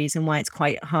part of the reason why it's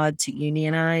quite hard to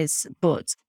unionize.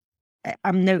 But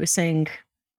I'm noticing,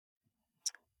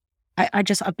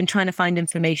 I've been trying to find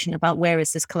information about where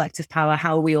is this collective power?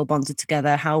 How are we all bonded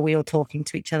together? How are we all talking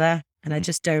to each other? And I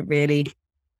just don't really,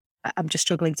 I'm just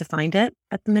struggling to find it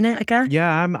at the minute, I guess. Yeah,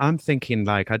 I'm thinking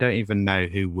like, I don't even know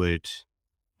who would,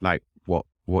 like,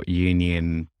 what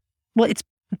union. Well, it's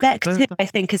Beck 2, I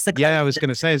think, is the. Yeah, I was going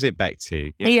to say, is it Beck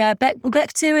 2? Yeah, Beck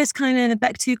 2 is kind of,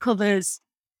 Beck 2 covers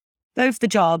both the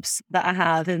jobs that I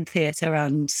have in theatre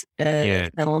and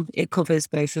film. It covers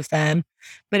both of them,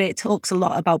 but it talks a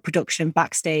lot about production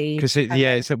backstage. Because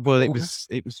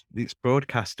it's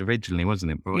broadcast originally,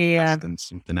 wasn't it? Broadcast and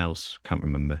something else. Can't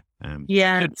remember.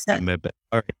 Remember, but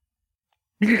all right.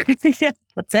 Yeah,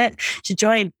 that's it. Should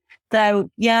join. So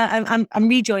I'm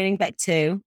rejoining Beck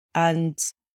 2, and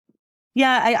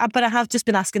but I have just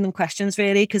been asking them questions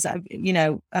really, because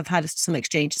I've had some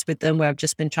exchanges with them where I've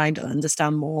just been trying to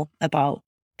understand more about,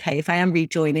 okay, if I am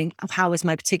rejoining, how is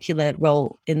my particular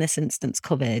role in this instance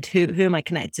covered? Who am I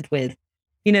connected with?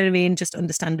 You know what I mean? Just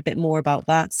understand a bit more about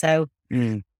that. So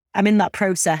I'm in that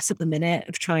process at the minute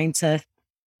of trying to,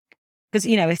 because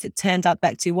if it turned out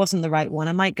Beck 2 wasn't the right one,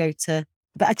 I might go to,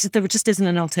 but there just isn't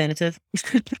an alternative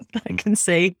that I can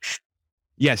see.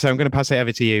 Yeah, so I'm going to pass it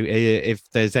over to you. If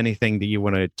there's anything that you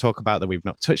want to talk about that we've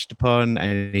not touched upon,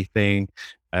 anything,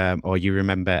 or you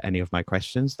remember any of my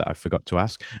questions that I forgot to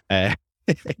ask,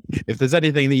 if there's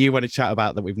anything that you want to chat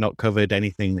about that we've not covered,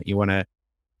 anything that you want to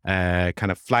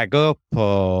kind of flag up,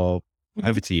 or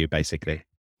over to you, basically.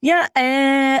 Yeah,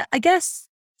 I guess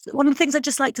one of the things I'd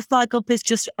just like to flag up is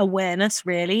just awareness,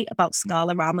 really, about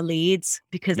Scalarama Leeds,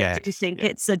 because I do think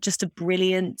it's just a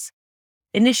brilliant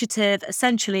initiative.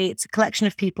 Essentially, it's a collection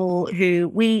of people who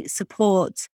we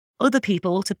support other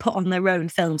people to put on their own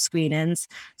film screenings.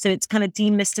 So it's kind of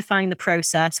demystifying the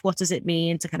process. What does it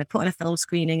mean to kind of put on a film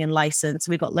screening and license?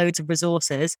 We've got loads of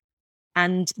resources.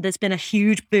 And there's been a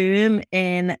huge boom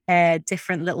in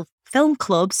different little film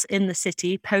clubs in the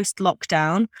city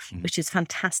post-lockdown, which is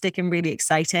fantastic and really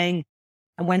exciting.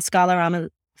 And when Scalarama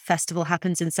Festival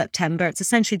happens in September, it's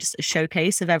essentially just a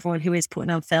showcase of everyone who is putting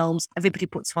on films. Everybody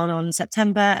puts one on in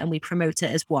September and we promote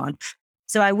it as one.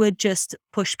 So I would just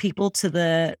push people to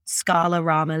the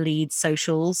Scalarama Leeds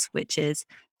socials, which is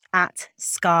at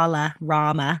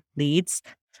Scalarama Leeds,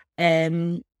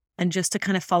 and just to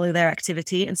kind of follow their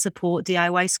activity and support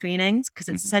DIY screenings, because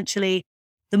it's essentially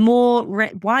the more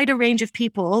wider range of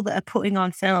people that are putting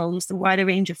on films, the wider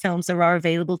range of films there are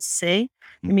available to see.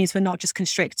 It means we're not just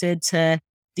constricted to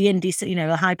the indie,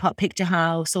 the Hyde Park Picture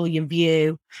House or your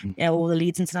View, or the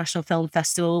Leeds International Film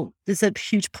Festival. There's a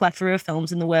huge plethora of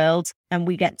films in the world, and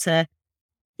we get to,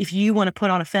 if you want to put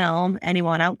on a film,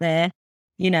 anyone out there,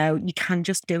 you can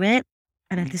just do it.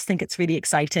 And I just think it's really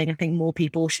exciting. I think more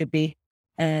people should be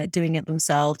doing it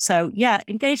themselves. So yeah,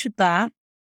 engage with that.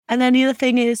 And then the other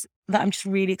thing is that I'm just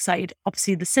really excited.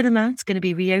 Obviously, the cinema is going to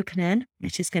be reopening,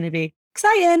 which is going to be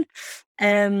exciting.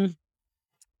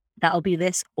 That'll be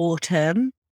this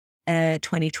autumn,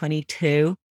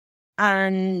 2022.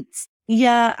 And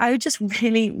yeah, I would just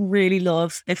really, really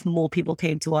love if more people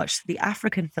came to watch the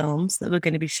African films that we're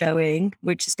going to be showing,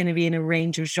 which is going to be in a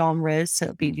range of genres. So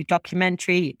it'll be your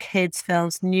documentary, your kids'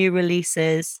 films, new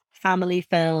releases, family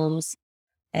films,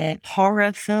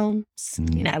 horror films,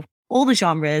 all the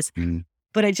genres.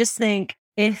 But I just think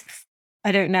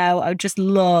I don't know, I would just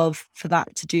love for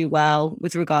that to do well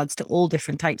with regards to all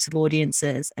different types of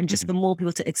audiences, and just for more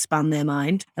people to expand their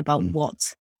mind about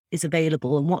what is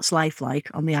available and what's life like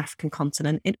on the African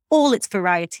continent in all its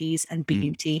varieties and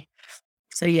beauty.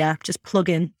 So yeah, just plug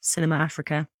in Cinema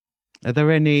Africa. Are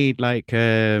there any like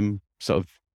sort of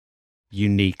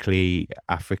uniquely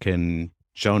African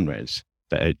genres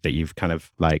that you've kind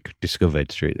of like discovered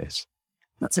through this?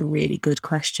 That's a really good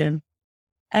question.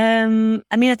 I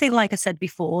mean, I think, like I said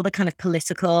before, the kind of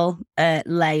political,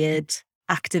 layered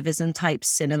activism type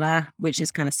cinema, which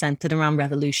is kind of centered around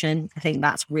revolution. I think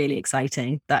that's really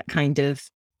exciting. That kind of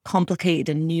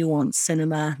complicated and nuanced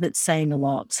cinema that's saying a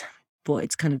lot, but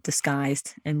it's kind of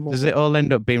disguised in more. Does it all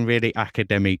end up being really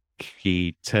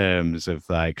academic-y terms of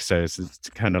like, so it's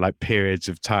kind of like periods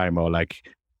of time, or like,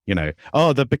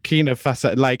 the Burkina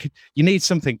Faso, like you need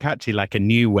something catchy, like a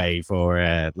new wave,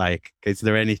 or like, is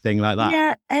there anything like that?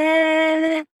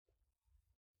 Yeah.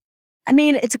 I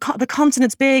mean, the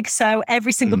continent's big, so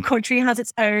every single country has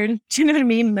its own, do you know what I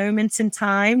mean, moments in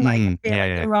time. Like, I feel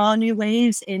like there are new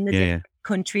waves in the different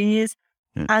countries.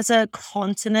 As a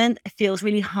continent, it feels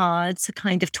really hard to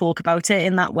kind of talk about it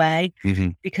in that way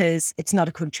because it's not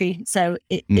a country. So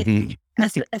I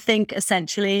think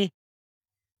essentially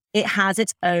it has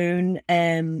its own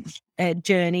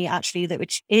journey, actually,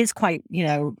 which is quite,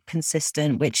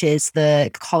 consistent, which is the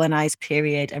colonized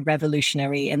period and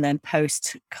revolutionary and then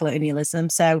post-colonialism.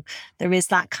 So there is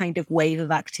that kind of wave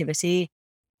of activity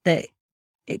that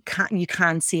you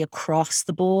can see across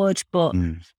the board. But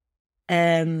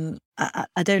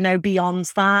I don't know,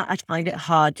 beyond that, I find it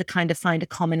hard to kind of find a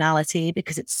commonality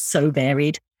because it's so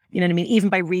varied. You know what I mean? Even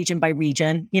by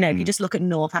region, if you just look at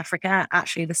North Africa,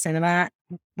 actually the cinema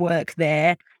work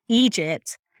there,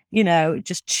 Egypt,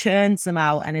 just churns them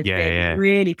out and it's been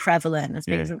really prevalent. It's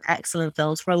been some excellent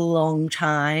films for a long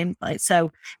time.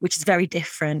 Which is very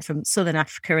different from Southern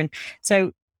Africa. And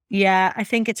so, yeah, I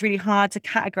think it's really hard to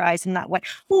categorize in that way.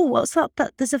 Oh, what's that?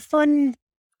 There's a fun,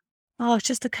 it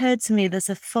just occurred to me. There's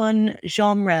a fun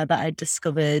genre that I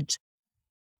discovered.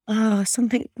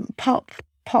 Something pop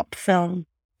film.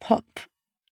 God.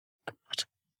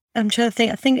 I'm trying to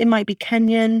think. I think it might be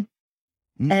Kenyan.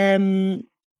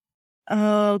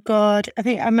 Oh God.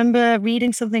 I remember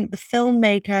reading something. The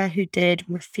filmmaker who did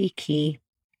Rafiki.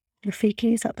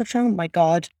 Rafiki, is that the film? My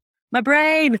God. My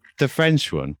brain. The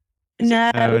French one?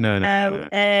 No.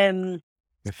 Rafiki,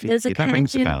 that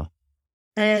rings a bell.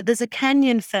 There's a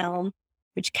Kenyan film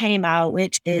which came out,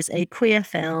 which is a queer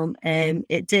film.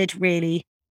 It did really...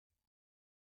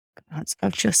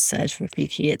 I've just said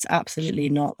Rafiki. It's absolutely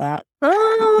not that.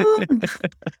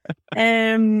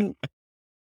 Hang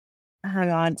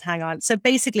on. So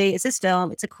basically, it's this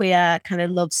film. It's a queer kind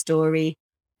of love story,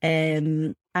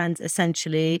 and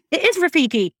essentially, it is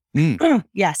Rafiki.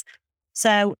 Yes.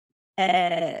 So,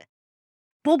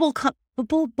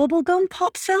 bubblegum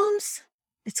pop films.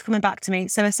 It's coming back to me.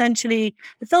 So essentially,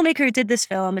 the filmmaker who did this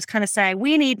film is kind of saying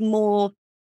we need more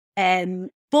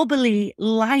bubbly,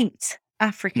 light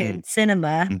African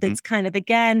cinema that's kind of,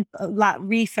 again, like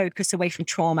refocus away from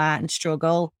trauma and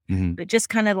struggle, but just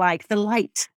kind of like the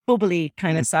light, bubbly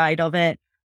kind of side of it,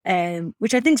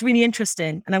 which I think is really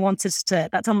interesting. And I wanted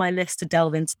that's on my list to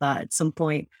delve into that at some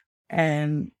point.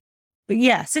 But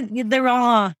yeah, so there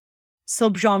are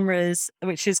subgenres,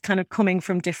 which is kind of coming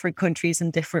from different countries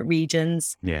and different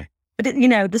regions. Yeah. But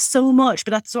there's so much,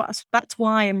 but that's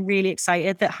why I'm really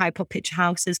excited that High Pop Picture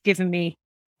House has given me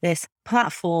this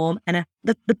platform. And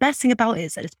the best thing about it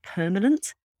is that it's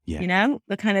permanent. We're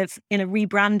kind of in a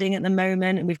rebranding at the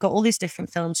moment, and we've got all these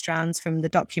different film strands, from the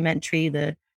documentary,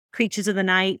 the Creatures of the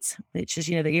Night, which is,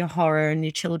 your horror and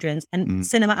your children's, and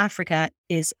Cinema Africa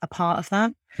is a part of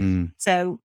that.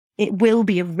 So it will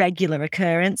be a regular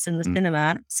occurrence in the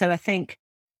cinema. So I think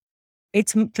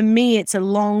for me, it's a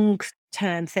long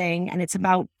term thing, and it's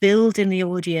about building the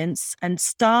audience and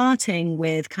starting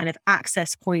with kind of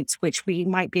access points which we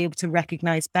might be able to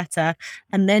recognize better,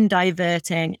 and then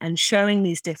diverting and showing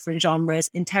these different genres,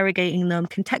 interrogating them,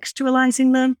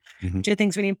 contextualizing them, which I think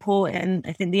is really important.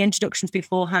 I think the introductions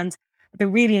beforehand, I've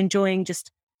been really enjoying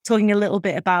just talking a little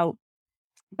bit about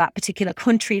that particular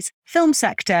country's film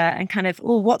sector and kind of,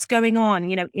 what's going on,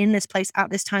 in this place at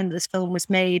this time that this film was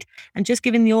made, and just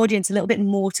giving the audience a little bit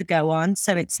more to go on.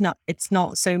 So it's not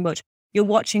so much you're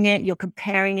watching it, you're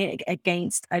comparing it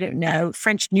against, I don't know,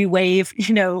 French New Wave,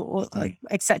 or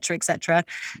et cetera, et cetera.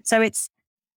 So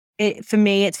for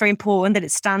me, it's very important that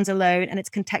it stands alone and it's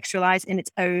contextualized in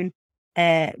its own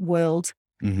world.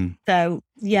 So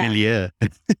yeah.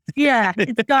 Yeah,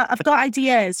 I've got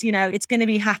ideas, it's going to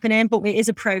be happening, but it is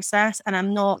a process, and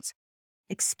I'm not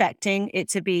expecting it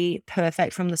to be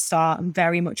perfect from the start. I'm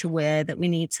very much aware that we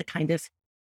need to kind of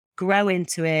grow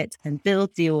into it and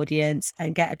build the audience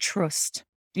and get a trust,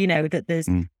 that there's,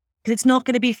 because it's not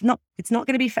going to be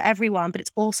for everyone, but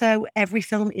it's also, every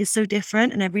film is so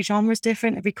different and every genre is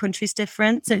different, every country is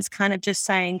different. So it's kind of just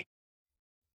saying,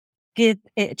 give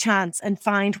it a chance and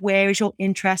find where is your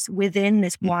interest within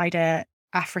this wider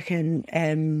African,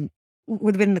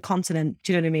 within the continent.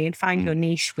 Do you know what I mean? Find your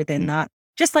niche within that.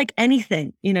 Just like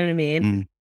anything, you know what I mean?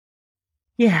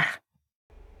 Yeah.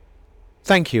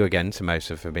 Thank you again to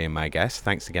Mosa for being my guest.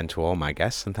 Thanks again to all my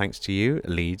guests, and thanks to you,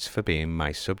 Leeds, for being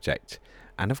my subject.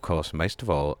 And of course, most of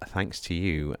all, thanks to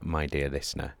you, my dear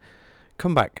listener.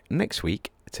 Come back next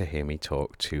week to hear me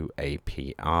talk to a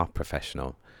PR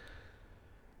professional.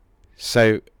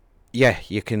 So, yeah,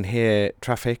 you can hear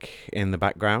traffic in the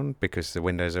background because the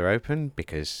windows are open,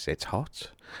 because it's hot.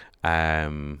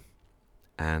 And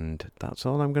that's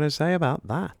all I'm going to say about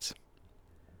that.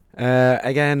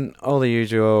 Again, all the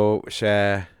usual: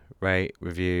 share, rate,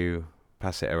 review,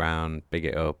 pass it around, big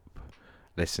it up,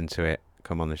 listen to it,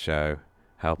 come on the show,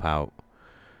 help out,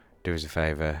 do us a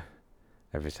favour,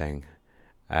 everything.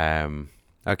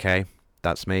 Okay,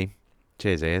 that's me.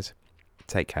 Cheers, ears.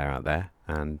 Take care out there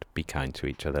and be kind to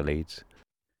each other, Leeds.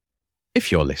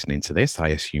 If you're listening to this, I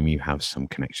assume you have some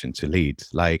connection to Leeds,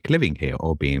 like living here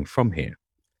or being from here.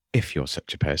 If you're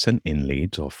such a person in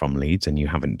Leeds or from Leeds and you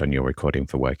haven't done your recording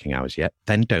for Working Hours yet,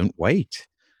 then don't wait.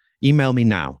 Email me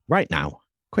now, right now.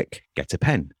 Quick, get a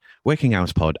pen.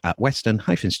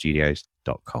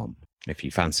 workinghourspod@western-studios.com. If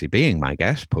you fancy being my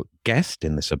guest, put guest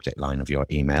in the subject line of your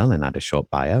email and add a short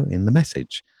bio in the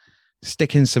message.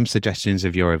 Stick in some suggestions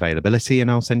of your availability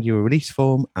and I'll send you a release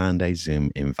form and a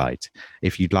Zoom invite.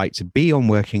 If you'd like to be on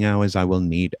Working Hours, I will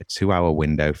need a 2-hour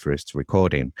window for us to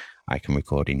record in. I can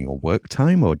record in your work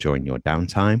time or during your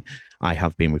downtime. I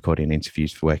have been recording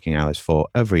interviews for Working Hours for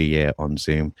over a year on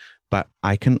Zoom, but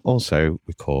I can also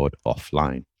record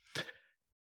offline.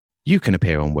 You can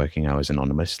appear on Working Hours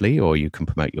anonymously, or you can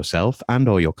promote yourself and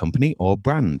or your company or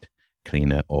brand.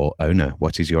 Cleaner or owner,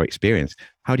 what is your experience?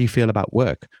 How do you feel about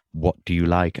work? What do you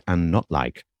like and not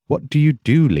like? What do you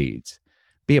do, Leeds?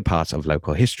 Be a part of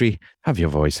local history, have your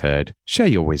voice heard, share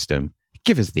your wisdom,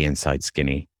 give us the inside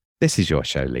skinny. This is your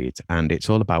show, Leeds, and it's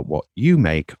all about what you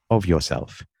make of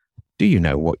yourself. Do you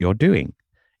know what you're doing?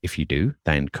 If you do,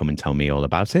 then come and tell me all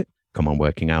about it. Come on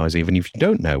Working Hours, even if you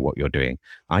don't know what you're doing.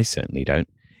 I certainly don't.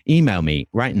 Email me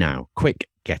right now. Quick,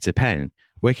 get a pen.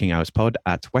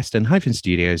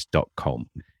 workinghourspod@western-studios.com.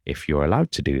 If you're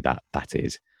allowed to do that, that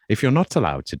is. If you're not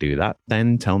allowed to do that,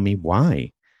 then tell me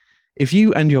why. If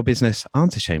you and your business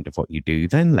aren't ashamed of what you do,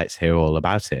 then let's hear all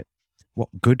about it. What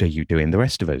good are you doing the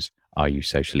rest of us? Are you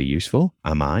socially useful?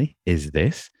 Am I? Is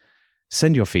this?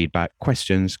 Send your feedback,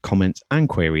 questions, comments, and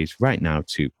queries right now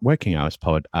to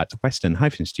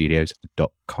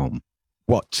workinghourspod@western-studios.com.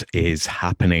 What is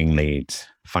happening, Leeds?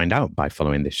 Find out by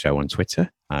following this show on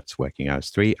Twitter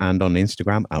 @WorkingHours3 and on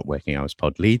Instagram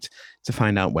 @WorkingHoursPodLeeds to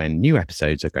find out when new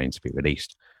episodes are going to be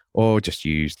released, or just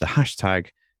use the hashtag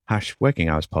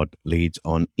 #WorkingHoursPodLeeds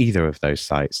on either of those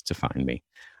sites to find me.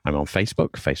 I'm on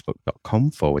Facebook,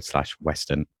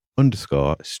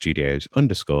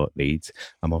 facebook.com/Western_Studios_Leeds.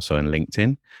 I'm also on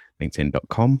LinkedIn,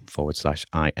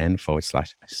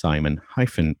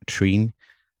 linkedin.com/IN/Simon-Treen.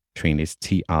 Treen is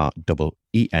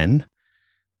TREEN.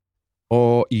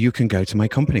 Or you can go to my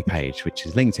company page, which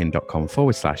is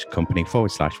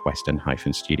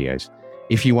linkedin.com/company/Western-Studios.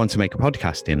 If you want to make a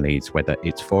podcast in Leeds, whether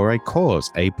it's for a cause,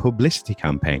 a publicity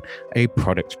campaign, a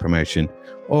product promotion,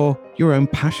 or your own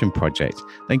passion project,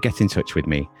 then get in touch with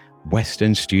me.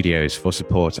 Western Studios for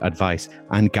support, advice,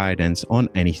 and guidance on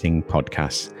anything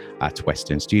podcasts. At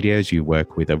Western Studios, you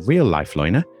work with a real life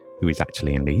loiner who is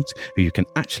actually in Leeds, who you can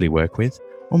actually work with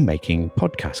on making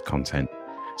podcast content.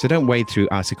 So don't wade through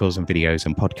articles and videos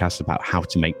and podcasts about how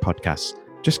to make podcasts.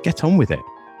 Just get on with it.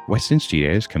 Western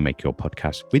Studios can make your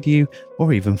podcast with you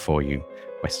or even for you.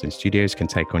 Western Studios can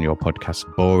take on your podcast's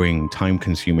boring,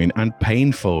 time-consuming and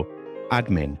painful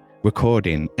admin,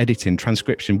 recording, editing,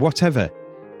 transcription, whatever.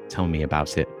 Tell me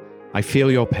about it. I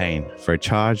feel your pain. For a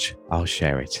charge, I'll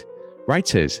share it.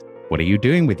 Writers, what are you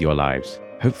doing with your lives?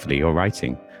 Hopefully you're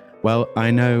writing. Well, I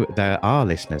know there are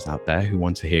listeners out there who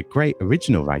want to hear great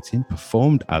original writing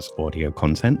performed as audio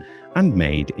content and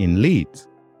made in Leeds.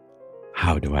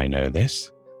 How do I know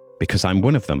this? Because I'm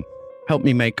one of them. Help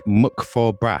me make Muck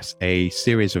for Brass, a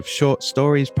series of short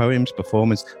stories, poems,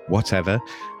 performance, whatever,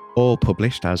 all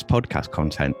published as podcast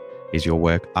content. Is your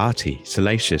work arty,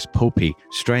 salacious, pulpy,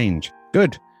 strange?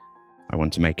 Good. I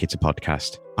want to make it a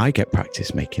podcast. I get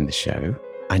practice making the show,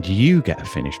 and you get a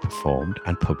finished, performed,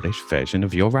 and published version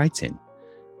of your writing.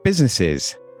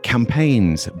 Businesses,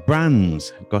 campaigns,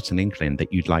 brands got an inkling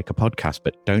that you'd like a podcast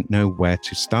but don't know where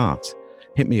to start.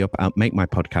 Hit me up at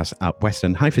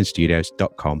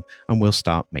makemypodcast@western-studios.com and we'll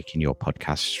start making your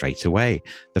podcast straight away.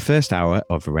 The first hour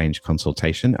of arranged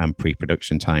consultation and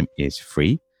pre-production time is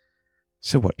free.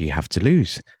 So what do you have to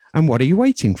lose? And what are you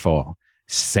waiting for?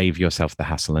 Save yourself the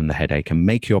hassle and the headache and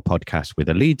make your podcast with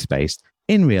a Leeds-based,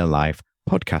 in real life,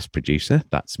 podcast producer,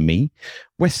 that's me,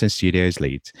 Western Studios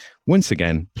Leeds. Once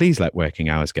again, please let Working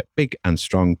Hours get big and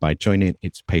strong by joining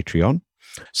its Patreon.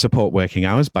 Support Working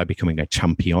Hours by becoming a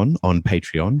champion on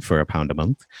Patreon for £1 a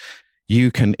month.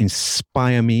 You can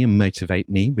inspire me and motivate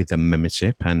me with a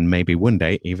membership and maybe one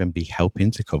day even be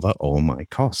helping to cover all my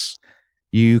costs.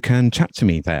 You can chat to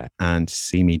me there and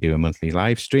see me do a monthly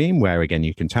live stream where, again,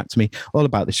 you can chat to me all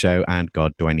about the show and,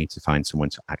 God, do I need to find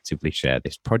someone to actively share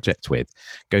this project with?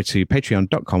 Go to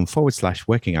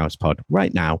patreon.com/Working Hours Pod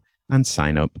right now and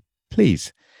sign up,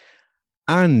 please.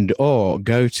 And or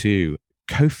go to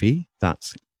Ko-fi,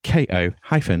 that's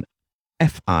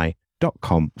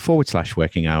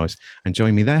ko-fi.com/Working Hours and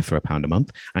join me there for £1 a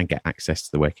month and get access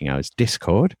to the Working Hours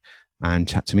Discord and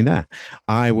chat to me there.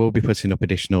 I will be putting up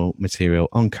additional material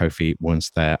on Ko-fi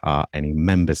once there are any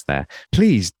members there.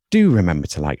 Please do remember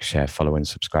to like, share, follow, and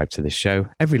subscribe to this show.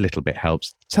 Every little bit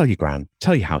helps. Tell your gran,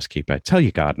 tell your housekeeper, tell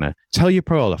your gardener, tell your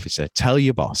parole officer, tell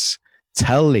your boss,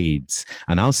 tell Leeds,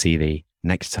 and I'll see thee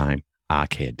next time, our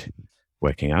kid.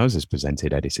 Working Hours is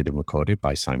presented, edited, and recorded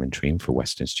by Simon Treem for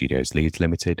Western Studios Leeds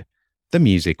Limited. The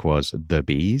music was The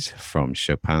Bees from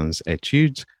Chopin's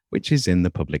Etudes, which is in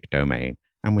the public domain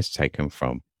and was taken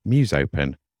from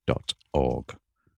museopen.org.